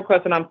in friend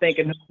requests, and I'm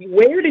thinking,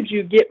 where did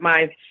you get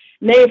my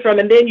name from?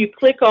 And then you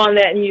click on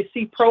that, and you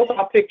see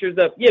profile pictures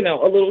of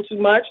a little too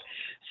much.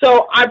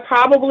 So I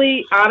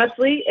probably,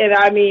 honestly, and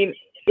I mean,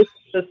 if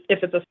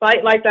it's a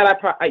site like that, a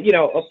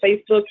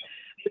Facebook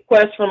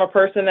request from a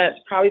person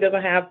that probably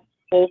doesn't have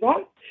clothes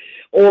on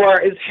or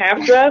is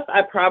half dressed,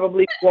 I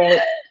probably won't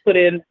put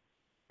in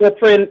the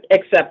friend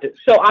accepted.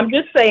 So I'm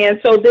just saying,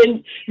 so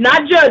then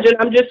not judging,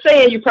 I'm just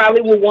saying you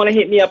probably will want to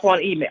hit me up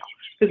on email,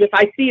 because if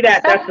I see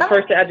that, that's the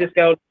first thing I just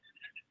go,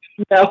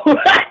 no,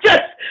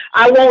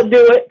 I won't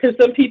do it, because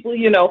some people,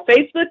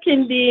 Facebook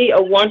can be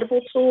a wonderful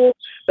tool,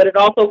 but it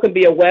also can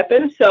be a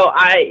weapon. So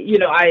I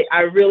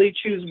really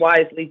choose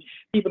wisely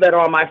people that are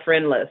on my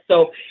friend list.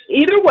 So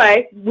either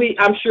way,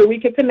 I'm sure we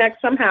can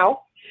connect somehow,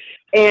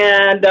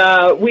 and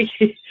we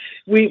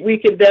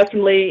could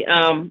definitely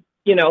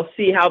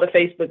see how the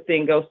Facebook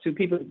thing goes too.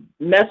 People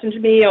message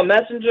me on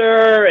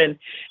Messenger, and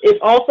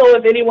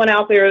if anyone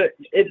out there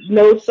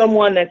knows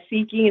someone that's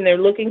seeking and they're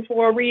looking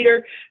for a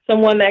reader,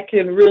 someone that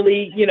can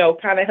really,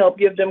 kind of help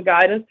give them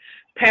guidance,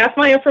 pass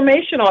my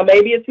information on.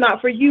 Maybe it's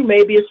not for you,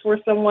 maybe it's for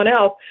someone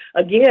else.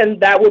 Again,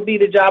 that would be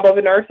the job of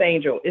an earth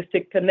angel, is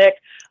to connect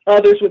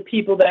others with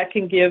people that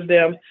can give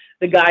them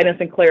the guidance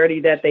and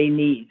clarity that they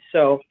need.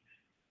 So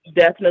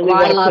definitely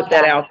want to put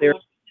that out there.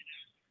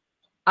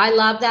 I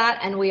love that,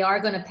 and we are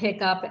going to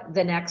pick up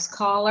the next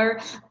caller.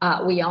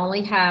 We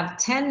only have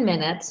 10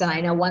 minutes, and I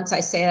know once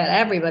I say that,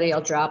 everybody will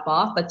drop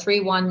off, but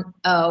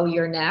 310,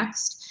 you're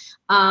next.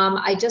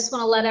 I just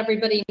want to let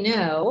everybody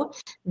know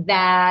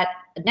that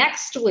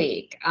next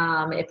week,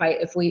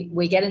 if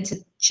we get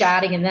into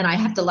chatting and then I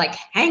have to like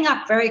hang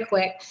up very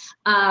quick,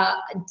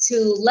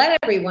 to let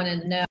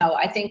everyone know,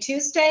 I think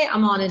Tuesday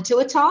I'm on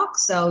Intuit Talk,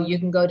 so you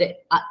can go to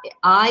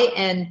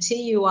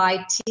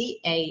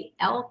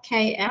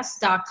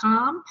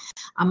intuitalks.com.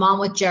 I'm on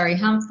with Jerry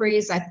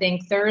Humphreys. I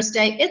think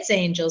Thursday it's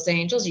Angels.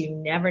 You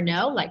never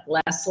know, like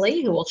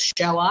Leslie, who will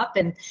show up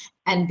and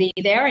be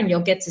there, and you'll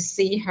get to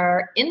see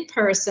her in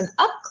person,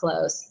 up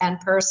close and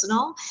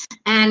personal,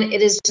 and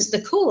it is just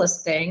the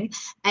coolest thing.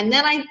 And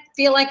then I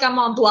feel like I'm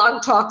on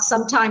Blog Talk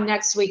sometime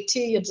next week too.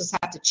 You'll just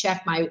have to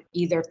check my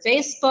either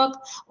Facebook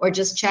or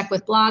just check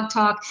with Blog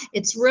Talk.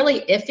 It's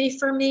really iffy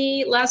for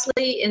me,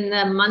 Leslie, in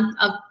the month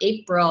of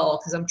April,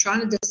 because I'm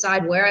trying to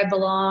decide where I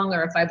belong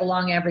or if I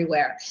belong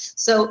everywhere.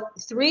 So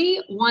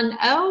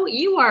 310,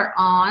 you are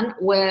on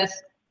with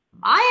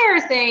my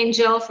Earth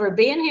Angel for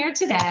being here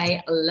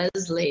today,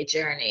 Leslie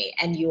Journey,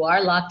 and you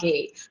are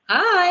lucky.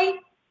 Hi.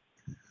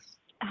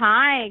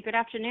 Hi, good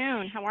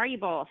afternoon. How are you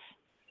both?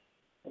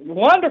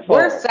 Wonderful.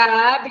 We're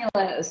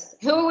fabulous.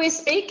 Who are we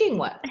speaking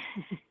with?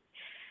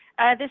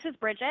 This is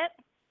Bridget.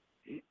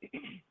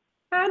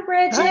 Hi,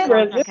 Bridget. Hi,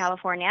 Bridget. From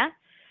California.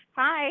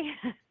 Hi.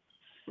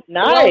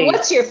 Nice. Well,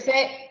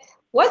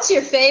 what's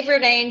your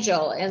favorite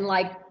angel in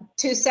like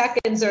 2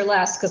 seconds or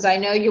less? Because I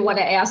know you want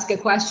to ask a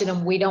question,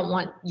 and we don't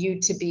want you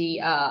to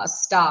be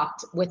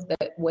stopped with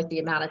the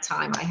amount of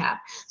time I have.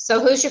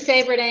 So, who's your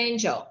favorite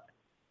angel?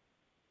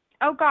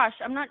 Oh gosh,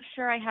 I'm not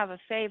sure I have a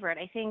favorite.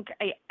 I think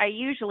I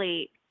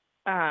usually,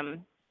 I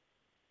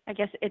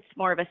guess it's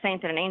more of a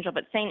saint than an angel,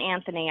 but Saint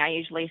Anthony I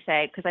usually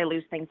say, because I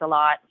lose things a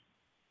lot.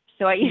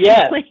 So I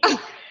usually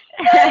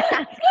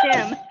ask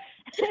him.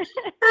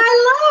 I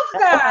love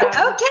that.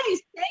 Okay,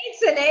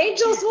 saints and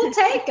angels, we'll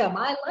take them.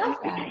 I love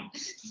that.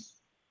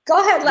 Go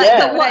ahead,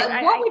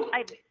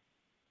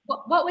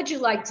 what would you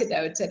like to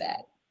know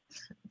today?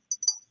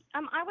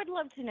 I would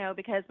love to know,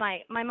 because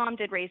my mom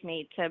did raise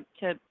me to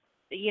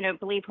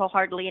believe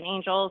wholeheartedly in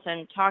angels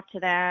and talk to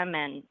them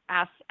and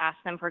ask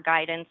them for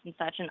guidance and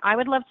such. And I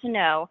would love to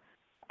know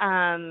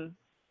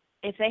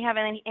if they have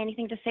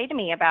anything to say to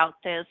me about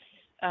this.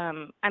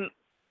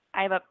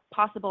 I have a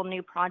possible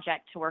new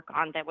project to work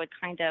on that would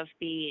kind of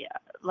be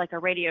like a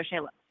radio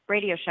show,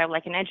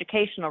 like an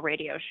educational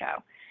radio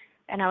show.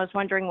 And I was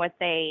wondering if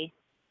they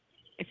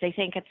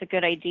think it's a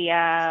good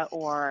idea,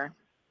 or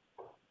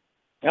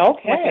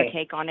what their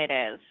take on it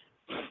is.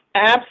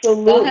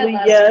 Absolutely,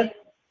 yes.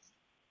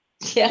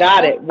 Yeah.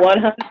 Got it.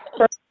 100%.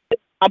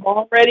 I'm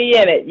already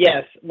in it.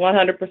 Yes,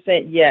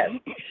 100% yes.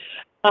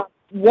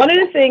 One of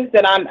the things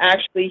that I'm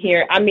actually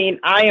hearing,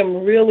 I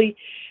am really,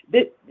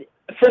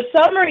 for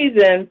some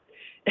reason,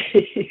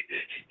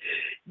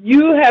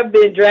 you have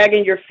been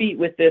dragging your feet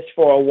with this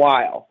for a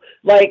while.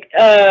 Like,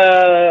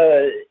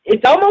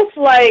 it's almost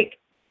like,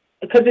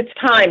 because it's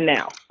time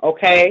now,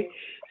 okay?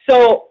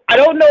 So I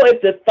don't know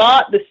if the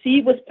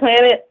seed was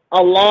planted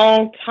a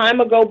long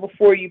time ago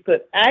before you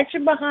put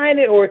action behind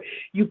it, or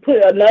you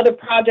put another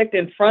project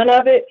in front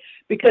of it,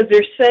 because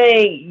they're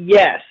saying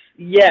yes,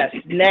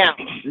 now,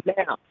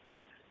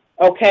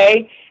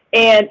 okay?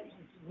 And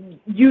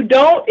you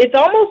don't, it's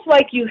almost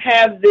like you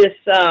have this,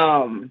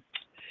 I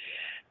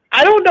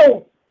don't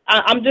know,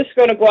 I'm just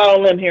going to go out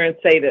on a limb here and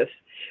say this,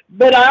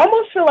 but I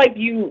almost feel like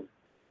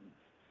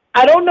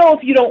I don't know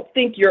if you don't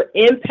think your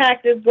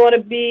impact is going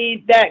to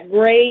be that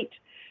great,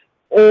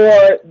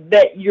 or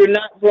that you're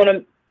not going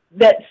to,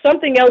 that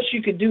something else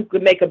you could do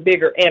could make a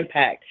bigger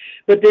impact.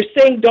 But they're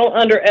saying don't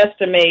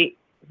underestimate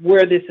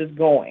where this is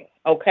going,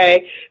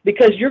 okay?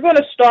 Because you're going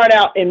to start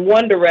out in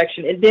one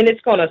direction, and then it's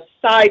going to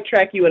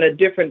sidetrack you in a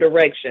different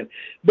direction.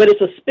 But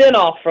it's a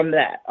spinoff from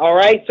that, all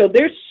right? So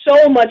there's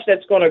so much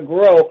that's going to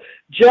grow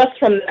just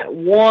from that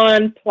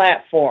one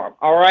platform,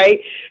 all right?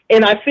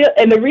 And I feel,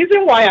 and the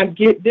reason why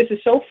this is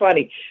so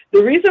funny,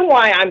 the reason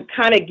why I'm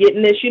kind of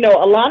getting this,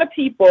 a lot of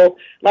people,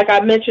 like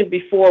I mentioned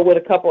before with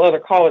a couple other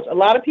callers, a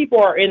lot of people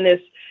are in this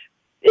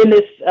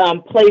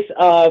place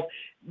of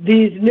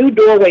these new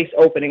doorways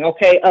opening,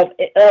 okay, of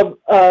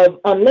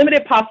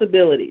unlimited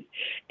possibilities.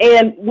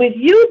 And with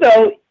you,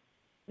 though,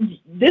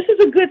 this is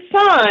a good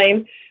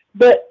sign,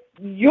 but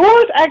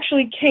yours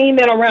actually came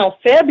in around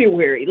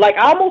February. Like,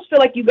 I almost feel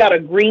like you got a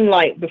green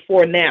light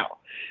before now.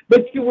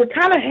 But you were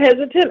kind of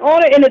hesitant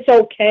on it, and it's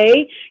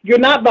okay. You're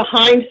not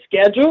behind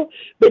schedule,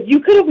 but you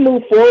could have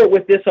moved forward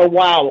with this a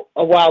while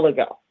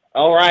ago,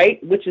 all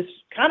right, which is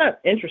kind of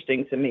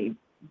interesting to me,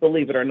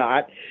 believe it or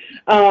not.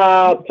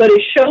 But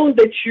it shows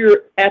that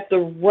you're at the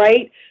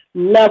right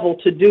level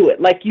to do it.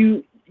 Like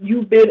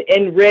you've been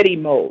in ready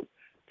mode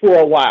for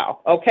a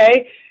while,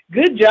 okay?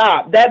 Good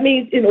job. That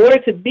means in order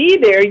to be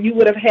there, you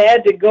would have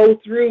had to go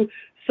through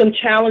some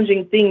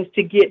challenging things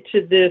to get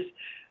to this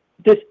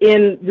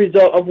end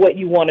result of what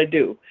you want to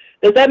do.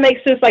 Does that make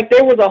sense? Like,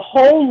 there was a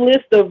whole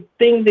list of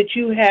things that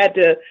you had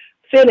to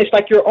finished,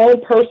 like your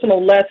own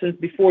personal lessons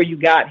before you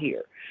got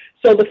here.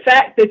 So the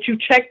fact that you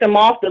checked them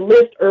off the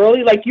list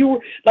early, like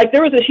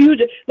there was a huge,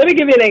 let me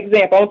give you an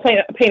example. I'll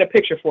paint a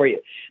picture for you.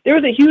 There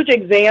was a huge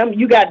exam.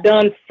 You got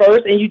done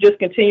first and you just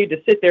continued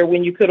to sit there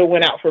when you could have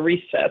went out for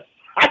recess.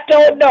 I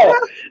don't know.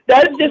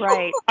 That's just,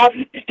 right.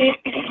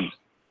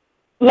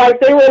 Like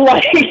they were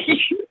like,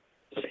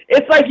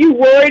 it's like you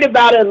worried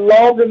about it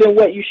longer than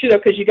what you should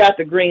have because you got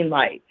the green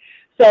light.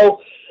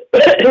 So,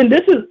 and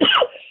this is,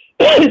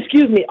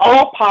 excuse me,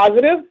 all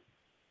positive.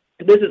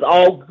 This is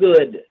all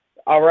good.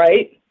 All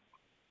right.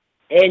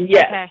 And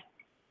yes, okay.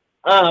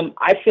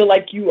 I feel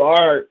like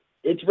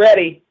it's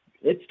ready.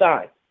 It's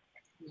time.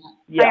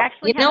 Yeah. I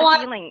actually had a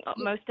feeling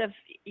most of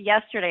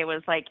yesterday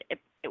was like,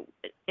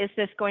 is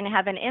this going to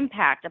have an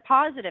impact, a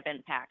positive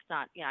impact?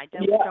 Not, I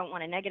don't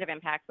want a negative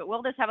impact, but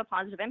will this have a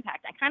positive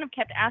impact? I kind of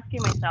kept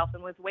asking myself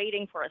and was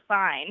waiting for a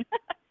sign.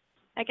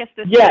 I guess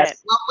this is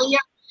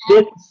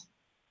it.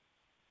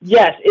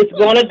 Yes, it's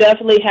going to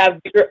definitely have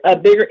a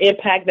bigger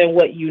impact than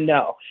what you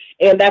know.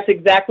 And that's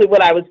exactly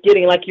what I was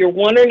getting. Like you're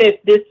wondering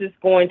if this is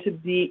going to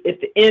be, if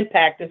the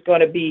impact is going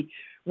to be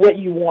what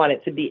you want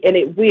it to be. And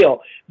it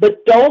will.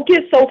 But don't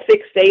get so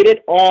fixated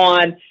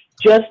on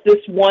just this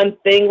one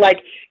thing.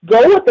 Like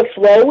go with the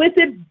flow with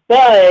it,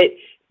 but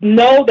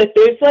know that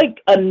there's like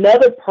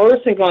another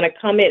person going to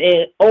come in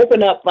and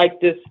open up like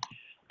this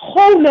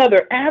whole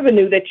nother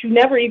avenue that you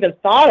never even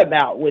thought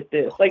about with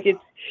this. Like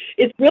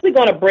it's really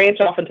going to branch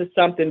off into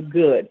something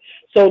good.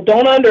 So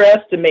don't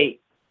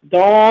underestimate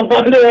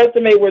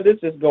where this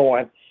is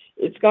going.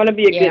 It's going to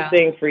be a good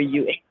thing for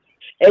you.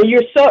 And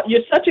you're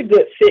such a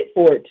good fit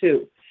for it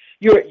too.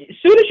 As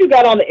soon as you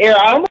got on the air,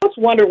 I almost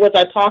wondered, was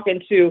I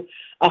talking to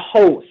a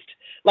host?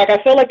 Like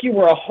I felt like you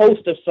were a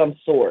host of some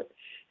sort.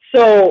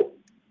 So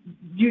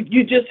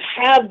you just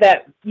have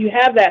that, you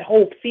have that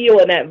whole feel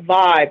and that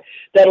vibe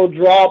that'll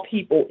draw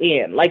people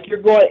in. Like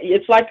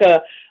it's like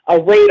a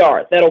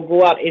radar that'll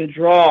go out and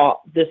draw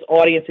this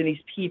audience and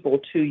these people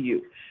to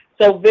you.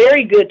 So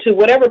very good too.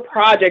 Whatever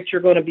project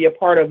you're going to be a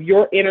part of,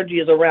 your energy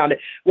is around it.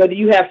 Whether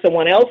you have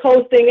someone else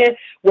hosting it,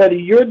 whether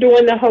you're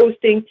doing the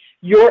hosting,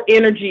 your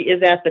energy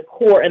is at the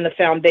core and the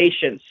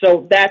foundation.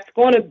 So that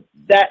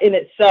in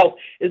itself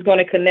is going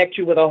to connect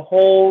you with a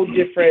whole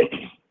different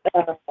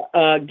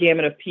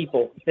gamut of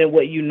people than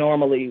what you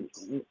normally,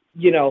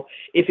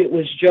 if it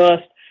was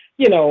just,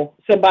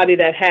 somebody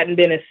that hadn't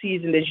been as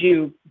seasoned as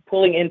you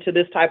pulling into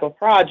this type of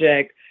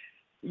project,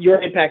 your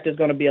impact is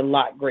going to be a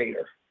lot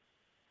greater.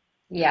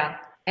 Yeah.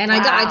 And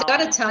I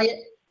got to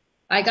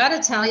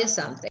tell you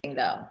something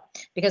though,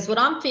 because what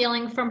I'm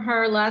feeling from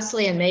her,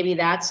 Leslie, and maybe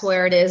that's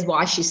where it is,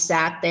 why she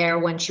sat there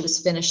when she was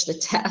finished the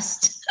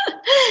test,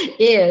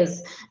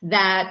 is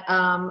that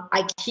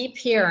I keep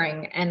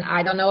hearing, and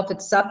I don't know if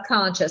it's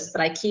subconscious,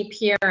 but I keep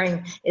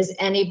hearing, is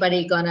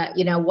anybody gonna,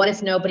 what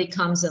if nobody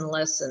comes and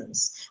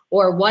listens?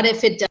 Or what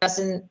if it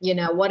doesn't,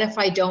 what if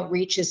I don't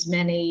reach as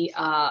many,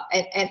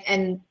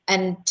 and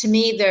to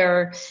me,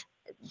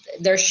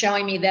 they're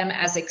showing me them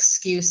as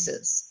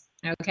excuses.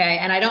 Okay.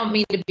 And I don't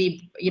mean to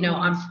be,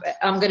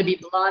 I'm going to be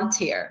blunt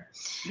here.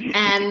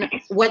 And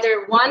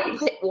whether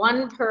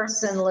one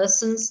person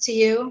listens to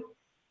you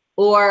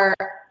or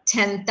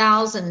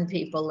 10,000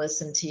 people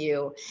listen to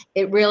you,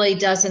 it really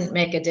doesn't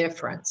make a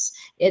difference.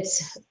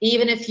 It's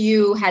even if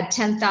you had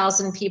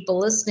 10,000 people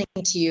listening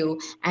to you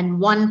and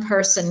one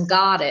person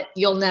got it,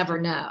 you'll never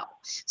know.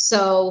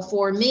 So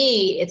for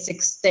me,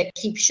 they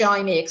keep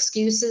showing me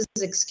excuses,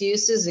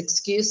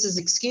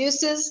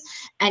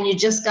 and you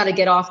just got to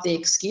get off the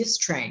excuse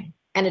train.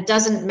 And it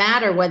doesn't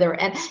matter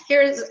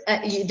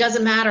it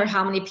doesn't matter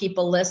how many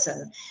people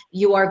listen.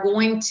 You are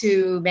going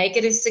to make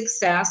it a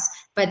success,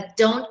 but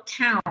don't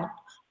count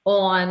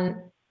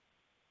on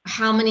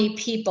how many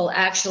people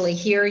actually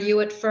hear you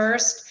at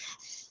first,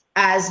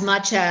 as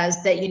much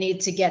as that you need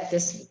to get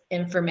this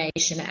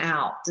information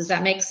out. Does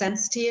that make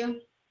sense to you?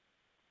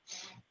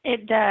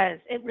 It does.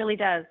 It really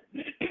does.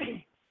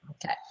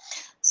 Okay.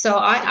 So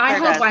I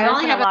hope I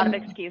only have a lot of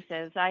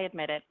excuses. I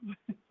admit it.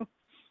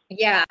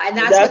 Yeah, and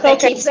that's what they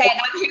keep saying.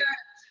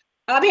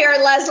 I'm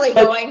hearing Leslie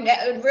going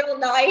real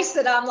nice,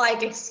 and I'm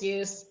like,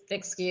 excuse.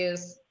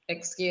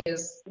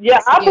 Yeah,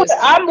 I'm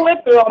with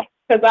her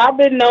because I've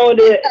been known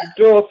to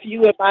draw a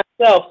few of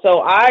myself,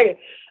 so I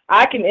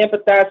can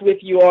empathize with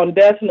you on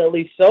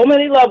definitely so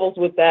many levels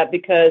with that,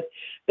 because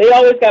they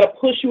always got to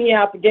push me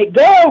out the gate.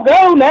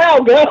 Go now,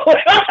 go.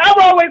 I'm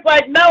always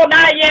like, no,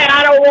 not yet.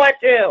 I don't want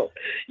to,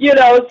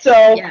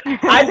 so yeah.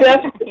 I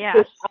definitely,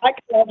 I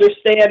can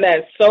understand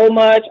that so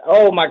much.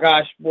 Oh my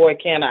gosh, boy,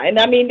 can I. And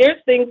I mean,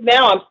 there's things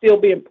now I'm still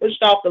being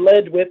pushed off the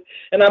ledge with,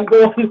 and I'm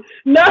going,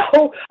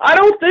 no, I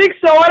don't think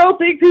so. I don't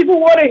think people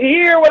want to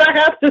hear what I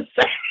have to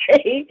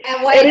say.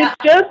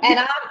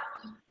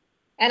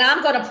 And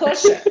I'm going to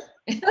push her.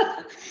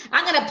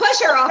 I'm going to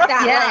push her off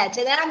that ledge,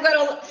 and then I'm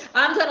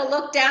going to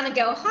look down and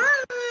go,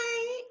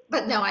 hi.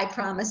 But no, I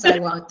promise I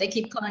won't. They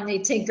keep calling me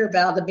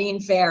Tinkerbell, the Bean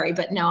Fairy,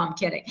 but no, I'm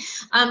kidding.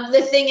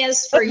 The thing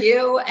is for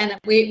you, and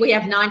we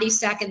have 90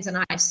 seconds and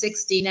I have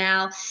 60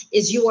 now,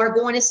 is you are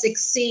going to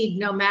succeed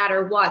no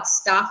matter what.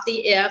 Stop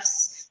the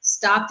ifs.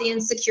 Stop the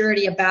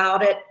insecurity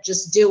about it.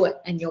 Just do it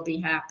and you'll be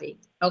happy.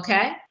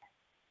 Okay?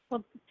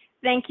 Well,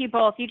 thank you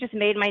both. You just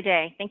made my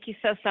day. Thank you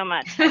so, so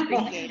much. I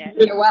appreciate it.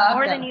 You're welcome.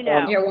 More than you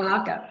know. You're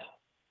welcome.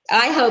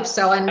 I hope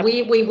so. And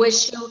we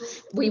wish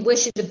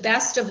you the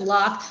best of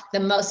luck,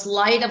 the most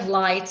light of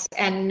lights,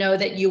 and know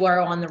that you are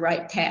on the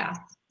right path.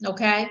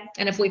 Okay?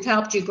 And if we've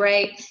helped you,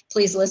 great.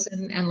 Please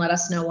listen and let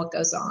us know what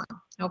goes on.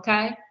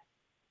 Okay?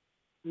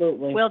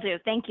 Absolutely. Will do.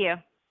 Thank you.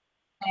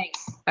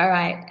 Thanks. All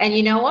right. And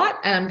you know what?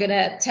 I'm going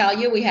to tell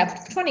you, we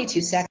have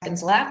 22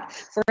 seconds left.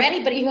 For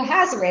anybody who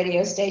has a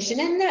radio station,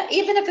 and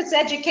even if it's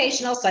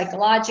educational,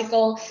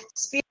 psychological,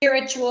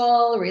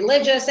 spiritual,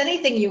 religious,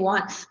 anything you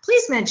want,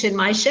 please mention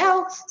my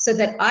show so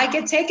that I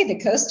get taken to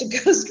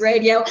Coast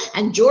Radio,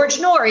 and George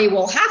Norrie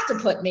will have to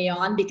put me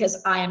on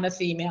because I am a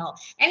female.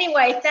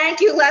 Anyway, thank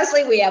you,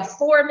 Leslie. We have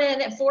 4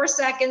 minutes, 4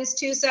 seconds,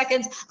 2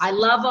 seconds. I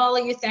love all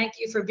of you. Thank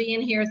you for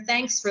being here.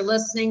 Thanks for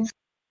listening.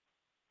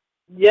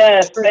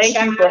 Yes, thank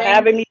you for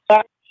having me.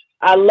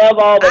 I love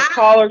all the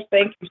callers.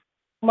 Thank you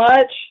so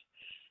much.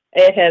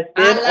 It has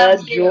been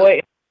a joy.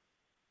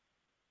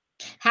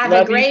 Have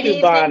a great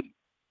evening.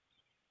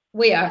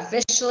 We are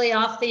officially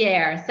off the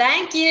air.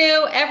 Thank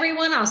you,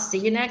 everyone. I'll see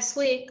you next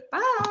week.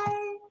 Bye.